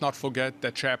itself. Let's not forget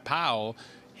that Chair Powell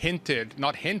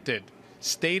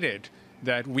stated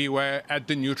that we were at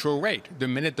the neutral rate. The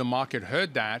minute the market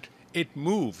heard that, it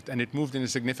moved, and it moved in a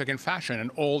significant fashion, and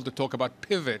all the talk about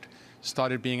pivot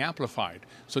started being amplified.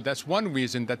 So that's one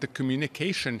reason that the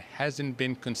communication hasn't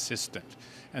been consistent,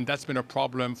 and that's been a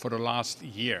problem for the last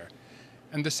year.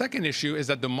 And the second issue is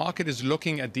that the market is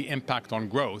looking at the impact on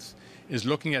growth, is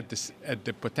looking at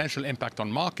the potential impact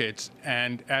on markets,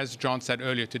 and as John said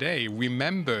earlier today,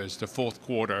 remembers the fourth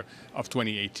quarter of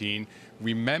 2018,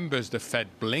 remembers the Fed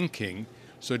blinking,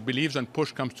 so it believes when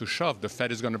push comes to shove, the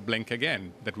Fed is going to blink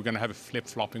again, that we're going to have a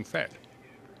flip-flopping Fed.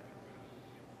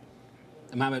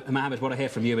 Mohammed, what I hear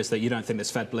from you is that you don't think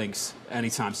this Fed blinks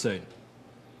anytime soon.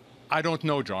 I don't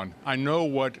know, John. I know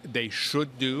what they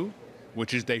should do,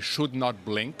 which is they should not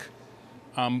blink,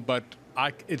 but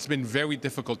it's been very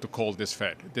difficult to call this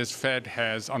Fed. This Fed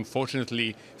has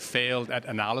unfortunately failed at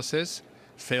analysis,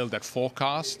 failed at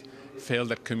forecast,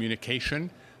 failed at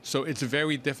communication. So it's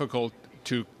very difficult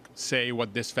to say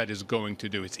what this Fed is going to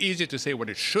do. It's easier to say what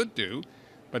it should do,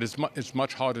 but it's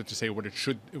much harder to say what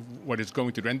it's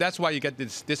going to do. And that's why you get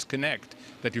this disconnect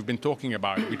that you've been talking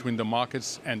about between the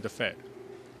markets and the Fed.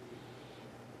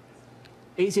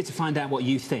 Easier to find out what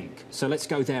you think. So let's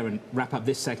go there and wrap up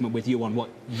this segment with you on what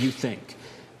you think.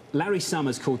 Larry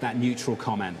Summers called that neutral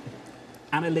comment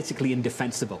analytically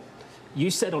indefensible. You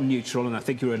said on neutral, and I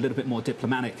think you were a little bit more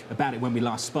diplomatic about it when we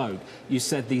last spoke, you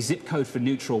said the zip code for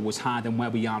neutral was higher than where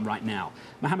we are right now.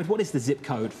 Mohammed, what is the zip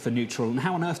code for neutral, and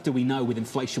how on earth do we know with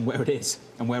inflation where it is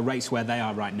and where rates where they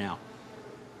are right now?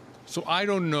 So I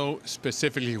don't know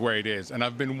specifically where it is, and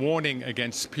I've been warning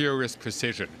against spurious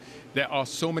precision. There are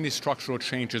so many structural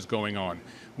changes going on.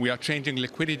 We are changing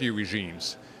liquidity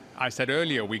regimes. I said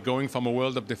earlier, we're going from a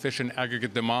world of deficient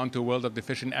aggregate demand to a world of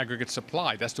deficient aggregate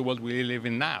supply. That's the world we live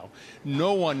in now.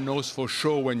 No one knows for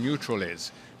sure where neutral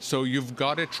is. So you've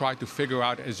got to try to figure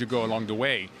out as you go along the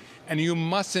way. And you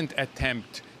mustn't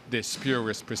attempt this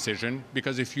spurious precision,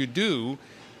 because if you do,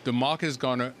 the market is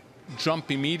going to jump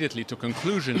immediately to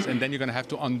conclusions, and then you're going to have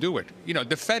to undo it. You know,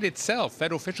 the Fed itself,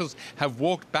 Fed officials have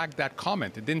walked back that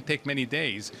comment. It didn't take many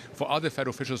days for other Fed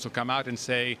officials to come out and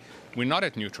say, we're not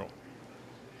at neutral.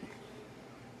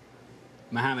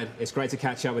 Mohammed, it's great to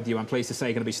catch up with you. I'm pleased to say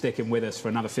you're going to be sticking with us for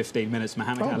another 15 minutes.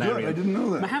 Mohammed Good. I didn't know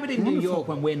that. Mohammed in New York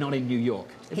when we're not in New York.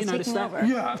 Have you noticed that? Over.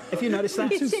 Yeah. Have you noticed that?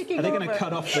 He's taking Are they over. going to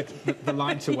cut off the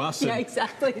line to us? Yeah,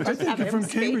 exactly. I think from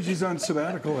Cambridge he's on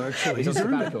sabbatical, actually. He's on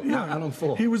sabbatical. Yeah. Out on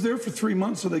 4. He was there for 3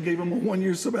 months, so they gave him a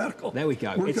 1-year sabbatical. There we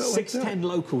go. Worked It's out 6:10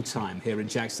 local time here in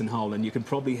Jackson Hole, and you can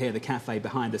probably hear the cafe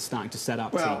behind us starting to set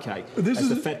up, TK, as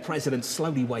the Fed president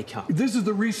slowly wake up. This is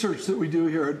the research that we do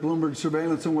here at Bloomberg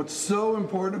Surveillance, and what's so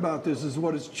important about this is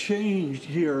what has changed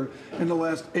here in the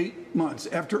last 8 months.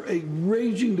 After a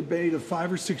raging debate of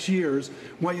 5 or 6 years,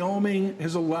 Wyoming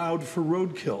has allowed for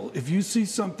roadkill. If you see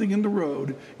something in the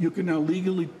road, you can now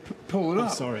legally pull it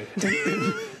up. I'm sorry.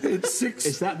 It's 6.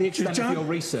 Is that the extent of your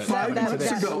research? 5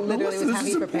 months ago. Literally was how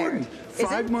he prepared.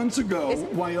 5 months ago,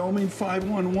 Wyoming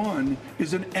 511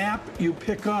 is an app you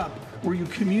pick up where you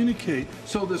communicate.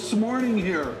 So this morning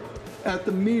here, at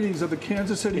the meetings of the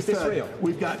Kansas City Is this Fed. real?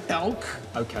 We've got elk,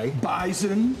 okay,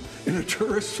 bison, and a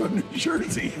tourist from New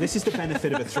Jersey. This is the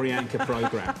benefit of a three-anchor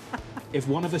program. If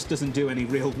one of us doesn't do any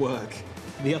real work,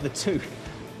 the other two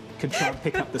can try and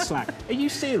pick up the slack. Are you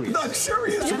serious? I'm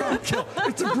serious. Roadkill.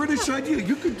 It's a British idea.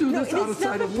 You could do this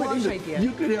outside of London.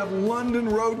 You could have London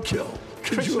roadkill.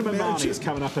 Krishna Mamani is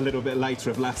coming up a little bit later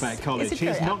of Lafayette College.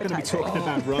 He's not going to be talking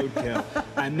about roadkill,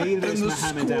 and neither is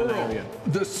Mohammed Al Aryan.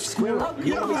 The squirrel.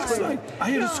 Yeah, last night.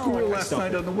 I had a squirrel last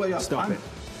night on the way up. Stop it.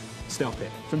 Stop it.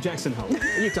 From Jackson Hole.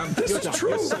 Are you done? This You're is done. true.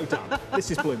 You're so done.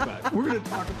 This is Bloomberg. We're going to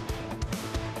talk.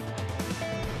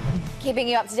 Keeping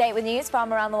you up to date with news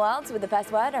from around the world with the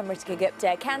first word, I'm Ritika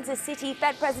Gupta. Kansas City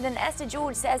Fed President Esther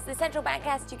George says the central bank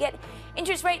has to get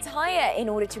interest rates higher in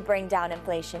order to bring down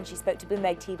inflation. She spoke to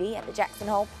Bloomberg TV at the Jackson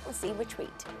Hole policy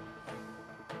retreat.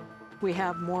 We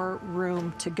have more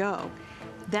room to go.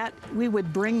 That we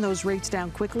would bring those rates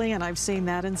down quickly, and I've seen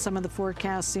that in some of the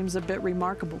forecasts. Seems a bit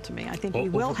remarkable to me. I think we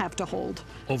will have to hold.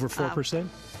 Over 4%?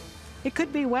 It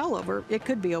could be over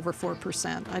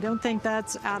 4%. I don't think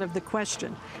that's out of the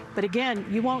question. But again,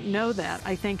 you won't know that,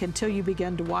 I think, until you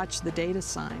begin to watch the data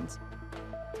signs.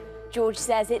 George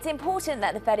says it's important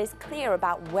that the Fed is clear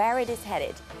about where it is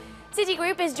headed.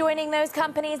 Citigroup is joining those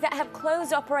companies that have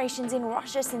closed operations in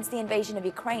Russia since the invasion of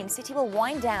Ukraine. Citi will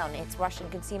wind down its Russian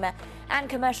consumer and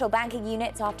commercial banking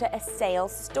units after a sale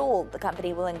stalled. The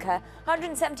company will incur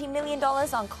 $170 million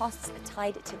on costs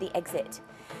tied to the exit.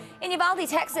 In Uvalde,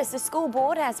 Texas, the school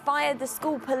board has fired the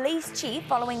school police chief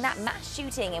following that mass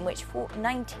shooting in which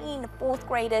 19 fourth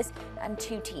graders and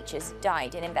 2 teachers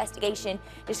died. An investigation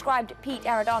described Pete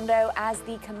Arredondo as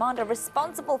the commander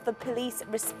responsible for police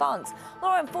response.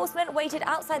 Law enforcement waited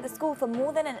outside the school for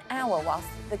more than an hour whilst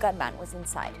the gunman was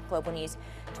inside. Global News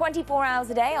 24 hours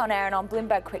a day on air and on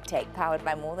Bloomberg Quick Take, powered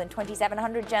by more than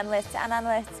 2,700 journalists and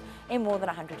analysts in more than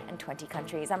 120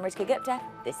 countries. I'm Ritika Gupta.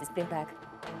 This is Bloomberg.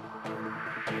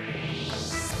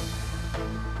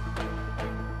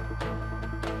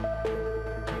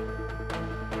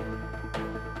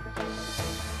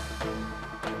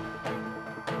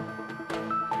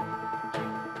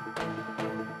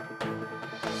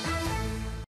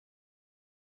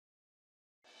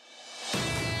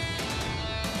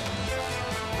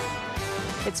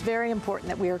 It's very important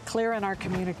that we are clear in our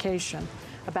communication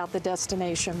about the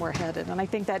destination we're headed. And I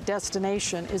think that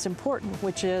destination is important,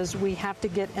 which is we have to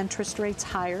get interest rates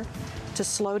higher to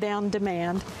slow down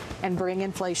demand and bring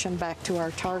inflation back to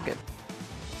our target.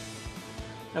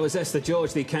 That was Esther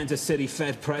George, the Kansas City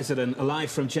Fed president,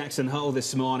 live from Jackson Hole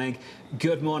this morning.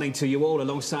 Good morning to you all.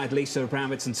 Alongside Lisa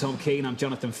Abramowicz and Tom Keene, I'm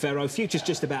Jonathan Ferro. Futures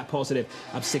just about positive,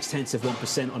 up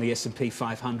 0.6% on the S&P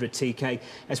 500 TK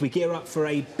as we gear up for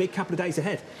a big couple of days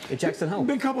ahead at Jackson Hole.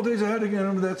 Big couple of days ahead again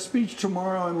under that speech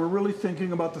tomorrow, and we're really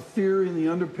thinking about the theory and the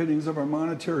underpinnings of our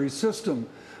monetary system.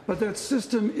 But that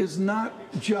system is not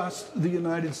just the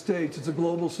United States. It's a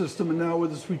global system. And now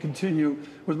with us, we continue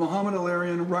with Mohammed Al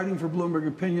Aryan, writing for Bloomberg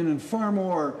Opinion, and far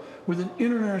more with an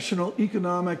international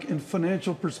economic and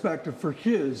financial perspective for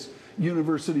his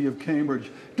University of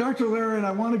Cambridge. Dr. Al Aryan,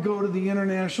 I want to go to the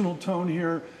international tone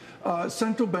here.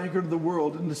 Central banker of the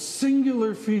world. And the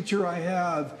singular feature I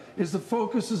have is the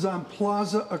focus is on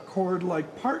Plaza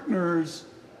Accord-like partners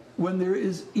when there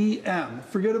is EM.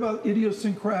 Forget about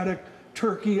idiosyncratic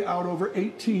Turkey out over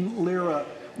 18 lira.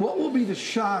 What will be the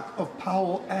shock of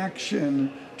Powell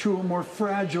action to a more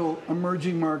fragile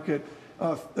emerging market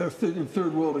in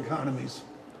third world economies?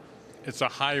 It's a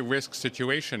high-risk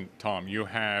situation, Tom. You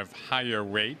have higher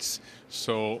rates,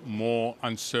 so more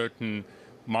uncertain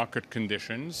market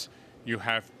conditions. You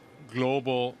have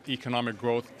global economic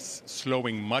growth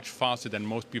slowing much faster than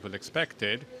most people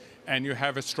expected, and you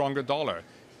have a stronger dollar.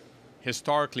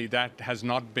 Historically, that has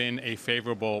not been a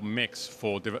favorable mix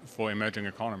for emerging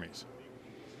economies.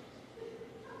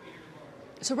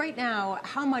 So right now,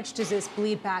 how much does this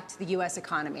bleed back to the U.S.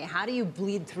 economy? How do you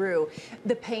bleed through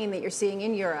the pain that you're seeing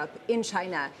in Europe, in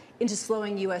China, into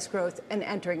slowing U.S. growth and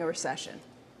entering a recession?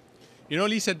 You know,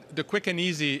 Lisa, the quick and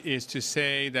easy is to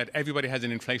say that everybody has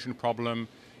an inflation problem,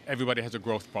 everybody has a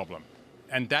growth problem.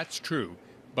 And that's true.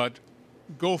 But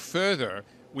go further,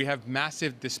 we have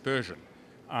massive dispersion.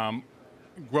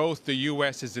 Growth, the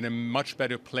U.S. is in a much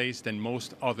better place than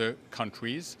most other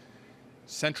countries.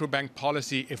 Central bank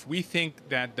policy, if we think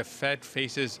that the Fed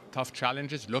faces tough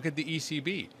challenges, look at the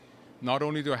ECB. Not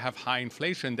only do they have high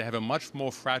inflation, they have a much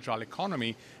more fragile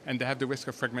economy, and they have the risk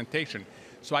of fragmentation.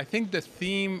 So I think the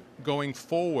theme going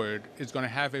forward is going to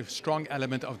have a strong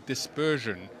element of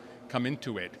dispersion come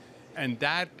into it. And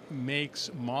that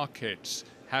makes markets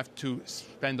have to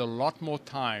spend a lot more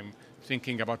time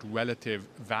thinking about relative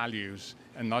values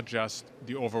and not just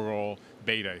the overall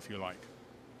beta, if you like.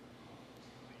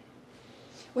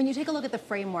 When you take a look at the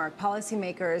framework,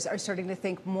 policymakers are starting to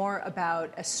think more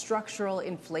about a structural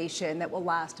inflation that will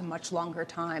last a much longer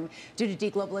time due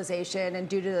to deglobalization and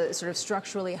due to sort of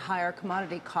structurally higher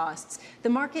commodity costs. The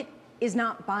market is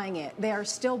not buying it. They are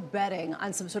still betting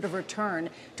on some sort of return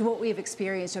to what we have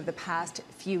experienced over the past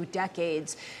few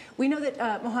decades. We know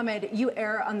that, Mohammed, you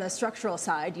err on the structural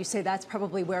side. You say that's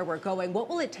probably where we're going. What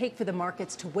will it take for the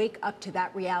markets to wake up to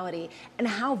that reality, and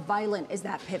how violent is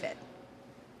that pivot?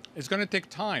 It's going to take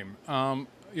time.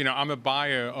 You know, I'm a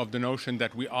buyer of the notion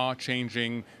that we are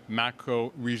changing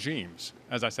macro regimes,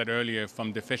 as I said earlier,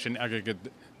 from deficient aggregate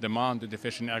demand to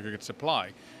deficient aggregate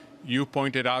supply. You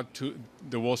pointed out to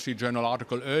the Wall Street Journal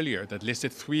article earlier that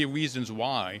listed 3 reasons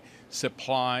why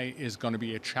supply is going to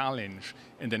be a challenge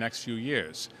in the next few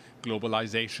years: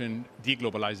 globalization,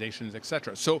 deglobalizations,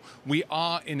 etc. So we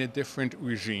are in a different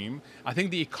regime. I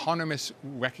think the economists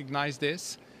recognize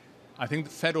this. I think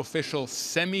the Fed officials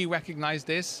semi-recognize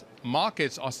this.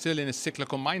 Markets are still in a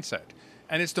cyclical mindset.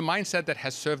 And it's the mindset that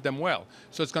has served them well.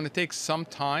 So it's going to take some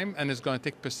time, and it's going to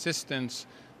take persistence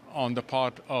on the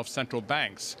part of central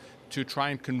banks to try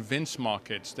and convince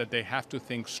markets that they have to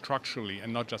think structurally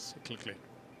and not just cyclically.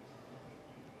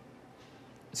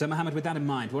 So, Mohammed, with that in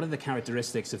mind, what are the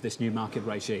characteristics of this new market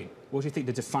regime? What do you think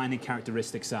the defining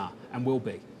characteristics are and will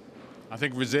be? I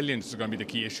think resilience is going to be the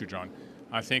key issue, John.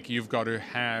 I think you've got to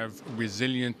have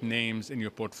resilient names in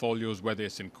your portfolios, whether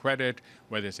it's in credit,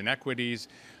 whether it's in equities.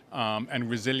 And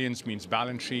resilience means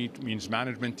balance sheet, means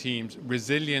management teams.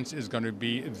 Resilience is going to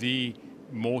be the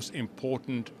most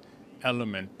important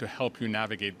element to help you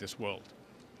navigate this world.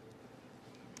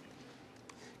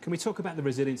 Can we talk about the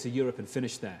resilience of Europe and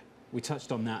finish there? We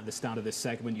touched on that at the start of this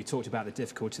segment. You talked about the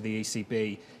difficulty of the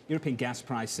ECB. European gas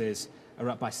prices are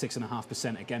up by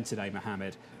 6.5% again today,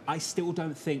 Mohammed. I still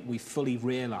don't think we fully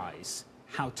realise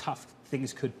how tough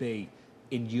things could be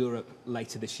in Europe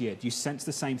later this year. Do you sense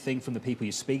the same thing from the people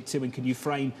you speak to? And can you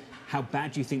frame how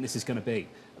bad you think this is going to be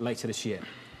later this year?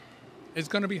 It's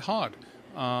going to be hard.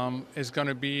 It's going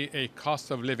to be a cost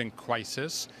of living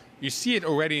crisis. You see it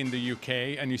already in the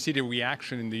UK, and you see the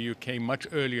reaction in the UK much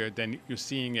earlier than you're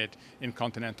seeing it in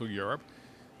continental Europe.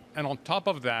 And on top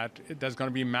of that, there's going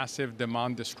to be massive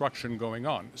demand destruction going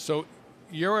on. So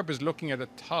Europe is looking at a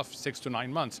tough 6 to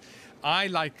 9 months. I,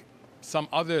 like some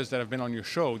others that have been on your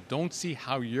show, don't see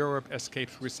how Europe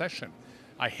escapes recession.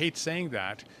 I hate saying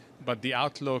that, but the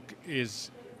outlook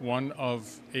is one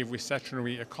of a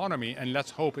recessionary economy, and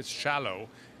let's hope it's shallow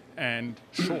and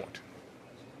short.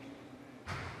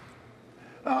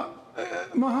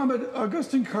 Mohammed,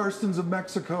 Agustin Carstens of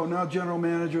Mexico, now general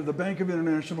manager of the Bank of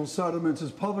International Settlements,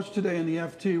 has published today in the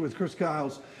FT with Chris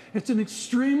Giles. It's an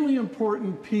extremely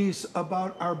important piece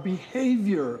about our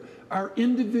behavior, our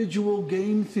individual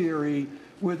game theory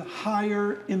with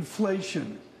higher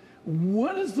inflation.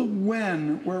 What is the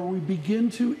when where we begin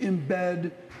to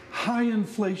embed high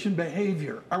inflation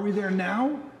behavior? Are we there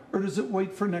now, or does it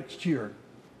wait for next year?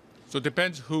 So it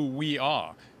depends who we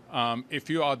are. If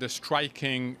you are the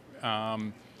striking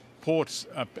ports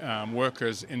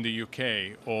workers in the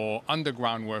UK or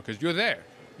underground workers, you're there.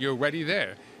 You're already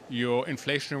there. Your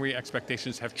inflationary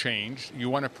expectations have changed. You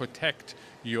want to protect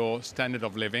your standard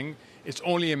of living. It's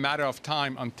only a matter of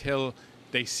time until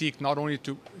they seek not only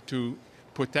to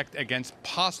protect against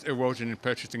past erosion in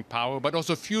purchasing power, but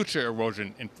also future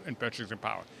erosion in purchasing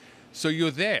power. So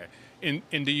you're there. In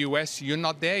the US, you're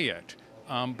not there yet.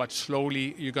 But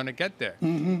slowly you're going to get there.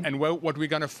 Mm-hmm. And what we're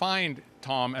going to find,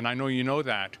 Tom, and I know you know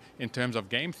that in terms of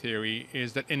game theory,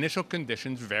 is that initial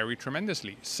conditions vary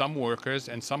tremendously. Some workers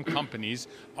and some companies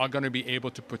are going to be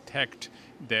able to protect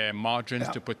their margins,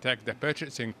 to protect their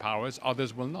purchasing powers.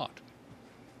 Others will not.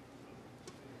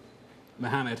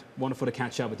 Mohammed, wonderful to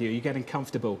catch up with you. Are you getting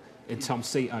comfortable in Tom's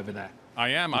seat over there? I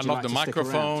am. I love the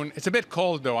microphone. It's a bit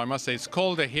cold, though, I must say. It's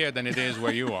colder here than it is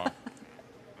where you are.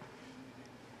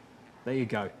 There you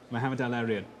go. Mohammed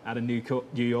Al-Arian out of New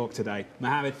York today.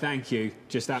 Mohammed, thank you.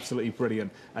 Just absolutely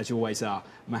brilliant, as you always are.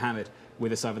 Mohammed,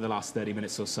 with us over the last 30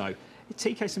 minutes or so.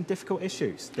 TK, some difficult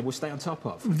issues that we'll stay on top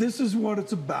of. This is what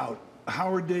it's about.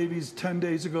 Howard Davies 10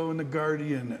 days ago in The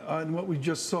Guardian, and what we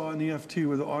just saw in the FT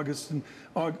with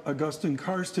Agustin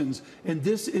Carstens. And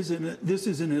this is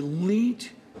an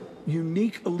elite,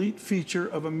 unique elite feature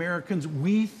of Americans.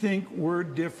 We think we're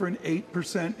different.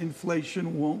 8%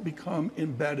 inflation won't become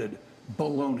embedded.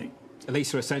 Baloney.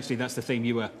 Elisa, essentially, that's the theme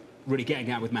you were really getting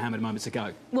at with Mohammed moments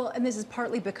ago. Well, and this is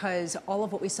partly because all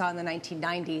of what we saw in the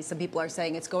 1990s, some people are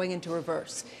saying it's going into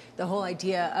reverse. The whole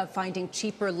idea of finding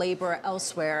cheaper labor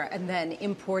elsewhere and then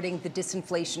importing the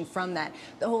disinflation from that.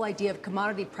 The whole idea of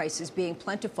commodity prices being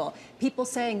plentiful. People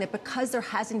saying that because there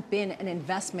hasn't been an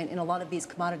investment in a lot of these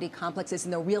commodity complexes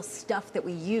and the real stuff that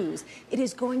we use, it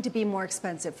is going to be more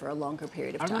expensive for a longer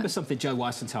period of time. I remember something Joe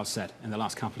Weisenthal said in the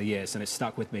last couple of years, and it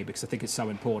stuck with me because I think it's so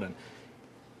important.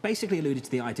 Basically alluded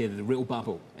to the idea that the real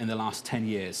bubble in the last 10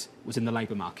 years was in the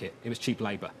labour market. It was cheap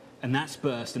labour. And that's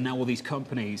burst, and now all these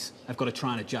companies have got to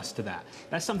try and adjust to that.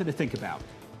 That's something to think about.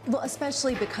 Well,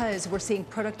 especially because we're seeing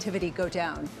productivity go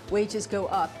down, wages go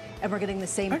up, and we're getting the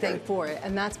same thing for it.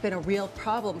 And that's been a real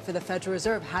problem for the Federal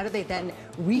Reserve. How do they then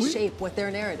reshape what their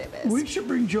narrative is? We should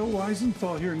bring Joe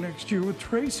Weisenthal here next year with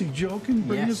Tracy. Joe can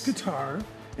bring his guitar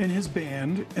and his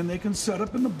band, and they can set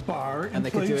up in the bar and they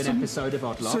play could do an some, episode of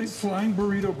Odd Lots. say, Flying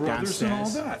Burrito Brothers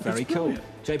Downstairs. and all that. Very It's cool.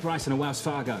 brilliant. Jay Bryson of Wells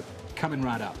Fargo coming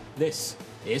right up. This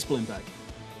is Bloomberg.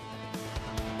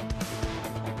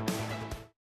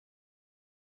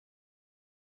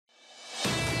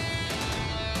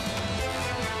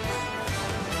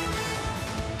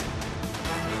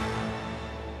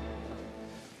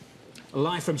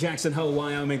 Live from Jackson Hole,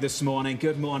 Wyoming this morning.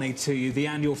 Good morning to you. The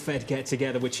annual Fed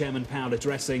get-together with Chairman Powell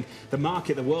addressing the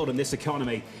market, the world and this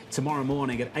economy tomorrow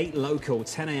morning at 8 local,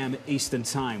 10 a.m. Eastern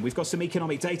time. We've got some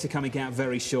economic data coming out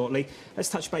very shortly. Let's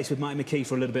touch base with Mike McKee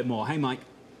for a little bit more. Hey, Mike.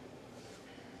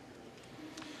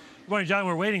 Good morning, John.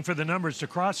 We're waiting for the numbers to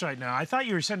cross right now. I thought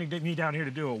you were sending me down here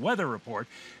to do a weather report,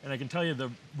 and I can tell you the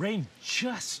rain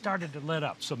just started to let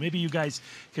up. So maybe you guys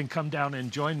can come down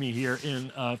and join me here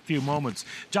in a few moments.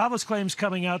 Jobless claims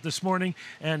coming out this morning,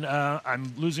 and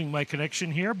I'm losing my connection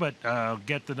here, but I'll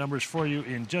get the numbers for you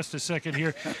in just a second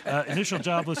here. Initial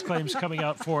jobless claims coming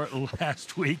out for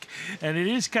last week, and it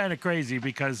is kind of crazy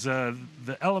because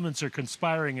the elements are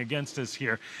conspiring against us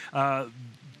here.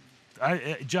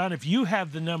 John, if you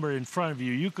have the number in front of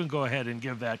you, you can go ahead and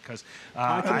give that because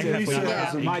Mike,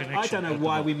 I don't know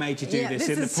why we made you do this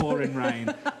in the pouring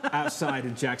rain outside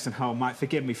in Jackson Hole. Mike,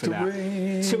 forgive me for that.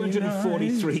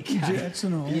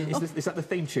 243K. Is that the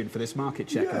theme tune for this market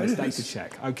check and this data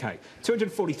check? OK.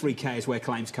 243K is where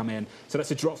claims come in. So that's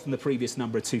a drop from the previous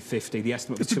number of 250. The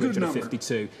estimate was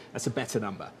 252. That's a better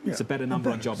number. Yeah. It's a better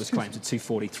number on jobless claims at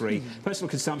 243. Personal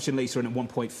consumption, Lisa, in at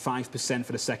 1.5%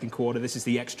 for the second quarter. This is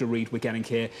the extra read we're getting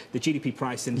here. The GDP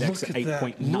price index at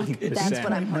 8.9%. That's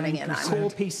what I'm putting in on. Core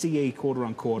PCE quarter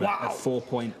on quarter at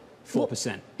 4.4%. Well,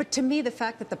 but to me, the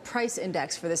fact that the price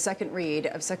index for the second read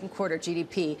of second quarter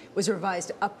GDP was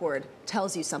revised upward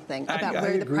tells you something about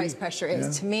where the price pressure is.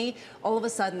 Yeah. To me, all of a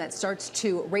sudden, that starts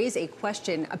to raise a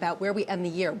question about where we end the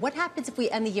year. What happens if we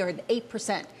end the year at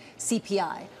 8%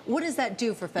 CPI? What does that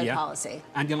do for Fed policy?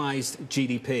 Annualized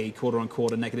GDP quarter on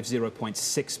quarter negative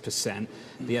 0.6%.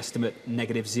 The estimate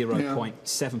negative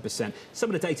 0.7%. Some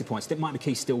of the data points. Mike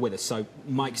McKee's still with us. So,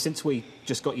 Mike, since we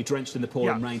just got you drenched in the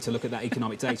pouring rain to look at that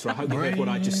economic data, I hope you heard what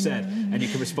I just said and you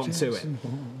can respond to it.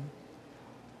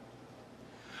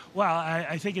 Well,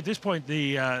 I think at this point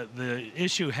the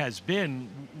issue has been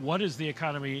what is the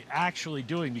economy actually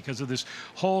doing because of this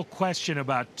whole question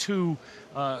about two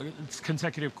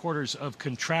consecutive quarters of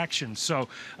contraction. So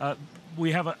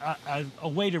we have a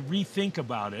way to rethink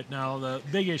about it. Now, the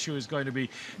big issue is going to be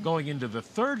going into the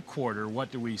third quarter.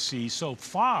 What do we see? So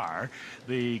far,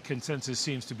 the consensus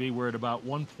seems to be we're at about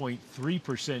 1.3%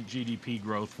 GDP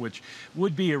growth, which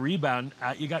would be a rebound.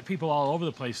 You got people all over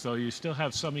the place, though. You still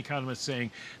have some economists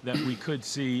saying that we could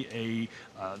see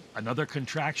another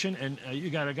contraction, and you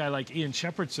got a guy like Ian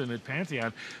Shepherdson at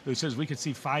Pantheon who says we could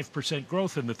see 5%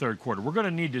 growth in the third quarter. We're going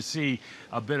to need to see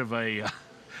a bit of a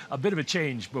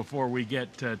change before we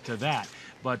get to that.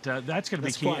 But that's going to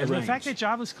be key. And the fact that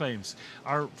jobless claims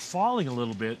are falling a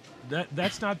little bit,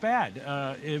 that's not bad.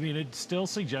 I mean, it still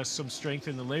suggests some strength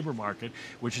in the labor market,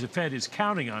 which the Fed is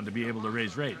counting on to be able to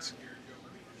raise rates.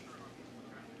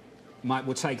 Mike,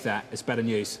 we'll take that. It's better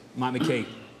news. Mike McKee,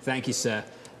 thank you, sir.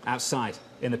 Outside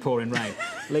in the pouring rain.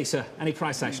 Lisa, any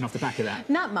price action off the back of that?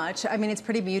 Not much. I mean, it's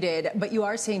pretty muted, but you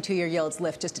are seeing two-year yields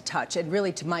lift just a touch. And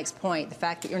really, to Mike's point, the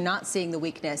fact that you're not seeing the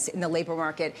weakness in the labor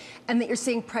market and that you're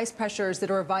seeing price pressures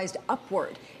that are revised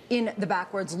upward in the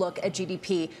backwards look at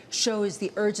GDP shows the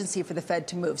urgency for the Fed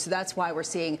to move. So that's why we're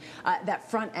seeing that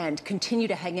front end continue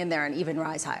to hang in there and even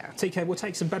rise higher. TK, we'll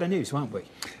take some better news, won't we?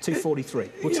 243.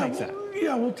 We'll take that.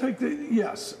 Yeah, we'll take the,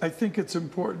 yes, I think it's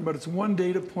important, but it's one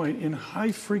data point in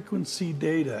high-frequency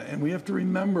data. And we have to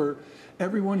remember,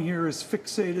 everyone here is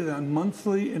fixated on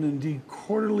monthly and indeed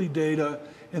quarterly data,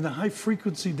 and the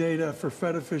high-frequency data for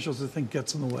Fed officials, I think,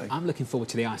 gets in the way. I'm looking forward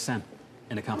to the ISM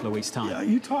in a couple of weeks' time. Yeah,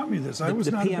 you taught me this. I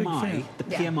was not a big fan. The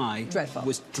PMI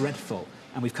was dreadful.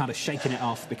 And we've kind of shaken it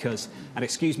off because, and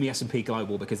excuse me, S&P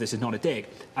Global, because this is not a dig.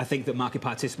 I think that market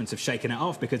participants have shaken it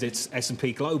off because it's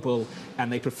S&P Global,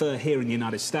 and they prefer here in the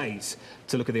United States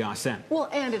to look at the ISM. Well,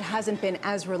 and it hasn't been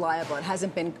as reliable. It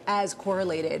hasn't been as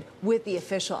correlated with the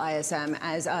official ISM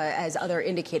as other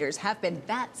indicators have been.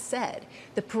 That said,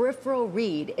 the peripheral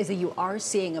read is that you are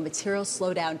seeing a material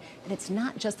slowdown, and it's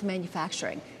not just the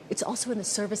manufacturing. It's also in the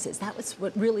services. That was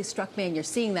what really struck me, and you're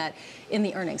seeing that in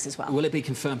the earnings as well. Will it be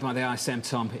confirmed by the ISM,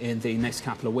 Tom, in the next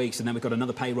couple of weeks? And then we've got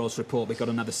another payrolls report, we've got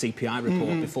another CPI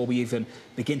report before we even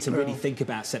begin to really think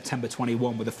about September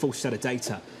 21 with a full set of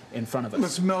data in front of us.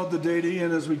 Let's meld the data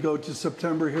in as we go to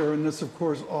September here, and this, of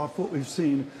course, off what we've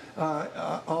seen,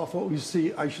 off what we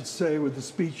see, I should say, with the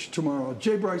speech tomorrow.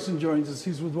 Jay Bryson joins us.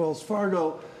 He's with Wells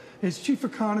Fargo. He's chief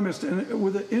economist and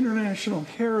with an international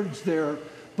heritage there,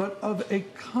 but of a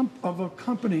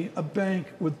company, a bank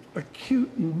with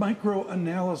acute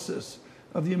micro-analysis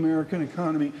of the American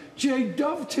economy. Jay,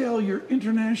 dovetail your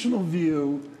international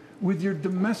view with your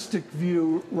domestic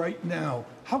view right now.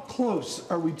 How close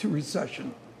are we to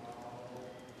recession?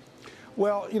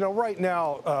 Well, right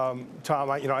now, Tom,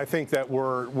 I think that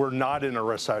we're not in a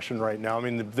recession right now. I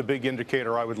mean, the big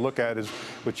indicator I would look at is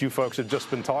what you folks have just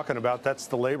been talking about. That's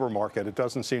the labor market. It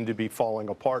doesn't seem to be falling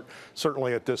apart,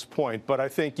 certainly at this point. But I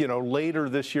think, later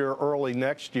this year, early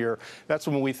next year, that's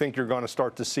when we think you're going to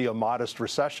start to see a modest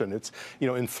recession. It's,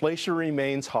 inflation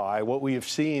remains high. What we have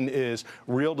seen is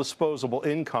real disposable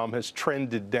income has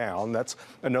trended down. That's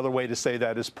another way to say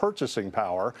that is purchasing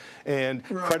power. And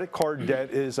credit card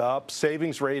debt is up.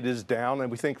 Savings rate is down, and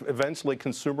we think eventually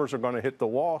consumers are going to hit the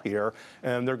wall here,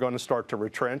 and they're going to start to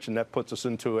retrench, and that puts us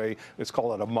into let's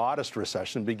call it a modest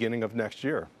recession beginning of next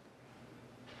year.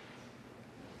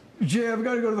 Jay, I've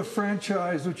got to go to the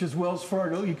franchise, which is Wells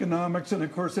Fargo Economics, and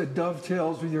of course that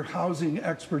dovetails with your housing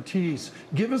expertise.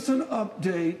 Give us an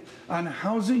update on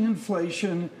housing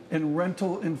inflation and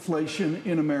rental inflation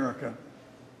in America.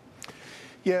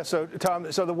 Yeah, so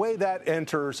Tom, so the way that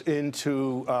enters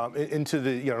into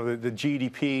the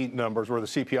GDP numbers, or the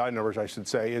CPI numbers, I should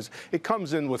say, is it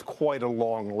comes in with quite a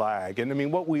long lag. And I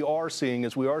mean, what we are seeing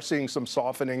is some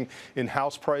softening in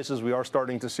house prices. We are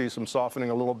starting to see some softening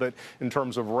a little bit in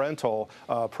terms of rental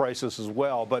prices as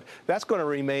well. But that's going to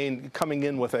remain coming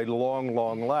in with a long,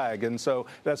 long lag. And so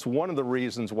that's one of the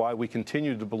reasons why we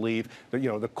continue to believe that,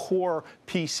 the core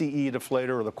PCE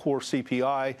deflator, or the core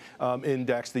CPI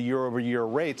index, the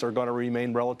year-over-year rates are going to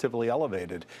remain relatively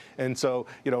elevated. And so,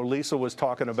 Lisa was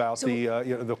talking about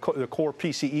the core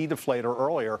PCE deflator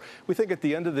earlier. We think at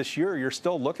the end of this year, you're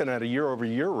still looking at a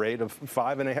year-over-year rate of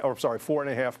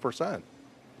 4.5%.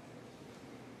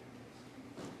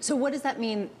 So what does that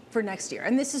mean for next year?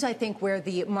 And this is, I think, where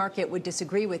the market would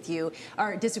disagree with you,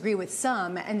 or disagree with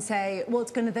some, and say, well,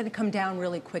 it's going to then come down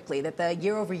really quickly, that the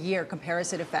year-over-year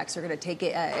comparison effects are going to take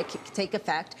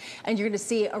effect, and you're going to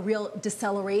see a real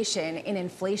deceleration in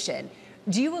inflation.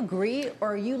 Do you agree,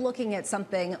 or are you looking at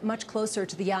something much closer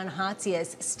to the Jan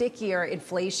Hatzius, stickier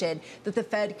inflation that the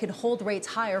Fed could hold rates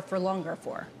higher for longer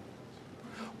for?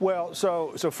 Well,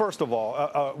 so first of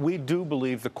all, we do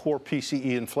believe the core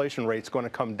PCE inflation rate is going to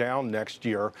come down next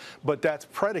year, but that's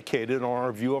predicated on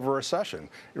our view of a recession.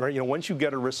 Right? Once you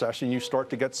get a recession, you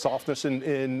start to get softness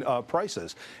in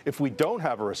prices. If we don't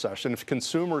have a recession, if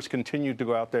consumers continue to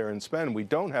go out there and spend, we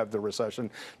don't have the recession,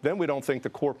 then we don't think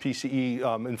the core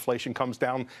PCE inflation comes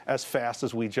down as fast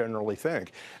as we generally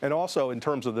think. And also, in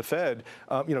terms of the Fed,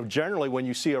 generally when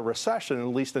you see a recession, at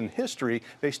least in history,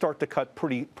 they start to cut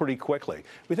pretty quickly.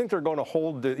 We think they're going to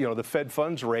hold the Fed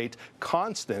funds rate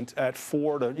constant at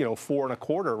 4 to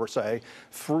 4.25%, or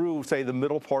through the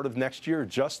middle part of next year,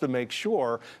 just to make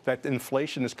sure that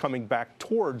inflation is coming back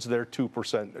towards their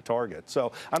 2% target.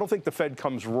 So I don't think the Fed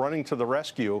comes running to the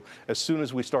rescue as soon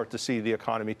as we start to see the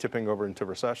economy tipping over into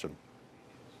recession.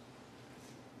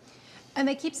 And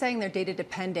they keep saying they're data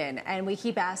dependent, and we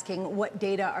keep asking what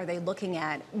data are they looking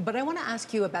at. But I want to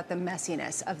ask you about the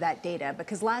messiness of that data,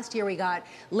 because last year we got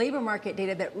labor market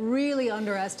data that really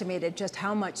underestimated just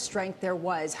how much strength there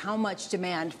was, how much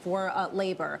demand for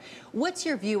labor. What's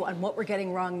your view on what we're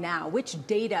getting wrong now? Which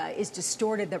data is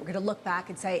distorted that we're going to look back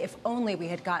and say, if only we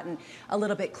had gotten a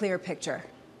little bit clearer picture?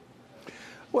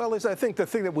 Well, Liz, I think the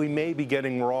thing that we may be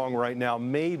getting wrong right now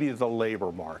may be the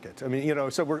labor market. I mean, you know,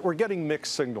 so we're getting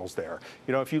mixed signals there.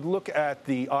 You know, if you look at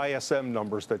the ISM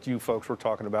numbers that you folks were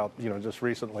talking about, you know, just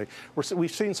recently,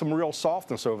 we've seen some real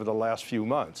softness over the last few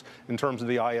months in terms of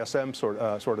the ISM sort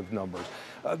of numbers.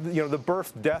 You know, the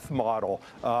birth-death model,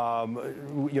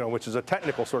 you know, which is a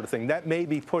technical sort of thing, that may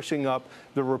be pushing up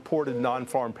the reported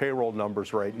non-farm payroll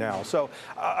numbers right now. So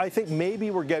I think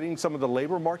maybe we're getting some of the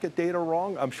labor market data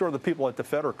wrong. I'm sure the people at the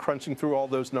Fed are crunching through all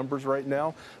those numbers right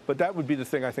now, but that would be the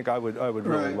thing I think I would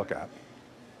really look at.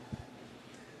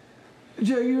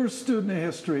 Jay, you're a student of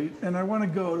history, and I want to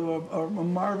go to a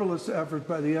marvelous effort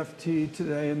by the FT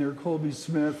today and their Colby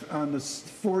Smith on the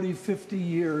 40,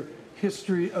 50-year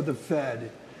history of the Fed.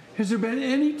 Has there been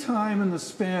any time in the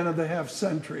span of the half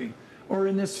century or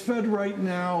in this Fed right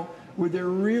now where they're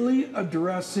really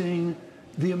addressing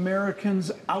the Americans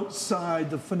outside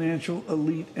the financial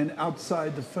elite and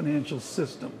outside the financial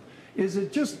system? Is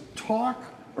it just talk,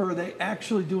 or are they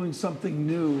actually doing something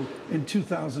new in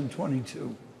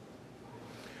 2022?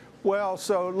 Well,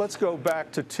 so let's go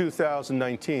back to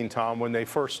 2019, Tom, when they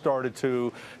first started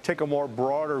to take a more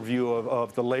broader view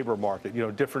of the labor market, you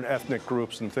know, different ethnic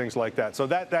groups and things like that. So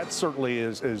that certainly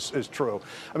is true.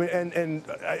 I mean, and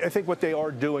I think what they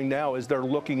are doing now is they're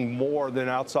looking more than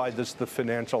outside the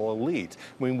financial elite.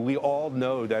 I mean, we all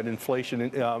know that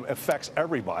inflation affects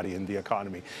everybody in the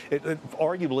economy. It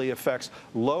arguably affects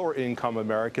lower income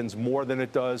Americans more than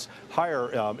it does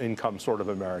higher income sort of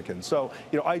Americans. So,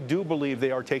 you know, I do believe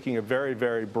they are taking a very,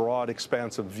 very broad,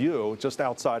 expansive view just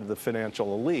outside of the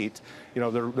financial elite. You know,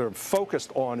 they're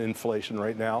focused on inflation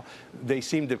right now. They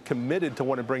seem to committed to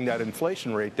want to bring that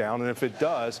inflation rate down, and if it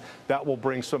does, that will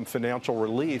bring some financial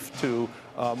relief to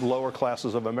lower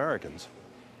classes of Americans.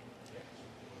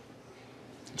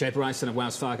 Jay Bryson of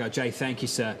Wells Fargo. Jay, thank you,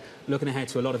 sir. Looking ahead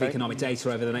to a lot of economic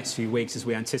data over the next few weeks as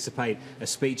we anticipate a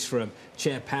speech from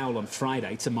Chair Powell on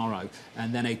Friday, tomorrow,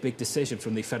 and then a big decision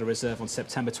from the Federal Reserve on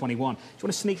September 21. Do you want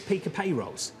a sneak peek of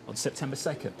payrolls on September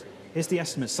 2nd? Here's the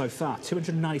estimate so far,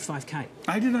 295K.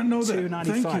 I did not know that.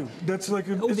 295. Thank you. That's like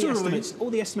all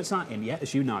the estimates aren't in yet,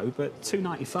 as you know, but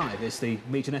 295 is the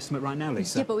median estimate right now,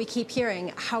 Lisa. Yeah, but we keep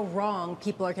hearing how wrong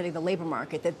people are getting the labor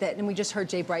market. And we just heard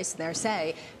Jay Bryson there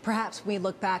say, perhaps when we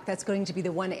look back, that's going to be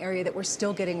the one area that we're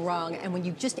still getting wrong. And when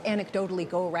you just anecdotally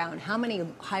go around, how many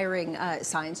hiring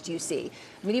signs do you see?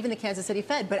 I mean, even the Kansas City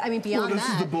Fed. But I mean, beyond this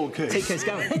is the bull case. TK's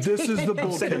going. This is the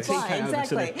bull case.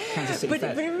 Exactly.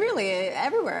 But really,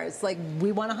 everywhere, it's like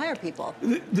we want to hire people.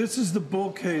 This is the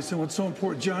bull case, and what's so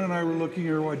important, John and I were looking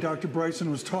here while Dr.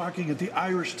 Bryson was talking at the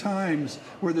Irish Times,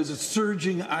 where there's a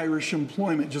surging Irish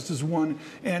employment, just as one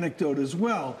anecdote as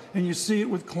well. And you see it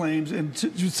with claims. And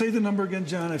you say the number again,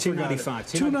 John? I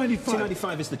 295.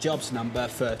 295 is the jobs number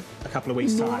for a couple of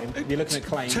weeks' time. You're looking at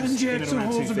claims. 10 Jackson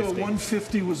Holes ago,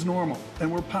 150 was normal,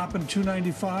 and we're popping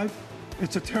 295.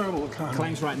 It's a terrible economy.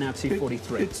 Claims right now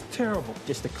 243. It's terrible.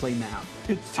 Just to clean that up.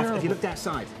 It's terrible. Have you looked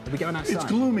outside? Are we going outside? It's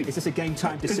gloomy. Is this a game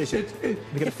time decision? We're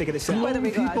going to figure this out.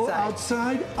 Gloomy people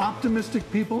outside, optimistic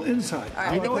people inside. All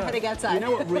right, I think we're heading outside. You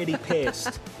know what really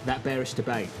pierced that bearish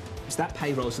debate? It's that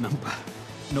payrolls number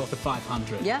north of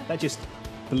 500. Yeah. That just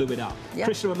blew it up. Yeah.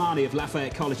 Krishna Ramani of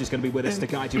Lafayette College is going to be with us to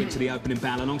guide you into the opening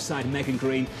bell, alongside Megan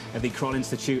Green of the Kroll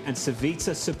Institute and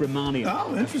Savita Subramanian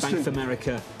of Bank of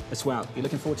America as well. You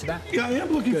looking forward to that? Yeah, I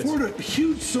am looking forward to a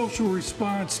huge social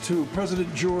response to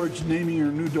President George naming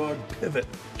her new dog Pivot.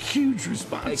 Huge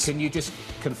response. Hey, can you just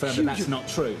confirm that that's not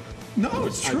true? No,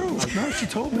 it's true. No, she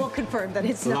told me. We'll confirm that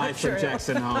it's not true. Live from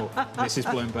Jackson Hole, this is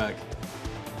Bloomberg.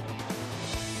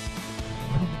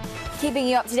 Keeping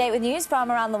you up to date with news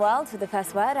from around the world. For the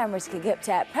first word, I'm Ritika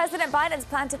Gupta. President Biden's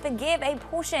plan to forgive a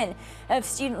portion of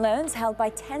student loans held by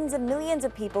tens of millions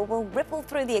of people will ripple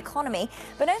through the economy,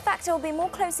 but no factor will be more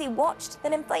closely watched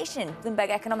than inflation. Bloomberg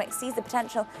Economics sees the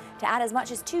potential to add as much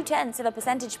as 0.2 of a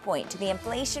percentage point to the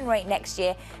inflation rate next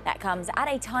year. That comes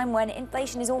at a time when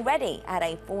inflation is already at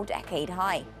a 4-decade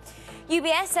high.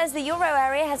 UBS says the euro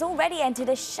area has already entered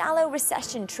a shallow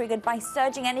recession triggered by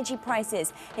surging energy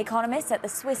prices. Economists at the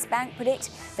Swiss bank predict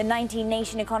the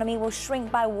 19-nation economy will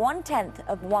shrink by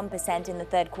 0.1% in the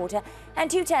third quarter and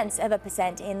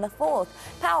 0.2% in the fourth.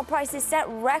 Power prices set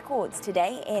records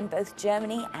today in both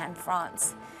Germany and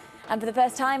France. And for the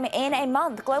first time in a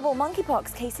month, global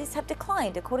monkeypox cases have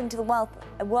declined, according to the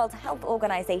World Health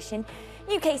Organization.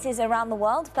 New cases around the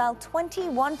world fell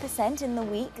 21% in the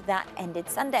week that ended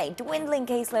Sunday. Dwindling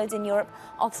caseloads in Europe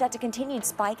offset a continued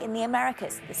spike in the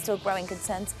Americas. There's still growing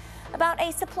concerns about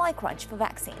a supply crunch for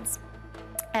vaccines.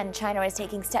 And China is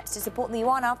taking steps to support the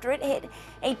yuan after it hit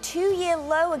a 2-year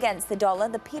low against the dollar.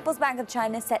 The People's Bank of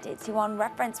China set its yuan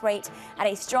reference rate at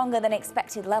a stronger than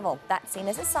expected level. That's seen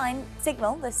as a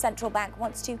signal the central bank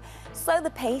wants to slow the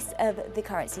pace of the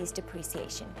currency's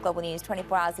depreciation. Global news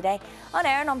 24 hours a day on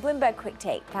air and on Bloomberg Quick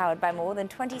Take, powered by more than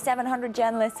 2,700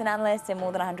 journalists and analysts in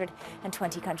more than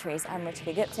 120 countries. I'm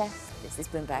Ritika Gupta. This is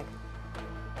Bloomberg.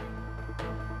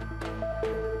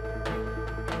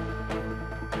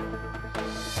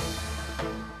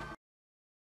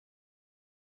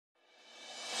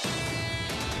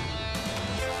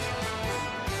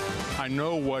 I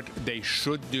know what they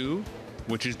should do,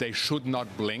 which is they should not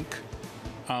blink.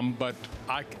 But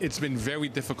it's been very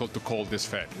difficult to call this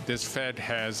Fed. This Fed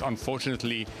has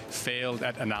unfortunately failed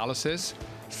at analysis,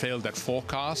 failed at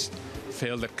forecast,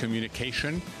 failed at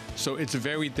communication. So it's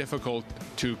very difficult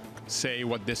to say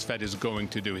what this Fed is going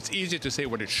to do. It's easier to say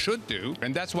what it should do,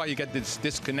 and that's why you get this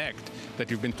disconnect that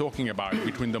you've been talking about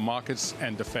between the markets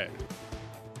and the Fed.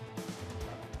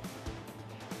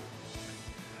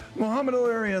 Mohammed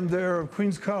El-Arian there of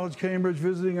Queens College, Cambridge,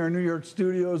 visiting our New York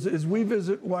studios as we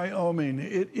visit Wyoming.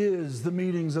 It is the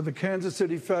meetings of the Kansas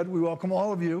City Fed. We welcome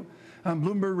all of you on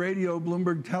Bloomberg Radio,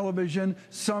 Bloomberg Television.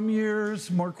 Some years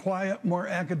more quiet, more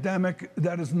academic.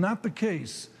 That is not the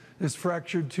case this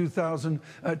fractured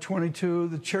 2022,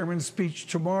 the chairman's speech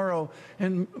tomorrow,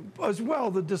 and as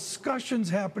well the discussions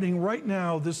happening right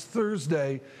now this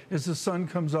Thursday as the sun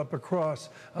comes up across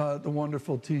the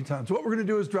wonderful Tetons. What we're going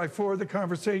to do is drive forward the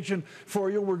conversation for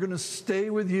you. We're going to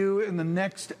stay with you in the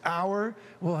next hour.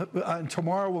 And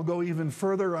tomorrow we'll go even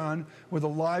further on with a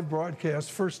live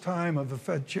broadcast, first time of the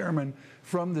Fed chairman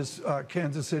from this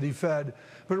Kansas City Fed.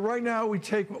 But right now, we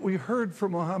take what we heard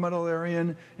from Mohammed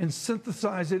El-Arian and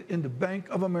synthesize it into Bank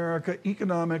of America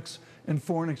economics and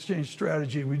foreign exchange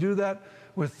strategy. We do that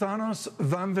with Thanos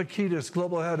Vanvakidis,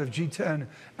 global head of G10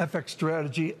 FX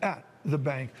strategy at the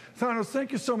bank. Thanos,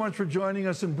 thank you so much for joining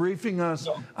us and briefing us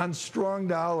on strong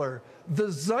dollar.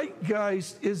 The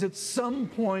zeitgeist is at some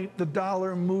point the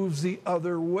dollar moves the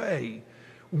other way.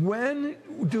 When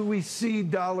do we see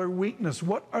dollar weakness?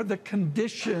 What are the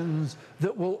conditions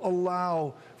that will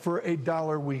allow for a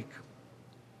dollar weak?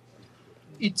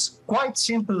 It's quite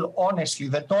simple, honestly.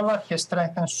 The dollar has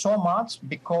strengthened so much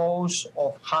because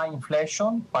of high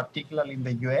inflation, particularly in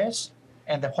the US,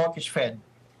 and the hawkish Fed.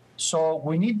 So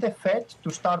we need the Fed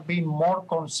to start being more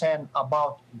concerned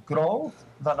about growth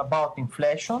than about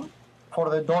inflation for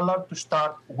the dollar to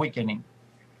start weakening.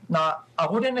 Now, I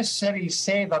wouldn't necessarily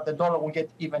say that the dollar will get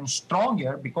even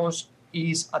stronger because it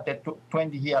is at a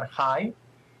 20-year high,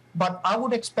 but I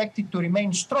would expect it to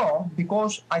remain strong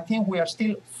because I think we are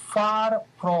still far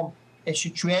from a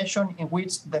situation in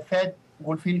which the Fed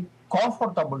will feel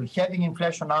comfortable having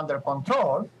inflation under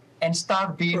control and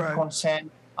start being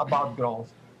concerned about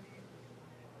growth.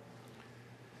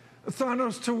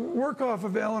 Thanos, to work off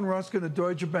of Alan Ruskin at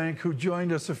Deutsche Bank, who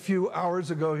joined us a few hours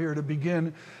ago here to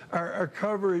begin our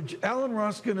coverage, Alan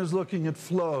Ruskin is looking at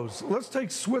flows. Let's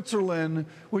take Switzerland,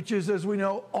 which is, as we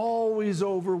know, always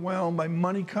overwhelmed by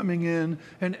money coming in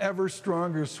and ever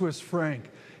stronger Swiss franc.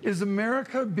 Is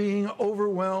America being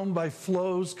overwhelmed by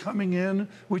flows coming in,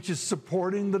 which is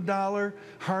supporting the dollar,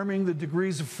 harming the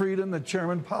degrees of freedom that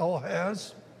Chairman Powell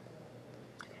has?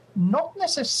 Not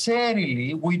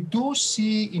necessarily. We do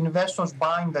see investors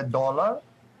buying the dollar,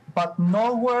 but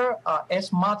nowhere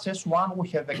as much as one would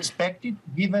have expected,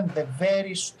 given the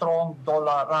very strong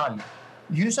dollar rally.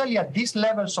 Usually at these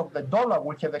levels of the dollar,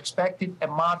 we have expected a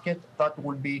market that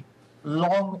will be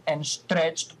long and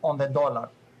stretched on the dollar.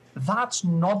 That's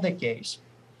not the case.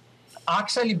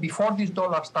 Actually, before this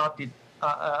dollar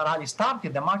rally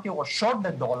started, the market was short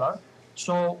the dollar,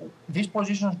 so these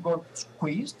positions got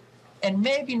squeezed. And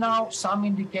maybe now some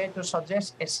indicators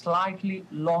suggest a slightly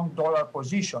long dollar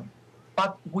position.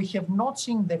 But we have not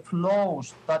seen the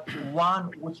flows that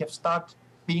one would have started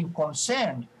being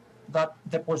concerned that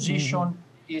the position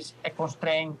is a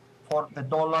constraint for the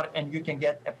dollar and you can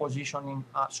get a positioning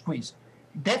squeeze.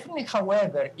 Definitely,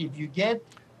 however, if you get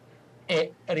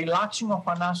a relaxing of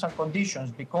financial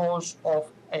conditions because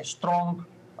of a strong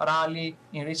rally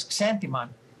in risk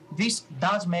sentiment, this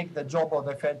does make the job of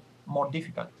the Fed more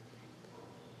difficult.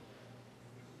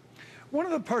 One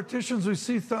of the partitions we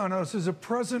see, Thanos, is a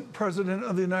present president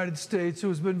of the United States who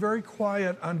has been very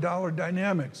quiet on dollar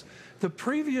dynamics. The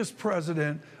previous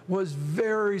president was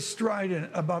very strident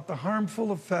about the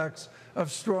harmful effects of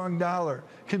strong dollar.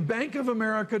 Can Bank of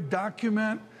America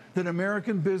document that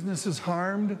American business is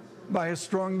harmed by a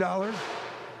strong dollar?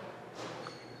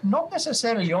 Not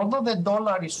necessarily. Although the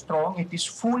dollar is strong, it is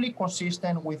fully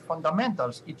consistent with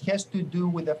fundamentals. It has to do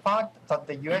with the fact that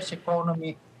the U.S.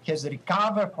 economy has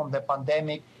recovered from the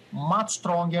pandemic much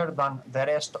stronger than the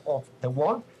rest of the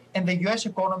world. And the US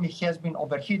economy has been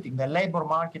overheating. The labor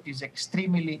market is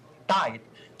extremely tight.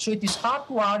 So it is hard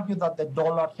to argue that the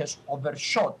dollar has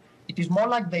overshot. It is more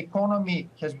like the economy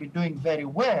has been doing very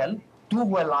well, too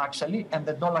well actually, and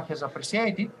the dollar has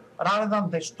appreciated, rather than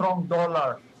the strong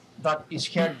dollar that is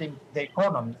hurting the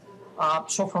economy.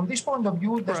 So from this point of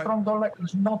view, the strong dollar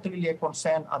is not really a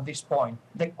concern at this point.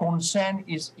 The concern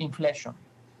is inflation.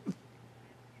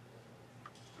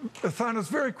 Thanos,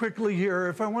 very quickly here,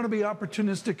 if I want to be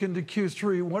opportunistic into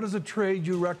Q3, what is a trade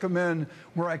you recommend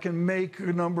where I can make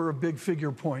a number of big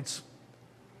figure points?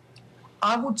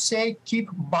 I would say keep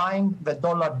buying the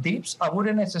dollar dips. I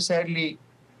wouldn't necessarily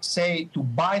say to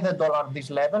buy the dollar at this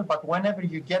level, but whenever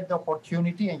you get the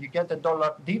opportunity and you get the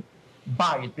dollar dip,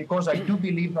 buy it, because I do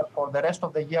believe that for the rest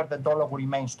of the year, the dollar will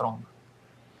remain strong.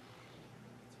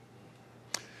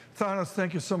 Thanos,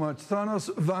 thank you so much.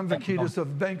 Thanos Vanvakidis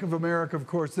of Bank of America, of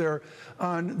course, there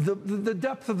on the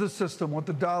depth of the system, what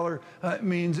the dollar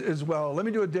means as well. Let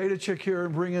me do a data check here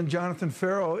and bring in Jonathan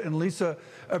Ferro and Lisa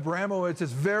Abramowicz.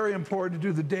 It's very important to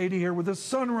do the data here with the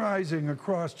sun rising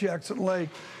across Jackson Lake.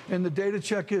 And the data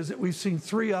check is that we've seen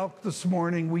 3 elk this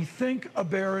morning. We think a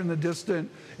bear in the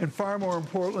distance, and far more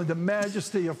importantly, the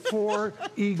majesty of 4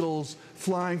 eagles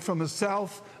flying from the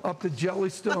south up to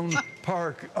Jellystone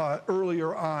Park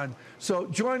earlier on. So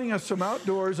joining us from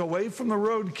outdoors, away from the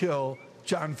roadkill,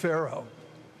 John Ferro.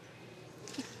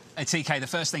 Hey, TK, the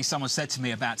first thing someone said to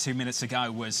me about 2 minutes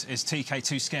ago was, is TK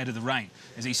too scared of the rain?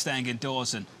 Is he staying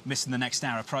indoors and missing the next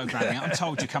hour of programming? I'm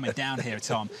told you're coming down here,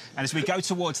 Tom. And as we go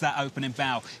towards that opening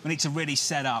bell, we need to really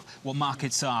set up what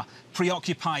markets are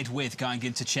preoccupied with going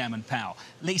into Chairman Powell.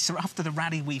 Lisa, after the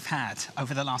rally we've had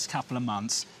over the last couple of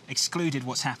months, excluded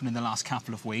what's happened in the last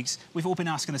couple of weeks, we've all been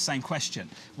asking the same question,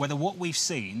 whether what we've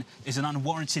seen is an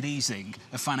unwarranted easing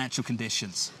of financial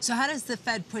conditions. So how does the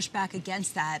Fed push back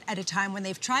against that at a time when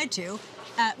they've tried to,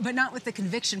 but not with the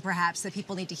conviction, perhaps, that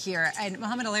people need to hear? And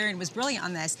Mohamed El-Erian was brilliant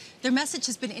on this. Their message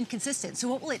has been inconsistent. So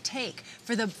what will it take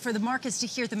for the markets to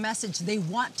hear the message they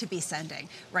want to be sending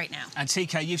right now? And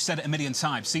TK, you've said it a million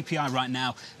times. CPI right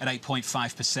now at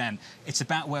 8.5%. It's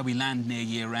about where we land near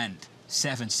year end.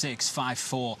 7, 6, 5,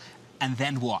 4. And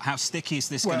then what? How sticky is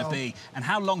this going to be? And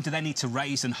how long do they need to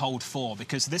raise and hold for?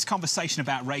 Because this conversation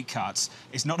about rate cuts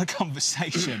is not a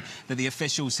conversation that the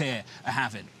officials here are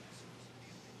having.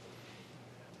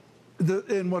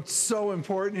 And what's so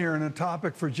important here, and a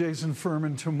topic for Jason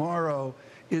Furman tomorrow,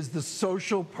 is the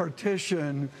social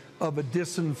partition of a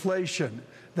disinflation.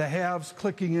 The haves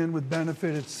clicking in with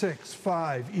benefit at 6,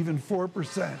 5, even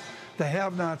 4%. The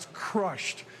have-nots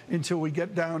crushed until we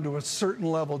get down to a certain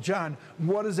level. John,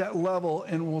 what is that level,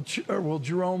 and will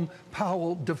Jerome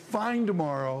Powell define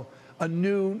tomorrow a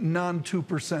new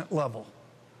non-2% level?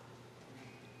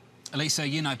 Elisa,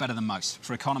 you know better than most.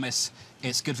 For economists,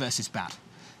 it's good versus bad.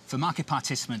 For market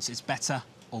participants, it's better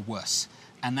or worse.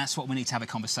 And that's what we need to have a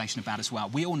conversation about as well.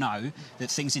 We all know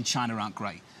that things in China aren't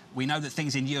great. We know that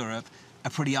things in Europe are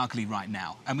pretty ugly right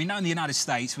now. And we know in the United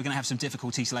States we're going to have some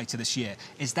difficulties later this year.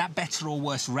 Is that better or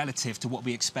worse relative to what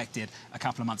we expected a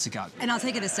couple of months ago? And I'll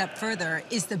take it a step further.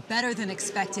 Is the better than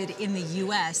expected in the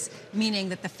U.S., meaning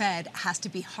that the Fed has to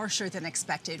be harsher than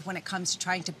expected when it comes to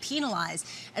trying to penalize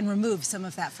and remove some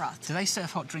of that froth? Do they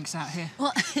serve hot drinks out here?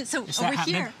 Well, so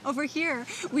over here,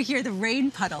 we hear the rain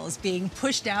puddles being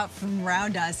pushed out from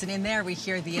around us, and in there we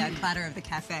hear the clatter of the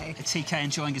cafe. TK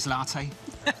enjoying his latte.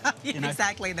 You know?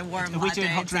 Exactly, the warm latte. Are we doing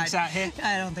hot drinks out here?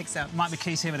 I don't think so. Mike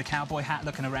McKee's here with a cowboy hat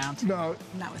looking around. No.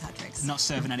 Not with hot drinks. Not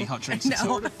serving any hot drinks.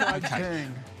 No. Okay.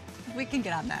 We can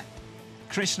get on that.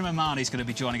 Krishna Mamani is going to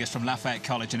be joining us from Lafayette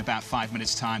College in about 5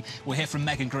 minutes' time. We'll hear from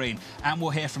Megan Green, and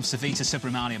we'll hear from Savita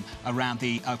Subramaniam around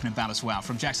the opening bell as well.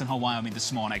 From Jackson Hole, Wyoming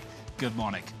this morning, good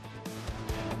morning.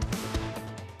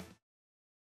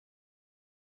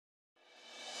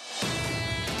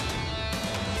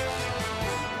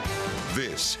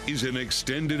 This is an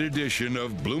extended edition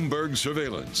of Bloomberg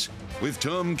Surveillance with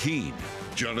Tom Keene,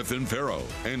 Jonathan Ferro,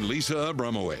 and Lisa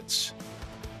Abramowicz.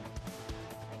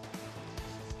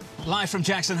 Live from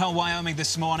Jackson Hole, Wyoming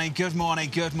this morning. Good morning,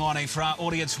 good morning. For our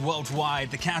audience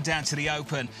worldwide, the countdown to the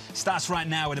Open starts right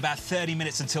now with about 30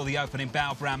 minutes until the opening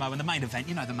bell, Bramo. And the main event,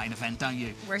 you know the main event, don't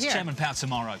you? We're here. It's Chairman Powell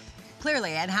tomorrow.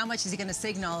 Clearly, and how much is he going to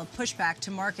signal pushback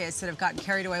to markets that have gotten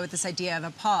carried away with this idea of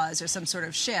a pause or some sort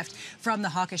of shift from the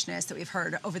hawkishness that we've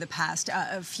heard over the past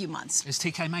few months? Has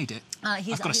TK made it?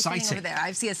 He's got a sighting over there.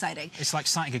 I see a sighting. It's like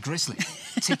sighting a grizzly.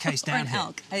 TK's down here,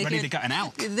 elk. ready to go. An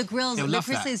elk. The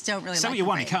grizzlies don't really Say like what you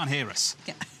want, rain. he can't hear us.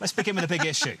 Yeah. Let's begin with a big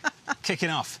issue.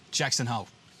 Kicking off, Jackson Hole.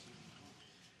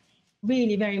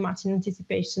 really very much in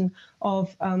anticipation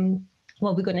of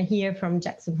what we're going to hear from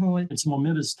Jackson Hole. It's a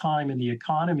momentous time in the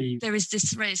economy. There is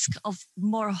this risk of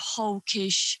more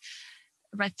hawkish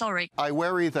rhetoric. I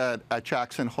worry that at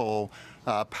Jackson Hole,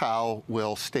 Powell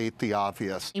will state the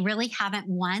obvious. They really haven't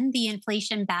won the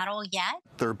inflation battle yet.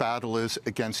 Their battle is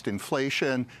against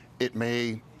inflation. It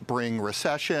may bring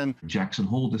recession. Jackson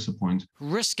Hole disappoints.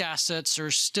 Risk assets are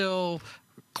still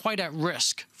quite at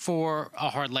risk for a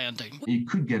hard landing. You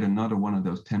could get another one of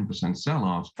those 10%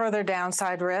 sell-offs. Further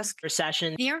downside risk.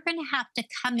 Recession. They're going to have to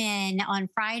come in on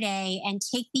Friday and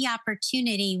take the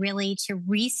opportunity really to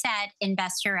reset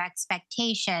investor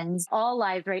expectations. All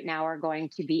eyes right now are going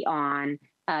to be on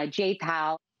Jay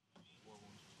Powell.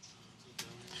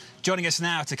 Joining us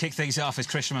now to kick things off is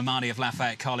Krishna Mamani of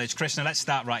Lafayette College. Krishna, let's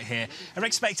start right here. Are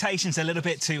expectations a little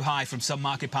bit too high from some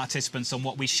market participants on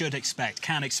what we should expect,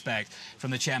 can expect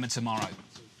from the chairman tomorrow?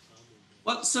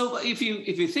 Well, so if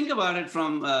you think about it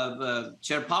from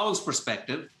Chair Powell's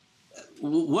perspective,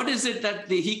 what is it that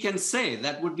he can say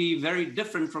that would be very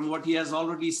different from what he has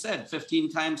already said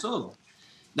 15 times over?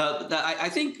 I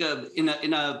think in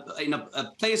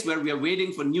a place where we are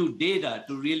waiting for new data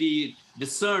to really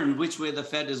discern which way the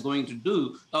Fed is going to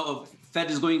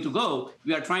go,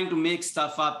 we are trying to make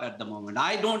stuff up at the moment.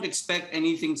 I don't expect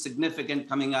anything significant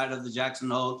coming out of the Jackson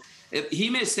Hole. He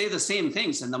may say the same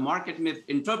things, and the market may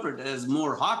interpret it as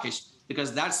more hawkish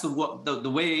because that's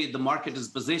the way the market is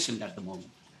positioned at the moment.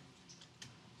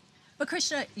 But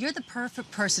Krishna, you're the perfect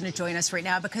person to join us right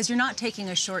now because you're not taking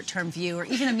a short-term view or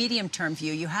even a medium-term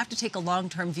view. You have to take a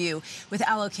long-term view with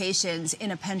allocations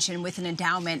in a pension, with an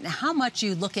endowment, and how much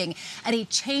you looking at a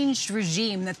changed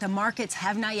regime that the markets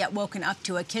have not yet woken up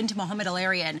to, akin to Mohamed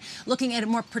El-Erian, looking at a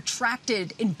more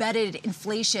protracted, embedded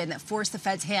inflation that forced the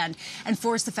Fed's hand and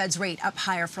forced the Fed's rate up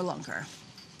higher for longer.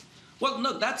 Well,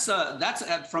 no, that's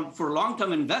for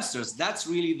long-term investors. That's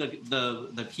really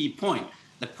the key point.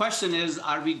 The question is,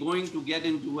 are we going to get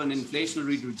into an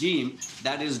inflationary regime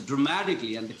that is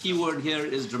dramatically, and the key word here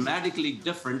is dramatically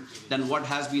different than what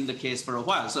has been the case for a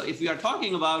while? So if we are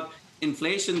talking about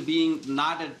inflation being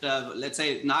not at, let's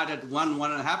say, not at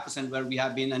 1.5% where we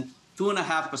have been, and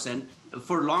 2.5%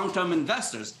 for long-term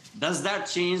investors, does that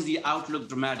change the outlook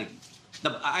dramatically?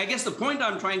 I guess the point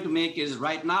I'm trying to make is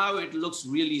right now it looks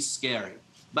really scary.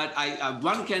 But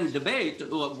one can debate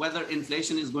whether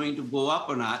inflation is going to go up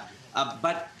or not.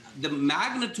 But the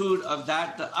magnitude of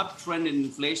that uptrend in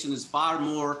inflation is far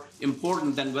more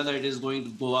important than whether it is going to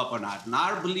go up or not. And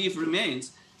our belief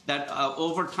remains that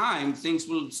over time, things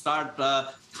will start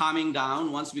calming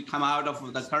down once we come out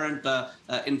of the current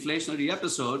inflationary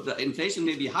episode. The inflation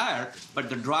may be higher, but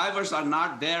the drivers are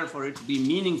not there for it to be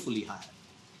meaningfully higher.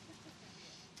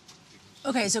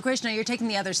 Okay, so Krishna, you're taking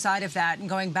the other side of that and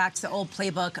going back to the old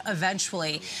playbook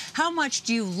eventually. How much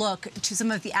do you look to some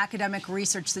of the academic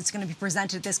research that's going to be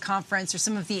presented at this conference or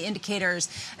some of the indicators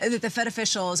that the Fed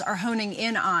officials are honing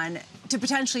in on to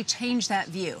potentially change that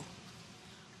view?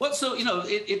 Well, so,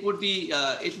 it would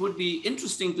be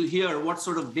interesting to hear what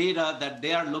sort of data that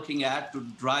they are looking at to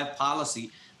drive policy.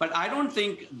 But I don't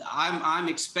think I'm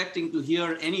expecting to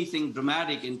hear anything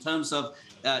dramatic in terms of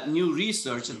new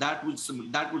research that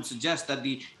would suggest that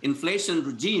the inflation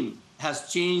regime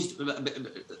has changed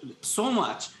so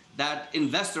much that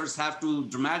investors have to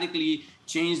dramatically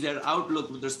change their outlook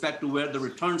with respect to where the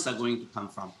returns are going to come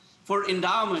from. For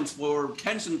endowments, for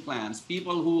pension plans,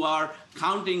 people who are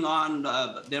counting on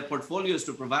their portfolios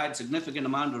to provide significant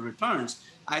amount of returns,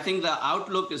 I think the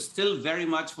outlook is still very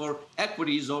much for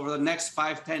equities over the next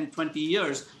 5, 10, 20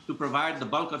 years to provide the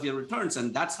bulk of your returns,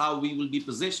 and that's how we will be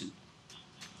positioned.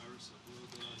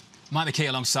 Mike McKee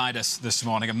alongside us this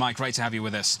morning. And Mike, great to have you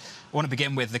with us. I want to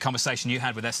begin with the conversation you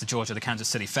had with Esther George of the Kansas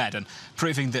City Fed and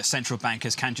proving that central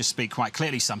bankers can just speak quite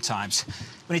clearly sometimes.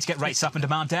 We need to get rates up and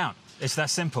demand down. It's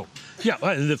that simple. Yeah,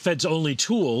 the Fed's only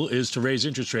tool is to raise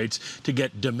interest rates to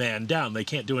get demand down. They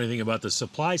can't do anything about the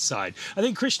supply side. I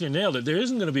think Christian nailed it. There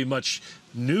isn't going to be much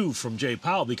new from Jay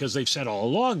Powell because they've said all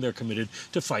along they're committed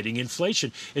to fighting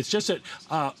inflation. It's just that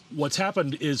what's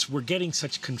happened is we're getting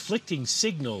such conflicting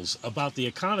signals about the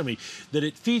economy that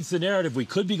it feeds the narrative we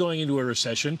could be going into a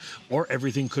recession or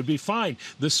everything could be fine.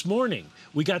 This morning,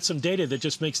 we got some data that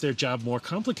just makes their job more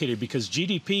complicated because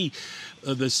GDP,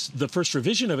 the first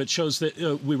revision of it shows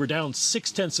that we were down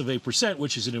 0.6%,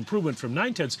 which is an improvement from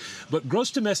 0.9, but gross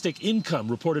domestic income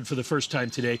reported for the first time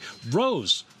today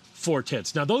rose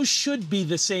 4/10. Now, those should be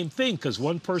the same thing because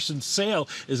one person's sale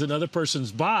is another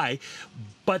person's buy,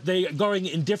 but they are going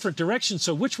in different directions.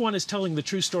 So which one is telling the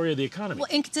true story of the economy? Well,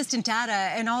 inconsistent data,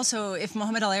 and also, if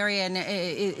Mohamed El-Erian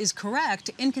is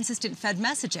correct, inconsistent Fed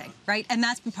messaging, right? And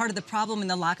that's been part of the problem and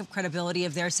the lack of credibility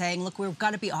of their saying, look, we've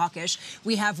got to be hawkish.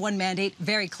 We have one mandate,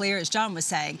 very clear, as John was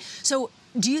saying. So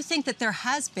do you think that there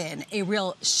has been a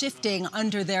real shifting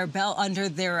under their belt, under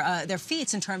their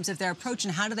feet in terms of their approach,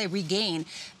 and how do they regain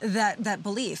that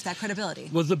belief, that credibility?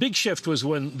 Well, the big shift was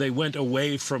when they went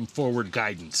away from forward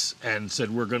guidance and said,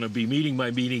 we're going to be meeting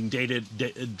by meeting,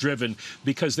 data-driven,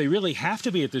 because they really have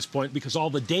to be at this point because all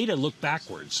the data look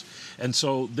backwards. And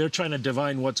so they're trying to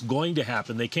divine what's going to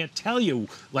happen. They can't tell you,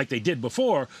 like they did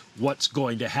before, what's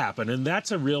going to happen. And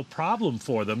that's a real problem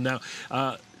for them. Now,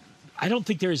 I don't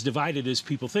think they're as divided as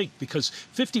people think because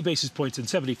 50 basis points and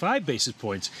 75 basis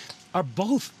points are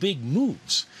both big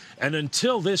moves. And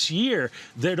until this year,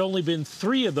 there'd only been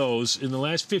 3 of those in the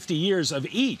last 50 years of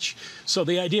each. So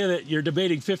the idea that you're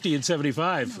debating 50 and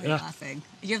 75. No, you're laughing.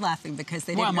 You're laughing because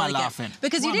they Why didn't am I really laughing? get...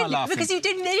 Because Why you am I didn't, laughing? because you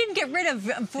didn't, they didn't get rid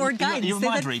of forward guidance. You're a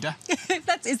mind reader.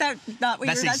 Is that not what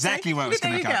That's you're exactly where I was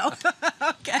there going to you go.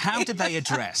 Okay. How did they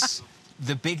address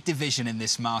the big division in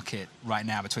this market right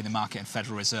now between the market and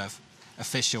Federal Reserve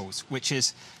officials, which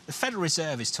is the Federal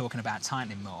Reserve is talking about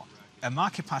tightening more, and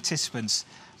market participants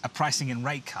are pricing in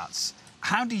rate cuts?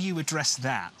 How do you address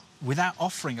that without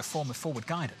offering a form of forward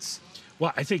guidance?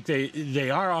 Well, I think they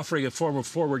are offering a form of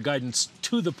forward guidance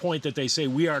to the point that they say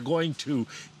we are going to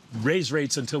raise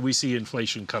rates until we see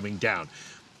inflation coming down.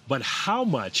 But how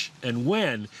much and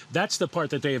when, that's the part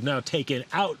that they have now taken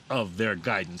out of their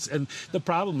guidance. And the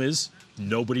problem is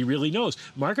nobody really knows.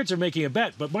 Markets are making a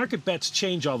bet, but market bets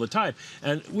change all the time.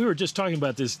 And we were just talking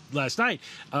about this last night.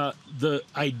 The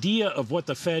idea of what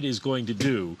the Fed is going to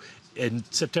do in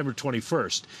September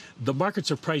 21st, the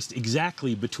markets are priced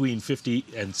exactly between 50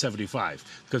 and 75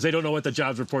 because they don't know what the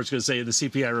jobs report is going to say in the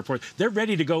CPI report. They're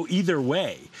ready to go either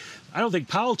way. I don't think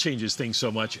Powell changes things so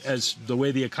much as the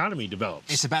way the economy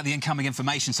develops. It's about the incoming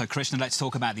information. So, Krishna, let's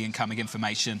talk about the incoming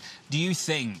information. Do you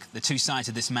think the two sides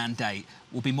of this mandate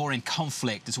will be more in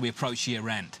conflict as we approach year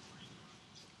end?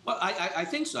 Well, I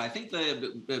think so. I think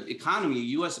the economy,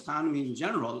 U.S. economy in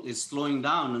general, is slowing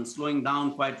down and slowing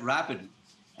down quite rapidly.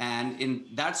 And in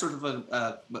that sort of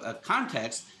a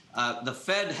context, the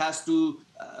Fed has to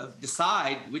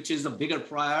decide which is a bigger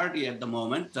priority at the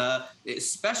moment,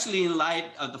 especially in light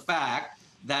of the fact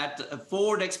that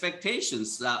forward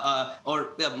expectations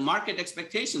or market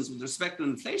expectations with respect to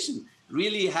inflation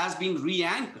really has been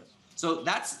re-anchored. So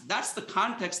that's the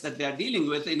context that they're dealing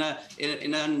with in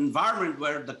an environment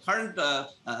where the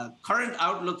current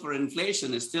outlook for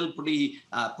inflation is still pretty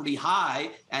high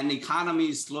and the economy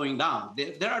is slowing down.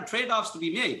 There are trade-offs to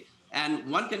be made.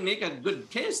 And one can make a good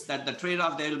case that the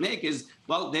trade-off they'll make is,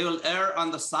 well, they will err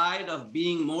on the side of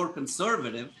being more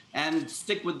conservative and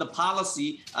stick with the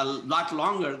policy a lot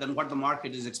longer than what the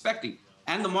market is expecting.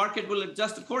 And the market will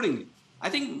adjust accordingly. I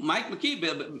think Mike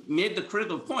McKee made the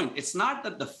critical point. It's not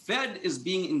that the Fed is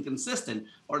being inconsistent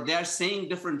or they're saying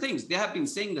different things. They have been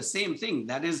saying the same thing.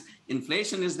 That is,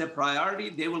 inflation is their priority.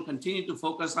 They will continue to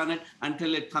focus on it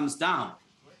until it comes down.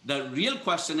 The real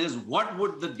question is, what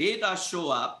would the data show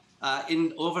up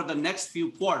over the next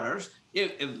few quarters,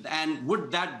 and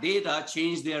would that data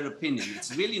change their opinion?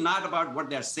 It's really not about what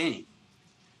they're saying.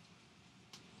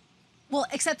 Well,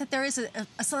 except that there is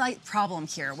a slight problem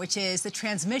here, which is the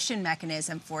transmission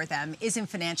mechanism for them is in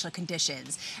financial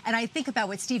conditions. And I think about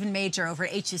what Stephen Major over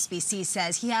at HSBC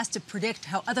says. He has to predict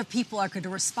how other people are going to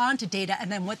respond to data and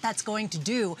then what that's going to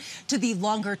do to the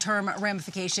longer-term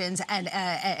ramifications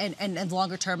and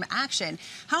longer-term action.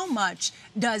 How much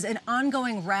does an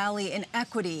ongoing rally in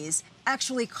equities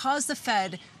actually cause the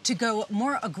Fed to go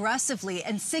more aggressively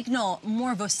and signal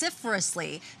more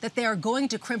vociferously that they are going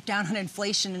to crimp down on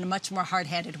inflation in a much more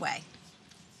hard-handed way?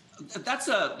 That's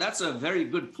a very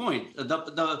good point.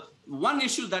 The one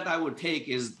issue that I would take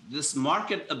is this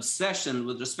market obsession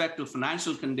with respect to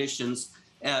financial conditions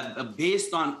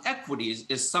based on equities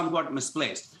is somewhat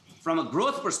misplaced. From a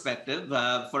growth perspective,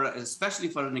 especially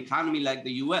for an economy like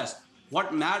the U.S.,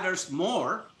 what matters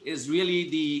more is really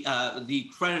the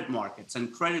credit markets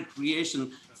and credit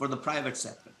creation for the private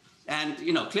sector. And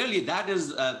clearly that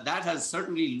has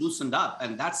certainly loosened up,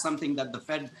 and that's something that the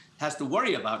Fed has to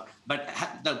worry about. But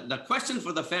the question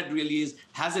for the Fed really is,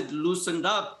 has it loosened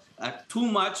up too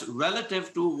much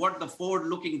relative to what the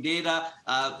forward-looking data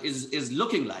is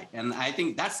looking like? And I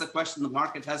think that's the question the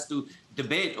market has to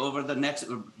debate over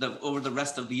the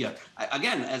rest of the year.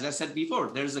 Again, as I said before,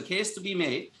 there's a case to be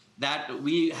made that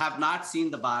we have not seen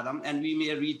the bottom, and we may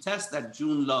retest that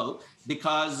June low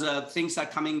because things are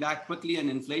coming back quickly and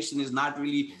inflation is not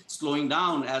really slowing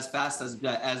down as fast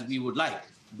as we would like.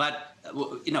 But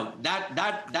you know,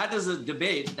 that is a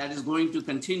debate that is going to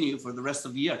continue for the rest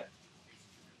of the year.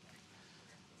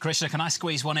 Krishna, can I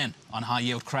squeeze one in on high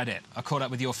yield credit? I caught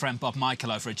up with your friend Bob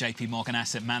Michael over at JP Morgan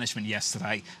Asset Management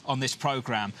yesterday on this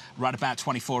programme, right about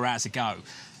 24 hours ago.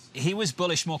 He was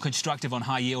bullish, more constructive on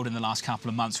high yield in the last couple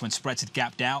of months when spreads had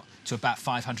gapped out to about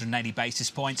 580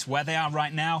 basis points. Where they are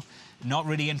right now, not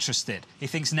really interested. He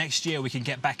thinks next year we can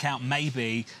get back out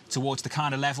maybe towards the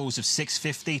kind of levels of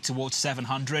 650 towards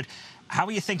 700. How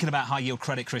are you thinking about high yield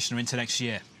credit, Krishna, into next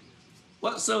year?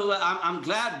 Well, so I'm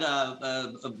glad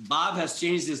Bob has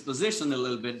changed his position a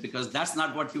little bit, because that's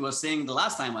not what he was saying the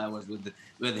last time I was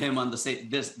with him on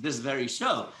this very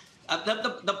show.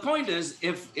 The point is,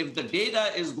 if the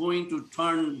data is going to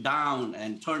turn down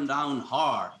and turn down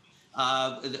hard,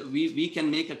 we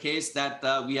can make a case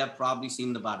that we have probably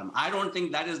seen the bottom. I don't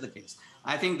think that is the case.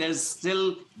 I think there's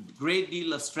still a great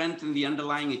deal of strength in the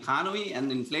underlying economy,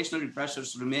 and the inflationary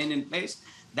pressures remain in place.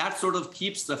 That sort of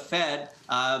keeps the Fed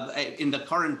in the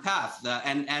current path.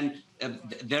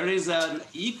 There is an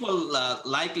equal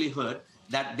likelihood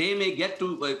that they may get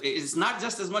to, it's not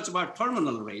just as much about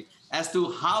terminal rate as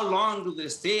to how long do they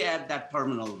stay at that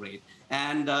terminal rate.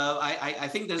 And I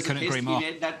think there's a case to be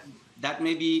made that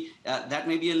may be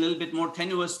a little bit more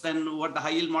tenuous than what the high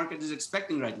yield market is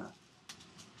expecting right now.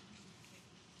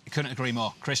 Couldn't agree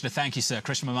more. Krishna, thank you, sir.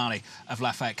 Krishna Mamani of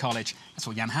Lafayette College. That's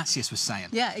what Jan Hatzius was saying.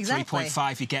 Yeah, exactly.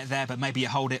 3.5, you get there, but maybe you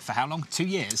hold it for how long? 2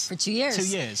 years? For 2 years.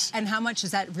 2 years. And how much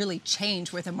does that really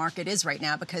change where the market is right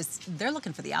now? Because they're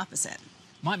looking for the opposite.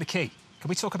 Mike McKee, can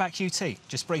we talk about QT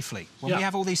just briefly? When we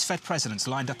have all these Fed presidents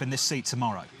lined up in this seat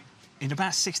tomorrow, in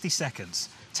about 60 seconds,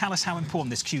 tell us how important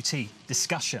this QT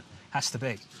discussion has to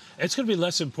be. It's going to be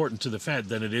less important to the Fed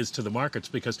than it is to the markets,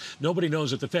 because nobody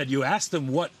knows at the Fed. You ask them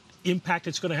what impact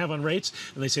it's going to have on rates,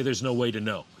 and they say there's no way to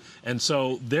know. And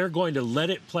so they're going to let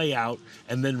it play out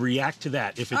and then react to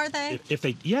that. Are they? If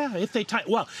they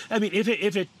tighten. Well, I mean, if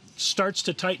it starts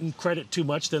to tighten credit too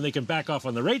much, then they can back off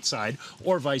on the rate side,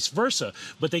 or vice versa.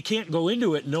 But they can't go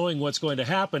into it knowing what's going to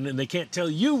happen, and they can't tell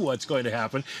you what's going to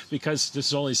happen, because this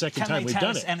is only the second time we've done it. Can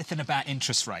they tell us anything about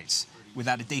interest rates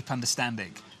without a deep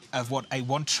understanding of what a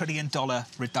 $1 trillion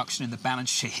reduction in the balance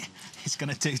sheet is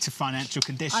going to do to financial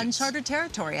conditions? Uncharted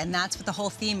territory, and that's what the whole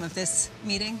theme of this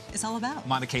meeting is all about.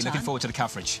 Mike McKee, looking forward to the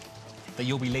coverage that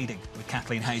you'll be leading with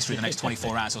Kathleen Hayes through the next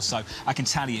 24 hours or so. I can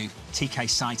tell you, TK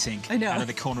sighting out of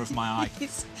the corner of my eye.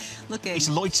 He's looking. He's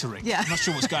loitering. Yeah. I'm not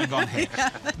sure what's going on here.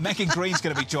 Megan Green's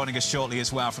going to be joining us shortly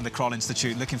as well from the Kroll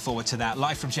Institute. Looking forward to that.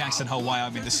 Live from Jackson Hole,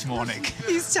 Wyoming this morning.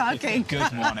 He's talking.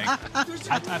 Good morning.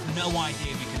 I have no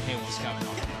idea if you can hear what's going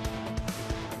on here.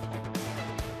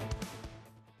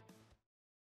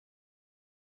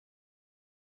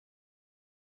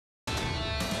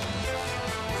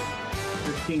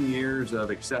 15 years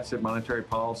of excessive monetary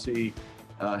policy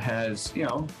has,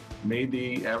 made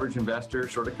the average investor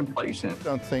sort of complacent. I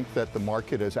don't think that the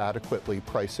market is adequately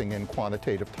pricing in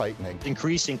quantitative tightening.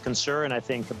 Increasing concern, I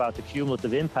think, about the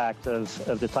cumulative impact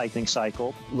of the tightening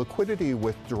cycle. Liquidity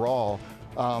withdrawal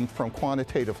from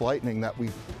quantitative tightening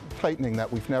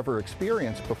that we've never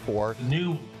experienced before.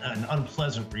 New and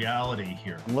unpleasant reality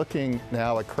here. I'm looking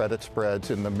now at credit spreads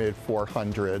in the mid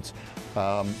 400s,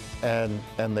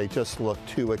 and they just look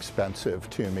too expensive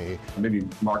to me. Maybe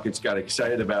markets got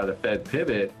excited about a Fed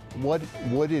pivot. What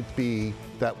would it be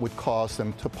that would cause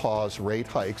them to pause rate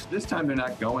hikes? This time they're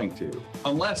not going to,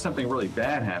 unless something really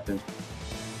bad happens.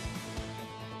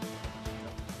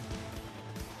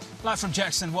 Live from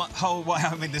Jackson Hole,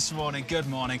 Wyoming this morning. Good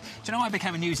morning. Do you know why I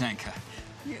became a news anchor?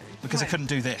 Because I couldn't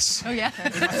do this. Oh, yeah.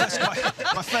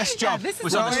 My first job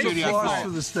was on the studio floor.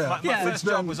 My first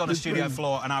job was on the studio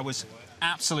floor, and I was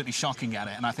absolutely shocking at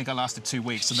it. And I think I lasted 2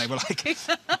 weeks, and they were like,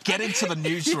 get into the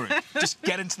newsroom. Just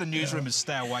get into the newsroom and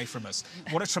stay away from us.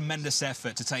 What a tremendous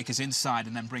effort to take us inside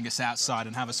and then bring us outside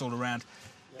and have us all around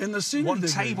one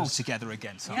table together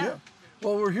again. Tom. Yeah.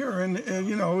 Well, we're here, and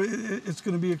it's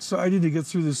going to be exciting to get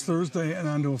through this Thursday and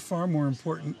onto a far more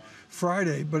important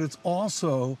Friday, but it's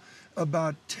also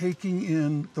about taking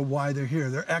in the why they're here.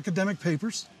 They're academic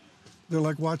papers. They're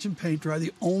like watching paint dry.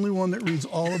 The only one that reads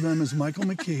all of them is Michael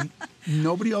McKee.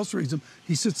 Nobody else reads them.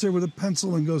 He sits there with a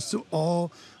pencil and goes through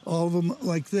all of them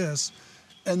like this.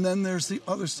 And then there's the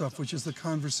other stuff, which is the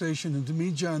conversation. And to me,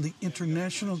 John, the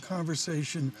international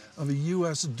conversation of a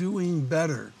U.S. doing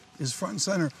better is front and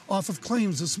center off of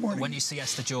claims this morning. When you see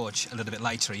Esther George a little bit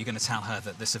later, are you going to tell her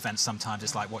that this event sometimes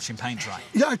is like watching paint dry?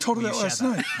 Yeah, I told her that last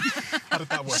night. How did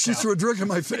that work She out? threw a drink in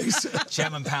my face.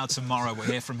 Chairman Powell tomorrow. We'll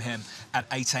hear from him at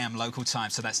 8 a.m. local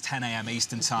time, so that's 10 a.m.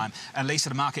 Eastern time. And Lisa,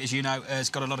 the market, as you know, has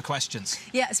got a lot of questions.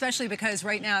 Yeah, especially because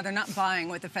right now they're not buying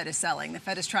what the Fed is selling. The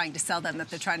Fed is trying to sell them that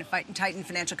they're trying to fight and tighten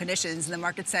financial conditions, and the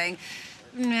market's saying,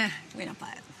 nah, we don't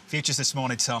buy it. Futures this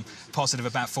morning, Tom, positive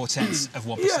about 0.4% of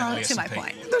 1%. Yeah, to my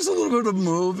point. There's a little bit of a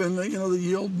move, and the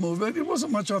yield movement. It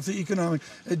wasn't much off the economic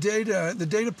data. The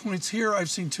data points here, I've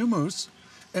seen 2 moose,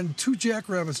 and 2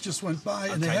 jackrabbits just went by,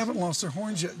 and they haven't lost their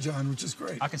horns yet, John, which is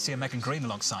great. I can see a Megan Green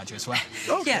alongside you as well.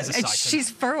 Yes, and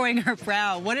she's furrowing her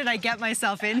brow. What did I get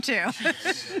myself into?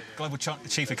 Global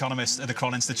Chief Economist at the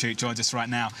Kroll Institute joins us right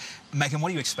now. Megan,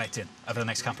 what are you expecting over the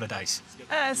next couple of days?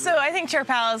 So I think Chair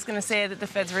Powell is going to say that the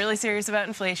Fed's really serious about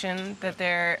inflation, that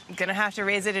they're going to have to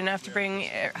raise it enough to bring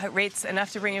rates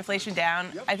enough to bring inflation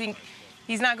down. I think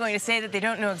he's not going to say that they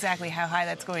don't know exactly how high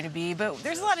that's going to be, but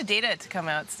there's a lot of data to come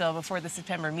out still before the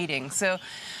September meeting. So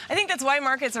I think that's why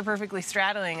markets are perfectly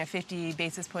straddling a 50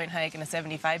 basis point hike and a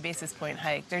 75 basis point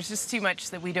hike. There's just too much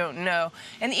that we don't know.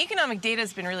 And the economic data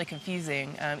has been really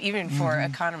confusing, even for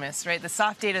economists, right? The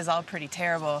soft data is all pretty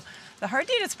terrible. The hard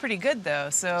data is pretty good, though,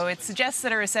 so it suggests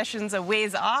that a recession's a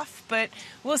ways off, but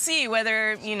we'll see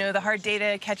whether, the hard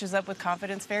data catches up with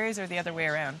confidence fairies or the other way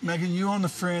around. Megan, you own the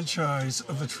franchise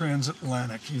of the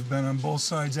transatlantic. You've been on both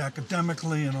sides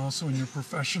academically and also in your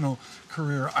professional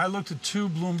career. I looked at 2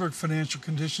 Bloomberg Financial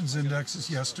Conditions Indexes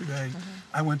yesterday.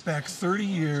 I went back 30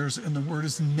 years, and the word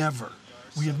is never.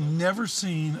 We have never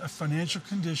seen a financial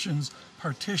conditions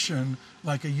partition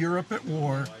like a Europe at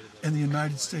war and the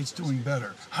United States doing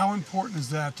better. How important is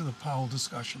that to the Powell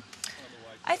discussion?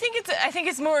 I think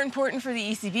it's more important for the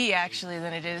ECB actually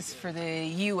than it is for the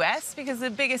U.S. because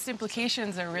the biggest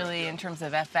implications are really in terms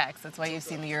of FX. That's why you've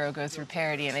seen the euro go through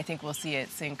parity, and I think we'll see it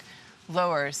sink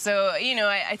lower. So,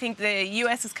 I think the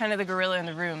U.S. is kind of the gorilla in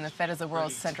the room. The Fed is the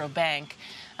world's central bank.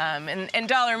 And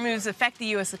dollar moves affect the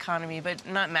U.S. economy, but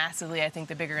not massively. I think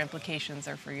the bigger implications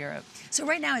are for Europe. So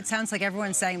right now it sounds like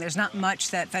everyone's saying there's not much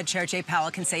that Fed Chair Jay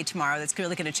Powell can say tomorrow that's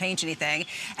really going to change anything.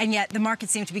 And yet the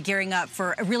markets seem to be gearing up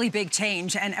for a really big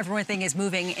change, and everything is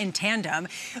moving in tandem.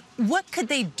 What could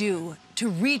they do to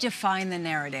redefine the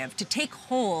narrative, to take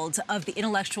hold of the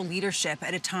intellectual leadership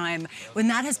at a time when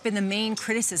that has been the main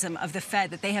criticism of the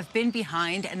Fed, that they have been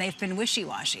behind and they've been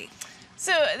wishy-washy?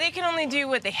 So they can only do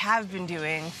what they have been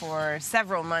doing for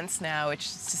several months now, which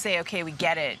is to say, okay, we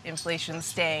get it, inflation's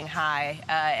staying high,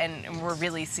 and we're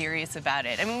really serious about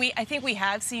it. I mean, I think we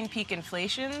have seen peak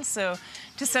inflation, so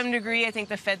to some degree, I think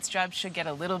the Fed's job should get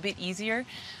a little bit easier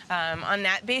on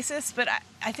that basis. But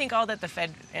I think all that the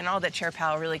Fed and all that Chair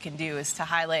Powell really can do is to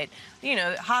highlight,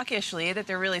 hawkishly that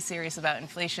they're really serious about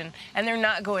inflation, and they're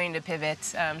not going to pivot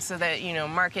so that,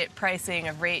 market pricing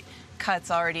of rate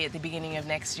cuts already at the beginning of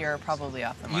next year are probably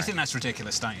off the mark. You think that's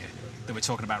ridiculous, don't you, that we're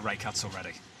talking about rate cuts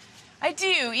already? I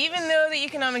do, even though the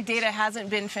economic data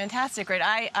hasn't been fantastic, right?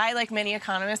 I, like many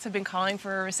economists, have been calling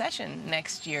for a recession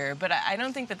next year, but I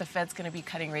don't think that the Fed's going to be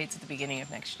cutting rates at the beginning of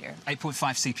next year.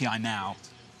 8.5 CPI now.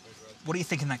 What are you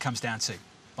thinking that comes down to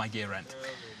by year end?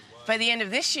 By the end of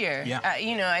this year, yeah.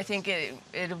 I think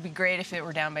it'll be great if it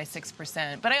were down by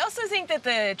 6%. But I also think that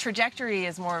the trajectory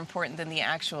is more important than the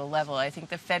actual level. I think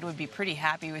the Fed would be pretty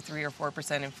happy with 3 or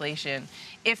 4% inflation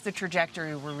if the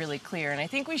trajectory were really clear. And I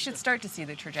think we should start to see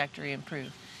the trajectory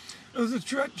improve. The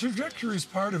trajectory is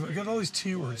part of it. I got all these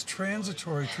T words: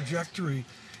 transitory, trajectory.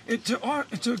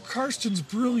 To Karsten's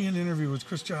brilliant interview with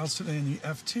Chris Giles today in the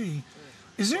FT,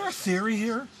 is there a theory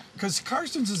here? Because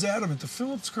Karsten's is adamant the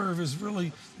Phillips curve is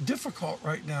really difficult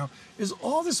right now. Is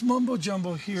all this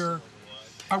mumbo-jumbo here,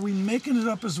 are we making it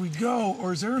up as we go,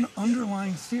 or is there an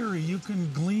underlying theory you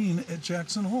can glean at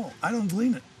Jackson Hole? I don't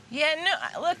glean it. Yeah,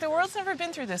 no, look, the world's never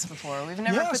been through this before. We've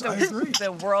never put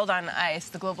the world on ice,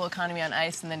 the global economy on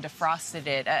ice, and then defrosted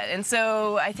it. And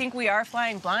so I think we are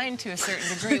flying blind to a certain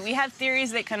degree. We have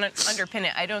theories that kind of underpin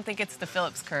it. I don't think it's the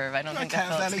Phillips curve. I don't think the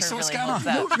Phillips curve really holds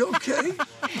up. You okay?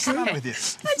 What's the matter with you?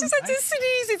 I just had to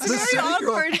sneeze. It's very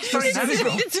awkward. It's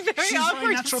very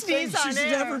awkward to sneeze on She's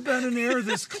air. never been in air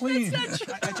this clean.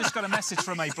 I just got a message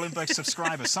from a Bloomberg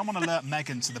subscriber. Someone alert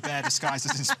Megan to the bear disguised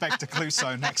as Inspector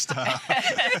Clouseau next to her.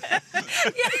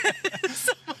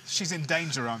 She's in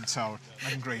danger, I'm told.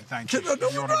 Megan Green, thank you. No,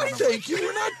 thank you.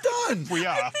 We're not done. We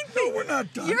are. No, we're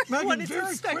not done. You're Megan, one very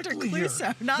Inspector quickly Clouseau,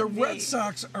 here. not The me. Red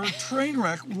Sox are a train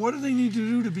wreck. What do they need to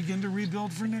do to begin to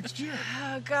rebuild for next year?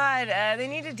 Oh, God. They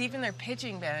need to deepen their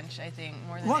pitching bench, I think,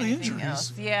 more than A lot of anything injuries.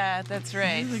 else. Yeah, that's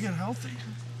right. Maybe they get healthy.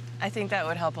 I think that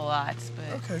would help a lot.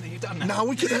 But Okay. You've done Now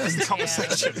we can end the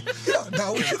conversation. Yeah,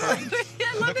 now we can end.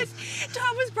 I love it.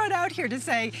 Tom was brought out here to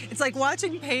say it's like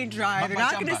watching paint dry. They're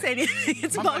not going to say anything.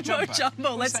 It's mumbo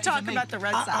jumbo. Let's talk about the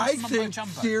Red Sox. I think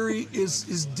theory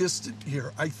is distant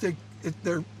here. I think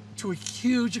they're, to a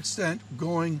huge extent,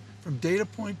 going from data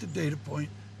point to data point,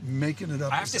 making it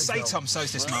up. I have to say, go. Tom,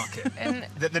 so's this market. And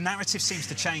the narrative seems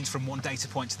to change from one data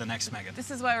point to the next, Megan. this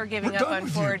is why we're giving up on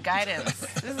forward guidance.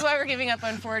 This is why we're giving up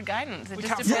on forward guidance. It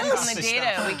just depends on the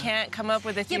data. We can't come up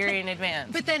with a theory in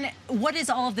advance. But then what is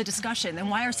all of the discussion? And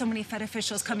why are so many Fed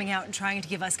officials coming out and trying to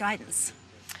give us guidance?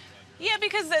 Yeah,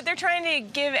 because they're trying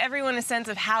to give everyone a sense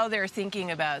of how they're thinking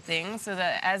about things so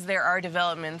that as there are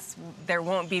developments, there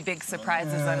won't be big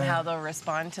surprises on how they'll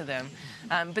respond to them.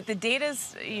 But the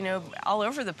data's, all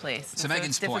over the place. So Megan's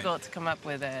it's difficult to come up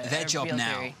with a their job real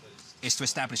now theory. is to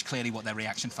establish clearly what their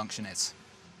reaction function is.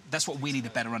 That's what we need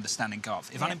a better understanding of.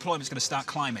 If unemployment's going to start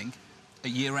climbing at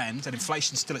year end and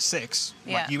inflation's still at 6,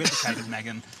 like you indicated,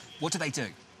 Megan, what do?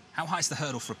 How high is the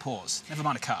hurdle for a pause? Never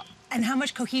mind a cut. And how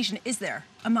much cohesion is there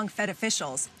among Fed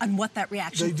officials on what that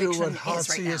reaction They do what is right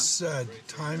Hatsi now? has said.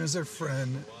 Time is their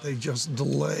friend. They just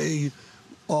delay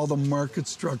all the market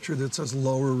structure that says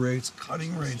lower rates,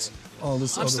 cutting rates, all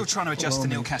this I'm other still trying to adjust to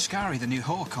baloney. Neil Kashkari, the new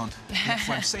hawk on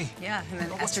FOMC. Yeah, and then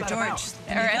What's Esther that George. about?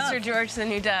 the Or new Esther dove. George, the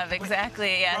new dove.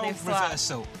 Exactly. Yeah, Role they've swapped.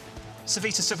 reversal.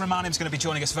 Savita Subramaniam's going to be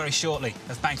joining us very shortly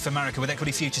of Bank of America with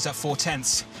equity futures up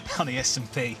 0.4 on the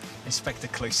S&P. Inspector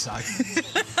Clouseau.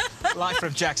 Live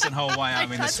from Jackson Hole,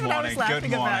 Wyoming That's this what I was morning. Good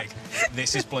laughing about. morning.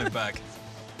 This is Bloomberg.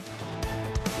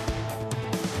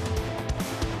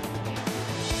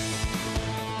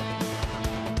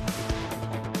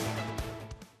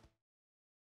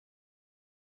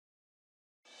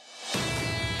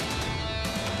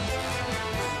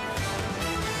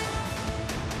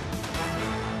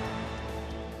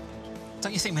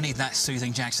 Don't you think we need that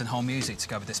soothing Jackson Hole music to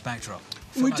go with this backdrop?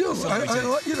 We do. Just,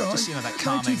 that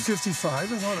calming.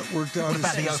 1955, I thought it worked out. What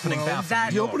about the opening bell?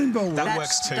 The opening bell That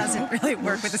works. works too. Doesn't really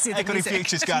work with the soothing Equity music.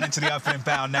 futures gone into the opening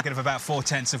bell, negative about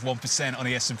 0.4% on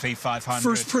the S&P 500.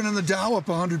 First print in the Dow up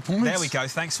 100 points. There we go.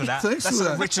 Thanks for that. Thanks That's for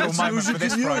an that. original That's moment news for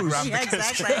this you can programme. use. Yeah, Because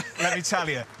exactly. let me tell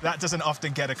you, that doesn't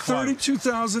often get a quote.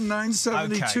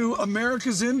 32,972. Okay.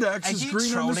 America's index Are is you green on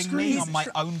the trolling screen. me on my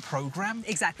own programme?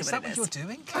 Exactly Is what that it what is. you're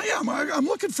doing? I am. I'm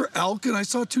looking for elk, and I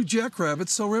saw 2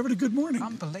 jackrabbits, so we're having a good morning.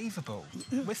 Unbelievable.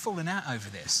 We're falling out over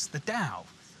this. The Dow.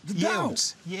 The Dow.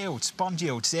 Yields, bond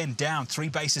yields in, down 3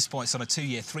 basis points on a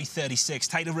 2-year, 336.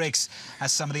 Taylor Riggs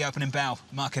has some of the opening bell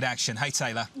market action. Hey,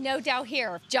 Taylor. No doubt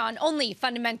here, John. Only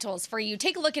fundamentals for you.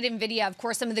 Take a look at NVIDIA. Of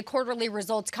course, some of the quarterly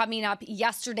results coming up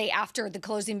yesterday after the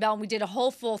closing bell. We did a whole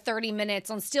full 30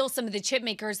 minutes on still some of the chip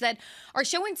makers that are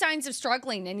showing signs of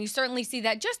struggling. And you certainly see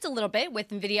that just a little bit with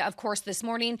NVIDIA, of course, this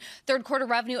morning. Third quarter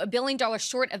revenue, $1 billion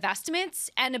short of estimates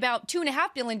and about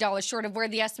 $2.5 billion short of where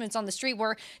the estimates on the street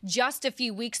were just a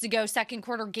few weeks ago. Second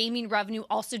quarter gaming revenue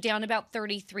also down about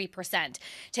 33%.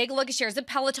 Take a look at shares of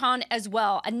Peloton as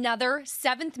well. Another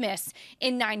 7th miss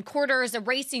in 9 quarters,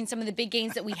 erasing some of the big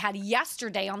gains that we had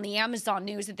yesterday on the Amazon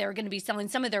news that they're going to be selling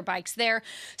some of their bikes there.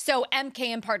 So MK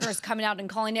and Partners coming out and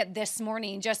calling it this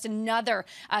morning just another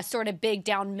sort of big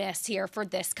down miss here for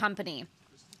this company.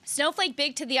 Snowflake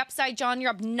big to the upside, John. You're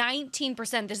up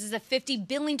 19%. This is a $50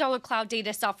 billion cloud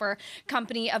data software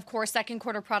company. Of course, second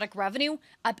quarter product revenue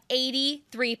up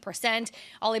 83%.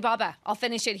 Alibaba, I'll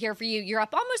finish it here for you. You're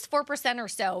up almost 4% or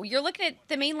so. You're looking at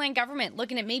the mainland government,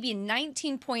 looking at maybe a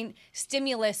 19-point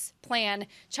stimulus plan.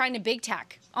 China big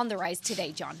tech on the rise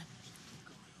today, John.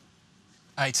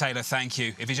 Hey, Taylor, thank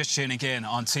you. If you're just tuning in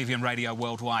on TV and radio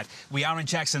worldwide, we are in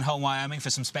Jackson Hole, Wyoming for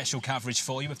some special coverage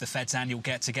for you of the Fed's annual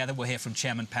get-together. We'll hear from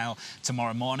Chairman Powell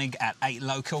tomorrow morning at 8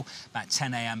 local, about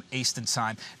 10 a.m. Eastern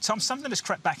time. Tom, something that's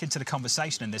crept back into the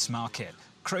conversation in this market.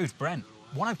 Crude, Brent,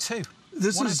 102.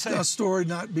 This is a story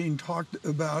not being talked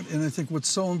about, and I think what's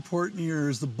so important here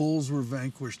is the bulls were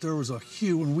vanquished. There was a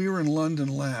hue when we were in London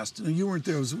last. And you weren't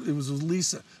there. It was with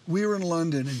Lisa. We were in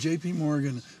London, and J.P.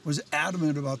 Morgan was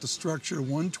adamant about the structure,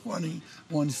 120,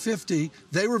 150.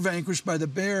 They were vanquished by the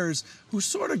bears, who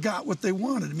sort of got what they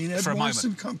wanted. I mean, Ed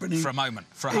Watson Company. For a moment,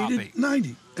 for a heartbeat.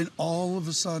 90. And all of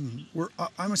a sudden, we're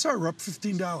up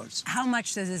 $15. How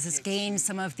much does this gain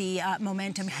some of the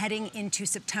momentum heading into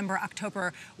September,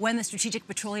 October, when the Strategic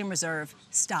Petroleum Reserve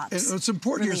stops? And what's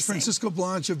important here is releasing? Francisco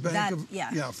Blanch of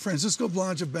Francisco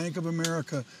Blanch of Bank of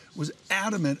America was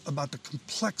adamant about the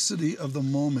complexity of the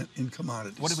moment in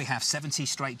commodities. What do we have? 70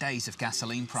 straight days of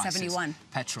gasoline prices. 71.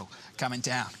 Petrol coming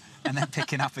down. and then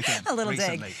picking up again A little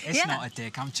recently. dig. It's Yeah. not a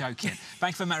dig, I'm joking.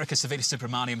 Bank of America, Savita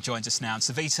Subramaniam joins us now. And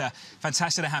Savita,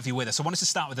 fantastic to have you with us. I wanted to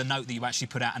start with a note that you actually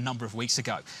put out a number of weeks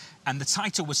ago. And the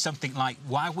title was something like,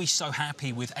 why are we so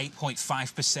happy with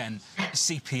 8.5%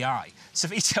 CPI?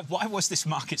 Savita, why was this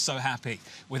market so happy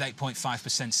with 8.5%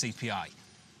 CPI?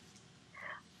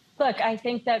 Look, I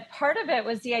think that part of it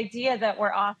was the idea that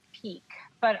we're off peak.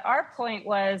 But our point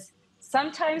was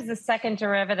sometimes the second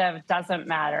derivative doesn't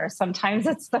matter. Sometimes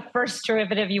it's the first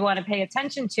derivative you want to pay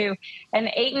attention to. And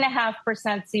 8.5%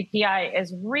 CPI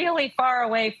is really far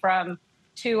away from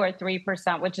 2 or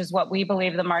 3%, which is what we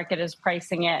believe the market is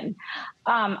pricing in.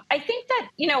 I think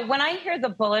that, when I hear the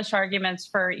bullish arguments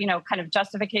for, kind of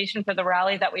justification for the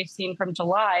rally that we've seen from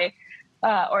July,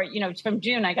 or, from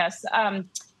June, I guess,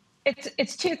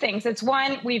 it's two things. It's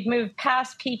one, we've moved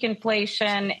past peak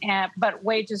inflation, but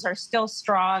wages are still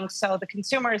strong. So the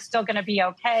consumer is still going to be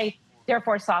okay,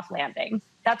 therefore soft landing.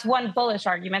 That's one bullish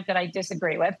argument that I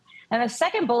disagree with. And the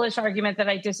second bullish argument that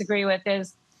I disagree with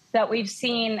is that we've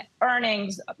seen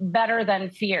earnings better than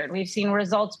feared. We've seen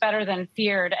results better than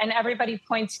feared. And everybody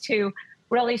points to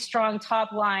really strong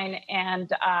top line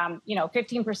and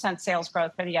 15% sales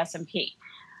growth for the S&P.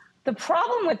 The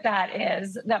problem with that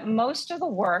is that most of the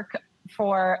work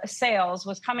for sales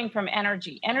was coming from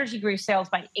energy. Energy grew sales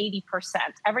by 80%.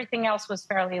 Everything else was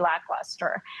fairly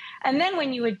lackluster. And then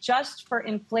when you adjust for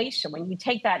inflation, when you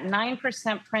take that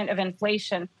 9% print of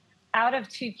inflation out of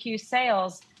 2Q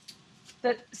sales,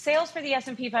 the sales for the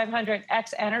S&P 500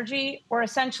 ex energy were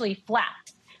essentially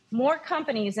flat. More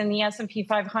companies in the S&P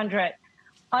 500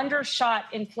 undershot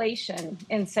inflation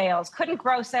in sales, couldn't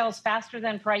grow sales faster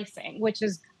than pricing, which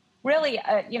is really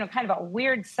kind of a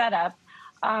weird setup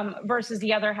versus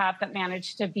the other half that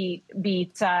managed to beat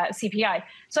CPI.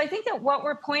 So I think that what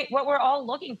we're all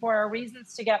looking for are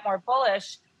reasons to get more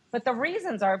bullish, but the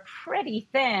reasons are pretty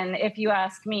thin, if you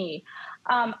ask me.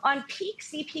 On peak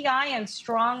CPI and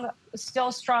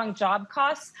still strong job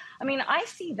costs, I mean, I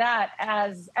see that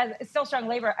as still strong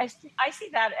labor. I see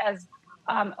that as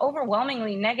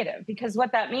overwhelmingly negative, because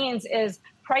what that means is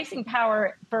pricing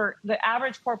power for the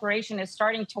average corporation is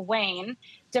starting to wane.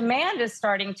 Demand is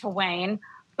starting to wane.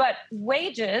 But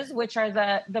wages, which are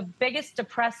the biggest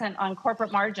depressant on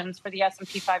corporate margins for the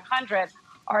S&P 500,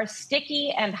 are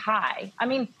sticky and high. I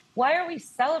mean, why are we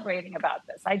celebrating about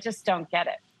this? I just don't get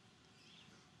it.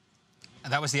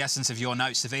 And that was the essence of your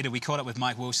note, Savita. We caught up with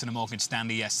Mike Wilson of Morgan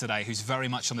Stanley yesterday, who's very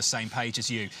much on the same page as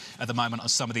you at the moment on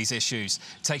some of these issues.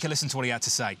 Take a listen to what he had to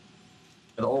say.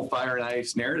 The whole fire and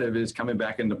ice narrative is coming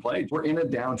back into play. We're in a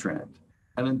downtrend.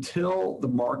 And until the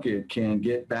market can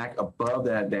get back above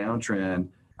that downtrend,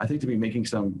 I think to be making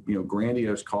some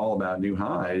grandiose call about new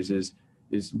highs is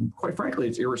quite frankly,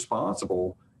 it's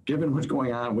irresponsible given what's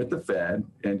going on with the Fed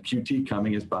and QT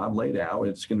coming, as Bob laid out.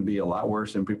 It's going to be a lot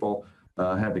worse than people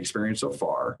have experienced so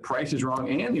far. Price is wrong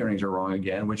and the earnings are wrong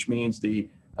again, which means the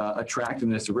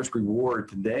attractiveness, the risk reward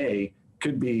today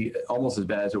could be almost as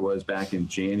bad as it was back in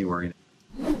January.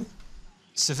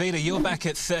 Savita, you're back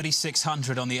at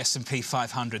 3,600 on the S&P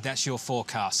 500. That's your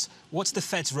forecast. What's the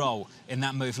Fed's role in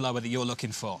that move lower that you're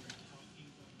looking for?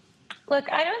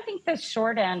 Look, I don't think the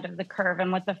short end of the curve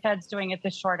and what the Fed's doing at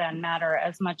the short end matter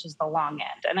as much as the long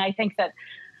end. And I think that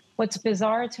what's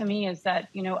bizarre to me is that,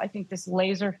 I think this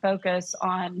laser focus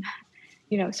on,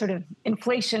 sort of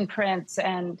inflation prints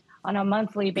and on a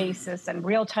monthly basis and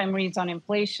real-time reads on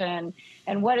inflation.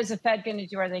 And what is the Fed going to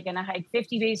do? Are they going to hike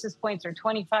 50 basis points or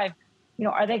 25?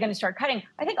 Are they going to start cutting?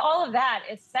 I think all of that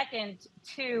is second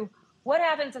to what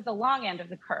happens at the long end of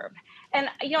the curve. And,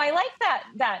 I like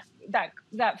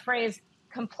that phrase,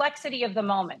 complexity of the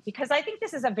moment, because I think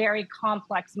this is a very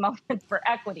complex moment for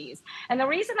equities. And the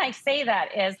reason I say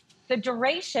that is the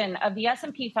duration of the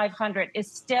S&P 500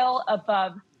 is still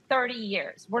above 30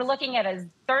 years. We're looking at a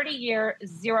 30-year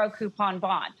zero coupon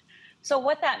bond. So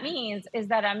what that means is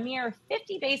that a mere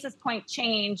 50 basis point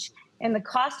change in the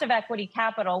cost of equity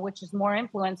capital, which is more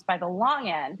influenced by the long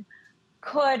end,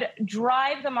 could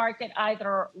drive the market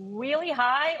either really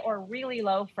high or really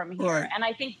low from here. Right. And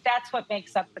I think that's what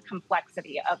makes up the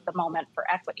complexity of the moment for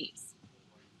equities.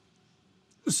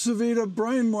 Savita,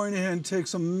 Brian Moynihan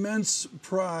takes immense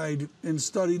pride in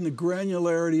studying the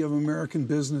granularity of American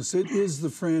business. It is the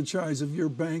franchise of your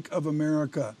Bank of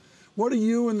America. What are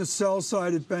you and the sell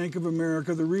side at Bank of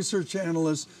America, the research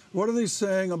analysts, what are they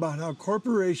saying about how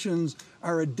corporations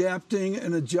are adapting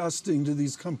and adjusting to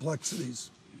these complexities?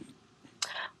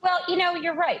 Well,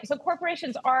 you're right. So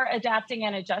corporations are adapting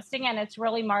and adjusting, and it's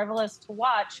really marvelous to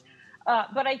watch.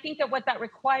 But I think that what that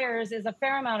requires is a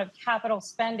fair amount of capital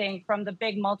spending from the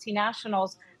big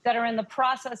multinationals that are in the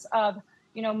process of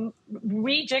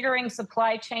rejiggering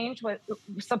supply chain,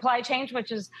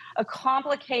 which is a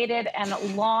complicated and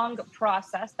long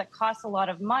process that costs a lot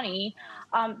of money.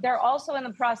 They're also in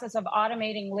the process of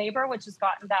automating labor, which has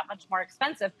gotten that much more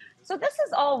expensive. So this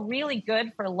is all really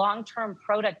good for long-term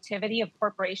productivity of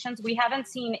corporations. We haven't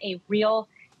seen a real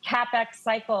CapEx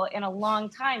cycle in a long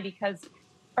time because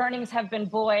earnings have been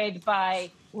buoyed by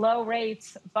low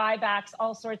rates, buybacks,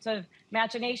 all sorts of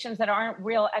machinations that aren't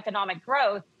real economic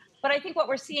growth. But I think what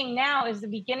we're seeing now is the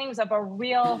beginnings of a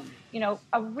real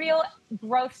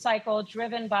growth cycle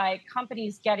driven by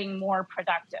companies getting more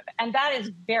productive. And that is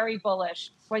very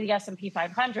bullish for the S&P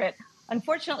 500.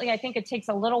 Unfortunately, I think it takes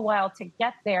a little while to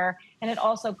get there, and it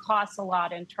also costs a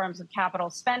lot in terms of capital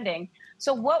spending.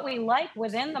 So what we like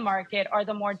within the market are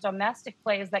the more domestic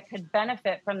plays that could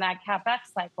benefit from that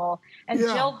CapEx cycle. And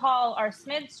Jill Hall, our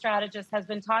SMID strategist, has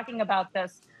been talking about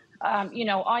this,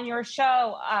 on your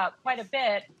show quite a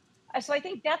bit. So I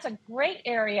think that's a great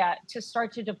area to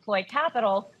start to deploy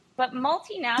capital. But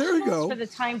multinationals, for the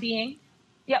time being,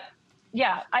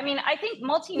 yeah. I mean, I think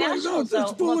multinationals.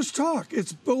 It's bullish talk.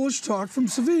 It's bullish talk from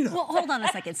Savita. Well, hold on a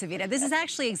second, Savita. This is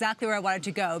actually exactly where I wanted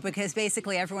to go because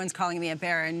basically everyone's calling me a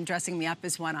bear and dressing me up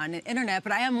as one on the internet.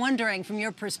 But I am wondering, from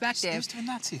your perspective. Who's doing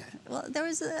that to you? Well, there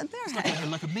was a bear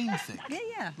head. Like a meme thing.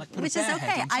 Yeah. Like which is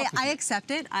okay. I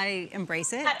accept it. I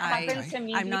embrace it. That happens to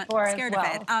me I'm not before scared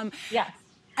as well. of it. Yes.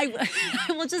 I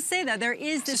will just say that there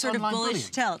is this sort of bullish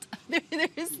tilt. There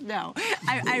is no.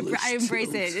 I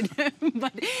embrace it.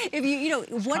 But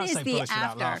if what is the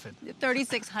after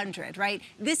 3,600, right?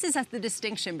 This is the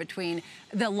distinction between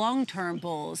the long-term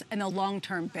bulls and the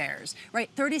long-term bears, right?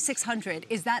 3,600,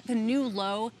 is that the new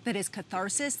low that is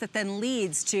catharsis that then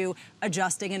leads to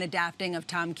adjusting and adapting of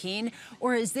Tom Keene?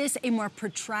 Or is this a more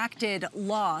protracted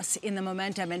loss in the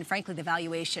momentum and, frankly, the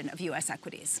valuation of U.S.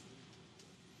 equities?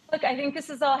 Look, I think this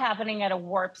is all happening at a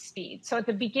warp speed. So at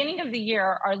the beginning of the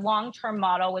year, our long-term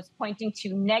model was pointing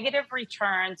to negative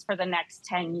returns for the next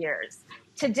 10 years.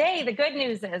 Today, the good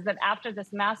news is that after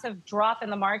this massive drop in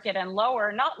the market and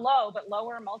lower, not low, but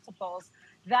lower multiples,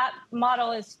 that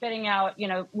model is spitting out,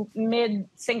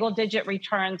 mid-single-digit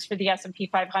returns for the S&P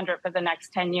 500 for the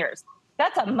next 10 years.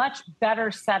 That's a much better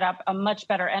setup, a much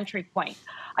better entry point.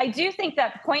 I do think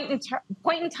that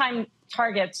point-in-time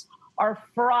targets are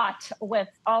fraught with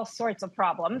all sorts of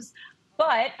problems.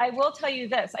 But I will tell you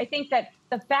this. I think that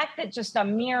the fact that just a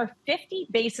mere 50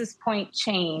 basis point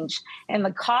change in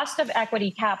the cost of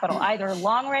equity capital, either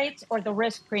long rates or the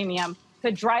risk premium,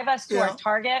 could drive us to our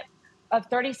target of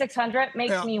 3,600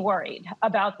 makes me worried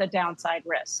about the downside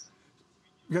risk.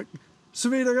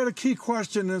 Savita, I got a key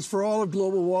question. It's for all of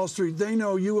Global Wall Street. They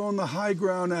know you own the high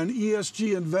ground on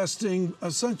ESG investing.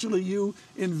 Essentially, you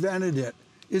invented it.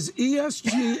 Is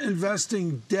ESG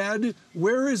investing dead?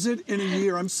 Where is it in a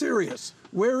year? I'm serious.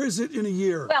 Where is it in a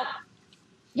year? Well,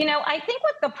 I think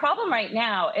what the problem right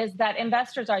now is that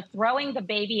investors are throwing the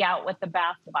baby out with the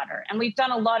bathwater. And we've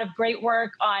done a lot of great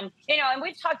work on, and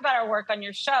we've talked about our work on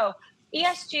your show.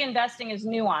 ESG investing is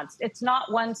nuanced. It's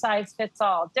not one size fits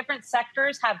all. Different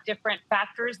sectors have different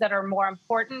factors that are more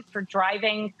important for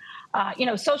driving.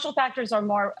 Social factors are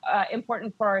more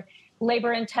important for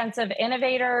labor-intensive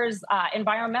innovators.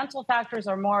 Environmental factors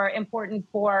are more important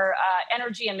for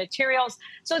energy and materials.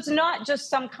 So it's not just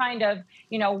some kind of,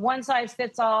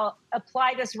 one-size-fits-all,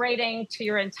 apply this rating to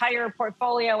your entire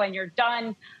portfolio and you're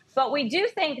done. But we do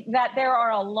think that there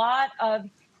are a lot of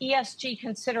ESG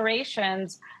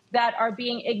considerations that are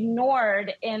being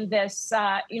ignored in this,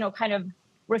 kind of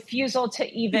refusal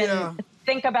to even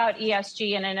think about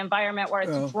ESG in an environment where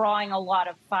it's drawing a lot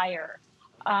of fire.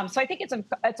 So I think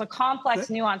it's a complex,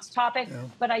 nuanced topic,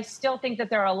 but I still think that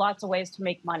there are lots of ways to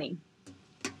make money.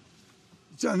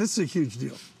 John, this is a huge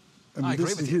deal. I agree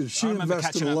with you. She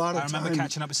invested a lot of time. I remember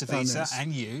catching up with Savita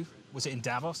and you. Was it in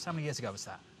Davos? How many years ago was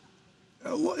that?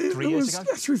 3 years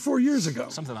ago? 3-4 years ago.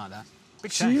 Something like that.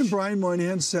 Big change. She and Brian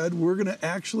Moynihan said, we're going to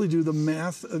actually do the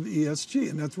math of ESG,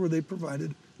 and that's where they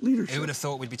provided leadership. Who would have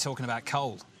thought we'd be talking about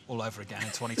coal all over again in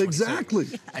 2022? Exactly.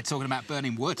 And talking about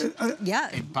burning wood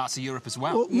in parts of Europe as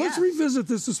well. Well, let's revisit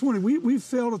this morning. We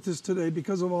failed at this today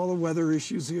because of all the weather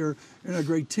issues here and a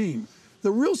great team.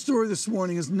 The real story this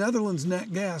morning is Netherlands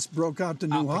nat gas broke out to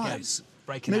new highs.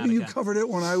 Maybe you covered it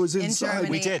when I was inside.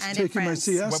 We did. Taking my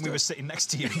siesta. When we were sitting next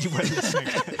to you and you weren't listening.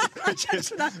 Which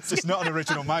is just not an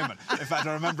original moment. In fact,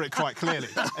 I remember it quite clearly.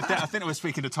 I think I was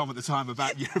speaking to Tom at the time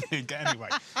about European gas. Anyway,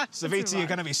 Savita, you're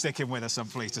going to be sticking with us, I'm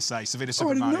pleased to say. Savita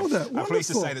Subramanian. I didn't know that. I'm pleased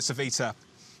to say that, Savita,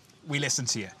 we listen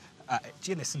to you.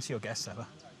 Do you listen to your guests ever?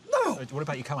 No. What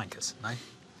about your co-anchors? No?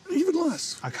 Even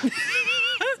less. Okay.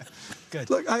 Good.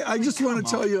 Look, I just want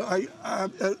to tell you,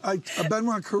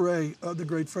 Benoit Carré, the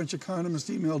great French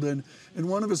economist, emailed in, and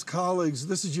one of his colleagues,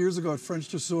 this is years ago at French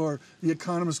Tresor, the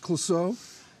economist Clouseau,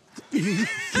 he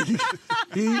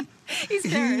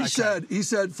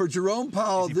said, for Jerome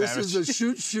Powell, this is a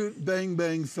shoot, bang,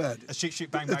 bang Fed. A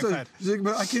shoot, bang, bang Fed.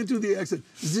 I can't do the accent.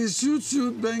 The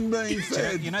shoot, bang, bang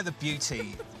Fed. You know the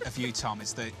beauty of you, Tom,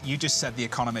 is that you just said the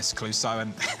economist Clouseau,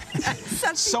 and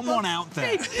someone out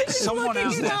there thought,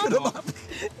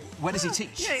 where does he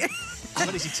teach? Where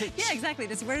does he teach? Yeah, exactly.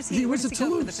 Where does he go for the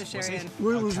Toulouse. Fisharian?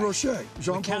 Where was Rocher?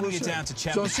 We're counting you down to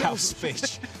Chatham House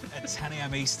speech at 10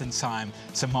 a.m. Eastern Time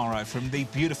tomorrow from the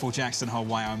beautiful Jackson Hole,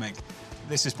 Wyoming.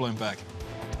 This is Bloomberg.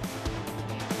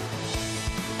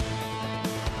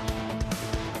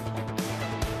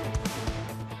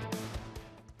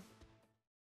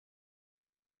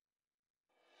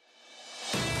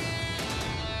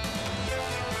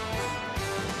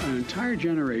 An entire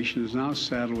generation is now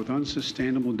saddled with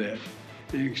unsustainable debt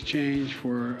in exchange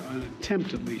for an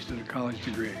attempt, at least, at a college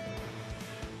degree.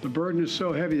 The burden is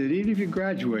so heavy that even if you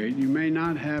graduate, you may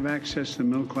not have access to the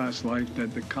middle-class life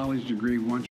that the college degree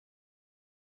once.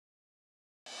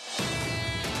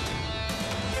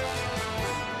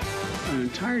 An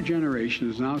entire generation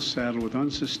is now saddled with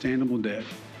unsustainable debt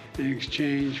in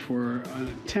exchange for an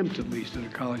attempt, at least, at a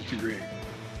college degree.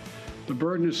 The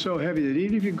burden is so heavy that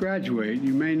even if you graduate,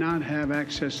 you may not have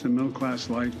access to the middle-class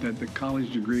life that the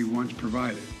college degree once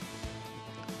provided.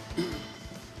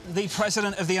 The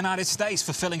President of the United States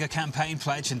fulfilling a campaign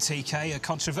pledge, and TK, a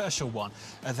controversial one.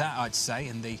 That, I'd say,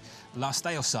 in the last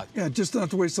day or so. Yeah, just not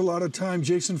to waste a lot of time.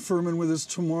 Jason Furman with us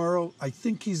tomorrow. I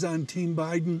think he's on Team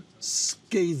Biden,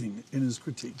 scathing in his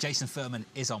critique. Jason Furman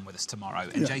is on with us tomorrow.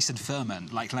 And Jason Furman,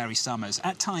 like Larry Summers,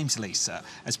 at times, Lisa,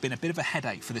 has been a bit of a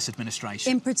headache for this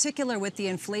administration. In particular with the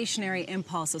inflationary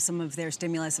impulse of some of their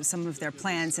stimulus, of some of their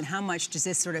plans, and how much does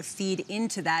this sort of feed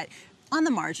into that? On the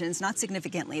margins, not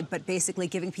significantly, but basically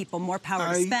giving people more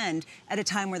power to spend at a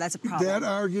time where that's a problem. That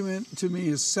argument, to me,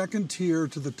 is second tier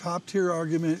to the top tier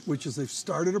argument, which is they've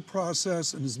started a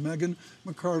process, and as Meghan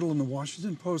McArdle in the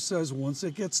Washington Post says, once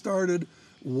it gets started,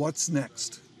 what's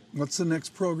next? What's the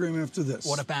next program after this?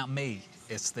 What about me?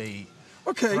 It's the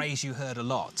phrase you heard a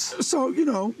lot. So, you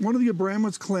know, one of the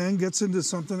Abramowicz clan gets into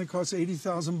something that costs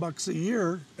 $80,000 a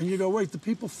year, and you go, wait, the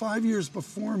people 5 years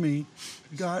before me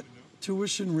got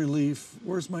tuition relief.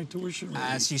 Where's my tuition relief?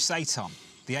 As you say, Tom,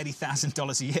 the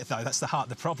 $80,000 a year, though, that's the heart of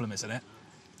the problem, isn't it?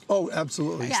 Oh,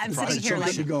 absolutely. Yeah, I'm sitting here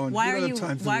like, why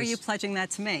are you pledging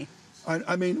that to me?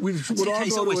 I mean, we would all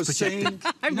go to a sane...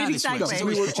 I'm being sideways.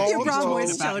 We would all go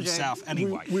about himself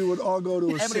anyway. We would all go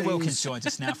to a Emily Wilkins joins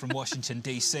us now from Washington,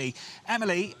 D.C.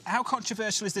 Emily, how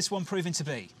controversial is this one proving to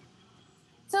be?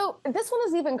 So this one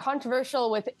is even controversial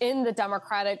within the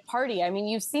Democratic Party. I mean,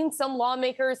 you've seen some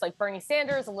lawmakers like Bernie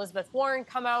Sanders, Elizabeth Warren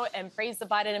come out and praise the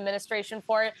Biden administration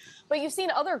for it. But you've seen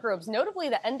other groups, notably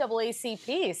the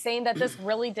NAACP, saying that this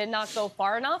really did not go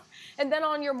far enough. And then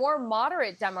on your more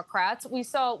moderate Democrats, we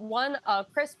saw one,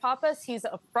 Chris Pappas. He's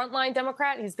a frontline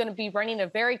Democrat. He's going to be running a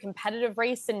very competitive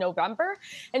race in November.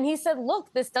 And he said,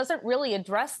 look, this doesn't really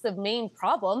address the main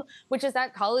problem, which is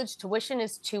that college tuition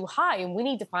is too high. And we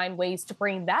need to find ways to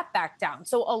bring that back down.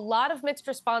 So a lot of mixed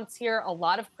response here, a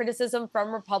lot of criticism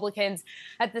from Republicans.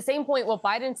 At the same point, what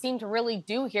Biden seemed to really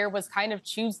do here was kind of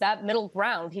choose that middle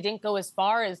ground. He didn't go as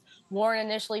far as Warren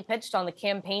initially pitched on the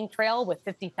campaign trail with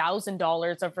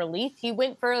 $50,000 of relief. He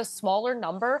went for a smaller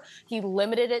number. He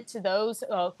limited it to those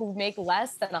who make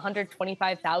less than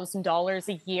 $125,000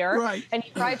 a year. Right. And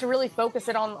he tried to really focus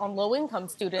it on low-income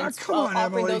students, offering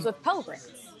Emily. those with Pell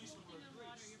Grants.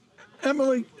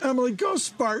 Emily, go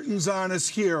Spartans on us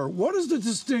here. What is the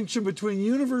distinction between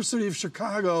University of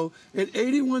Chicago at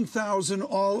 $81,000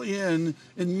 all in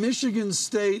and Michigan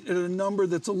State at a number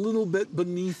that's a little bit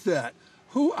beneath that?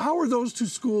 How are those two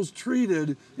schools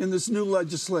treated in this new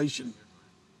legislation?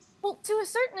 Well, to a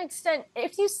certain extent,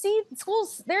 if you see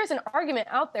schools, there's an argument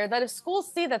out there that if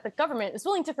schools see that the government is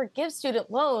willing to forgive student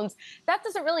loans, that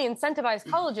doesn't really incentivize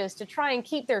colleges to try and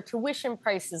keep their tuition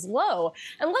prices low.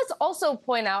 And let's also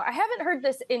point out, I haven't heard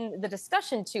this in the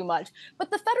discussion too much,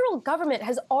 but the federal government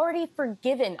has already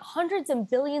forgiven hundreds of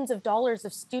billions of dollars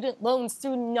of student loans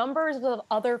through numbers of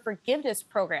other forgiveness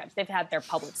programs. They've had their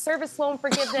public service loan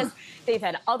forgiveness. They've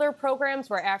had other programs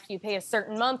where after you pay a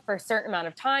certain month for a certain amount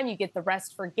of time, you get the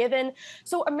rest forgiven. given.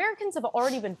 So Americans have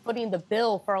already been footing the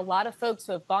bill for a lot of folks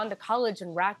who have gone to college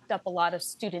and racked up a lot of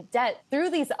student debt through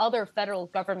these other federal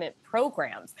government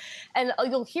programs. And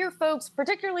you'll hear folks,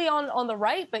 particularly on the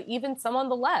right, but even some on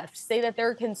the left, say that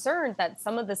they're concerned that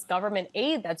some of this government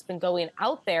aid that's been going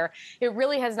out there, it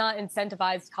really has not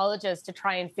incentivized colleges to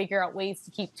try and figure out ways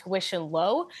to keep tuition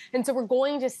low. And so we're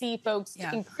going to see folks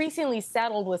increasingly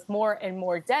saddled with more and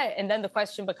more debt. And then the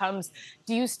question becomes,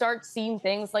 do you start seeing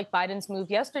things like Biden's move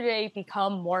yesterday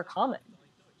become more common?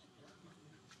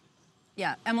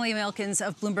 Yeah, Emily Milkins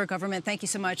of Bloomberg Government, thank you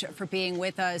so much for being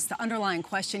with us. The underlying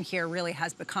question here really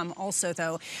has become also,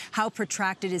 though, how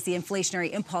protracted is the inflationary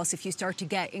impulse if you start to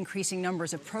get increasing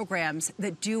numbers of programs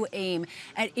that do aim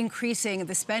at increasing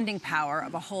the spending power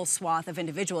of a whole swath of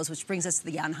individuals, which brings us to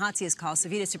the Jan Hatzius call.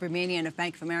 Savita Subramanian of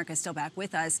Bank of America is still back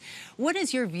with us. What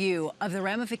is your view of the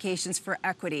ramifications for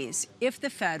equities if the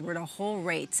Fed were to hold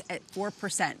rates at 4%,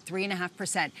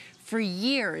 3.5%? For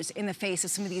years in the face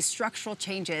of some of these structural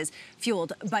changes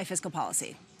fueled by fiscal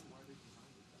policy?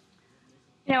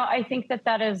 You know, I think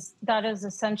that is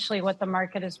essentially what the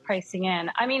market is pricing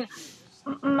in. I mean,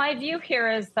 my view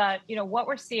here is that, you know, what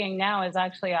we're seeing now is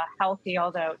actually a healthy,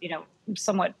 although, you know,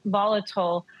 somewhat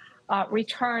volatile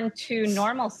return to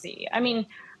normalcy. I mean,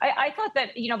 I thought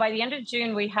that, you know, by the end of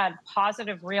June, we had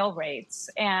positive real rates,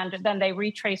 and then they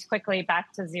retraced quickly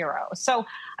back to zero. So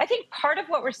I think part of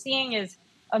what we're seeing is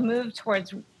a move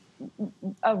towards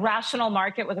a rational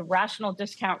market with a rational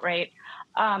discount rate.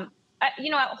 You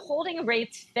know, holding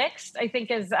rates fixed, I think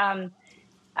is, I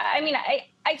mean,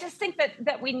 I just think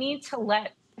that we need to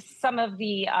let some of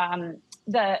the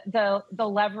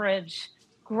leverage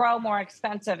grow more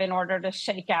expensive in order to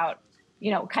shake out,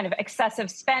 you know, kind of excessive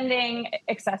spending,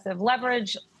 excessive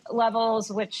leverage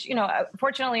levels, which, you know,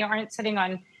 fortunately aren't sitting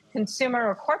on consumer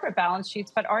or corporate balance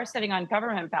sheets, but are sitting on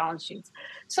government balance sheets.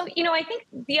 So, you know, I think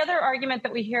the other argument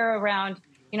that we hear around,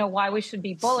 you know, why we should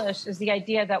be bullish is the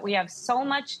idea that we have so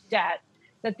much debt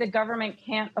that the government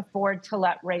can't afford to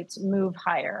let rates move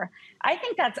higher. I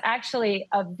think that's actually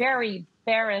a very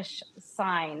bearish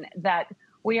sign that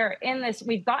we are in this,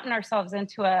 we've gotten ourselves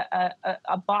into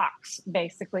a box,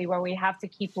 basically, where we have to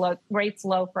keep rates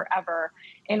low forever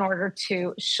in order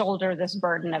to shoulder this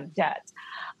burden of debt.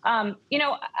 You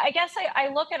know, I guess I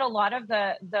look at a lot of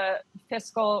the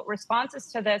fiscal responses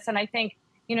to this, and I think,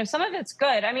 you know, some of it's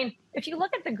good. I mean, if you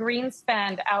look at the green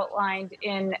spend outlined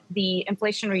in the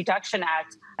Inflation Reduction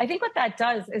Act, I think what that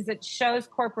does is it shows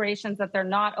corporations that they're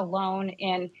not alone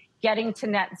in getting to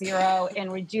net zero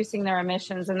and reducing their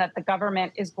emissions, and that the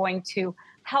government is going to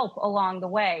help along the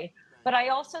way. But I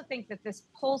also think that this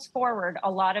pulls forward a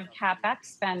lot of CapEx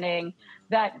spending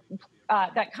that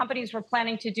companies were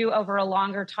planning to do over a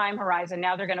longer time horizon.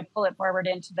 Now they're going to pull it forward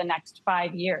into the next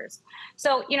 5 years.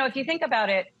 So, you know, if you think about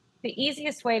it, the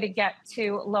easiest way to get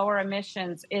to lower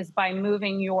emissions is by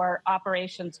moving your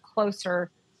operations closer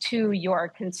to your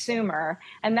consumer.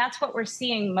 And that's what we're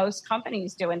seeing most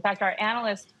companies do. In fact, our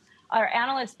analyst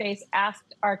base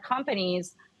asked our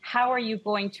companies, how are you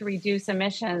going to reduce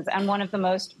emissions? And one of the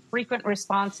most frequent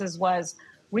responses was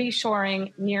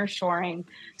reshoring, nearshoring.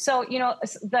 So, you know,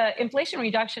 the Inflation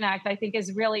Reduction Act, I think,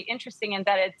 is really interesting in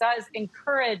that it does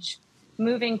encourage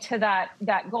moving to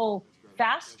that goal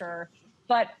faster.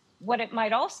 But what it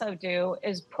might also do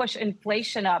is push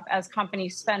inflation up as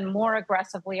companies spend more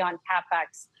aggressively on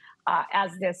CapEx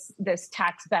as this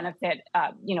tax benefit,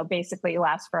 you know, basically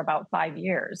lasts for about 5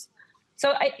 years.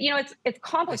 So, you know, it's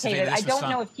complicated. I don't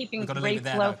know if keeping rates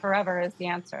low forever is the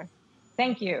answer.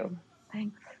 Thank you.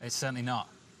 Thanks. It's certainly not.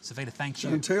 Savita, thank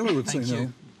you. John Taylor would say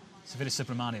no. Savita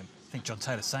Subramanian. I think John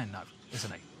Taylor's saying no,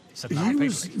 isn't he? He said no. He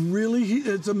was really,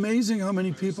 it's amazing how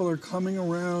many people are coming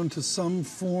around to some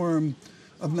form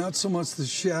of not so much the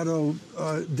shadow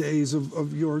days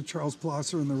of your Charles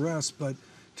Plosser and the rest, but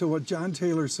to what John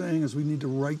Taylor's saying is we need to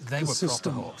right the system. They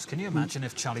were proper hawks. Can you imagine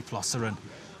if Charlie Plosser and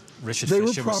Richard they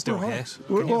Fisher were still hawks.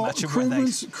 here? Can you imagine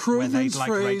where they'd like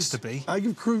phrase, rates to be? I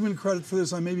give Krugman credit for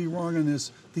this. I may be wrong on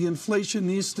this. The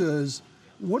inflationistas,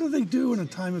 what do they do in a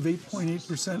time of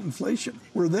 8.8% inflation?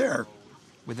 We're there.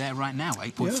 We're there right now,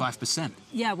 8.5%.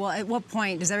 Yeah, well, at what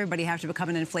point does everybody have to become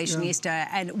an inflationista? Yeah.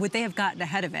 And would they have gotten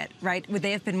ahead of it, right? Would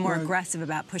they have been more aggressive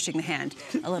about pushing the hand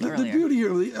a little earlier? The beauty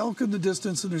here, the elk in the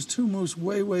distance, and there's two moose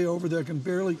way, way over there. I can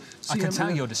barely see them. I can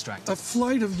tell you're distracted. A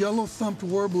flight of yellow-thumped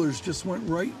warblers just went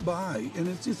right by, and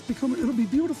it'll be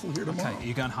beautiful here tomorrow. Okay, are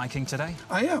you going hiking today?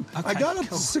 I am. Okay, I got up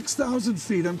to 6,000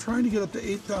 feet. I'm trying to get up to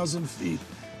 8,000 feet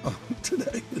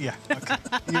today. Yeah, okay.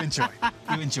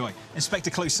 You enjoy. Inspector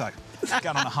Clouseau,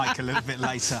 going on a hike a little bit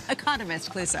later.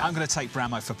 Economist Clouseau. I'm going to take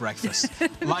Bramo for breakfast.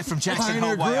 Live from Jackson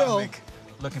Pioneer Hole, Wyoming.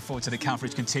 Looking forward to the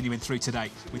coverage continuing through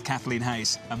today with Kathleen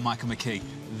Hayes and Michael McKee.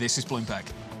 This is Bloomberg.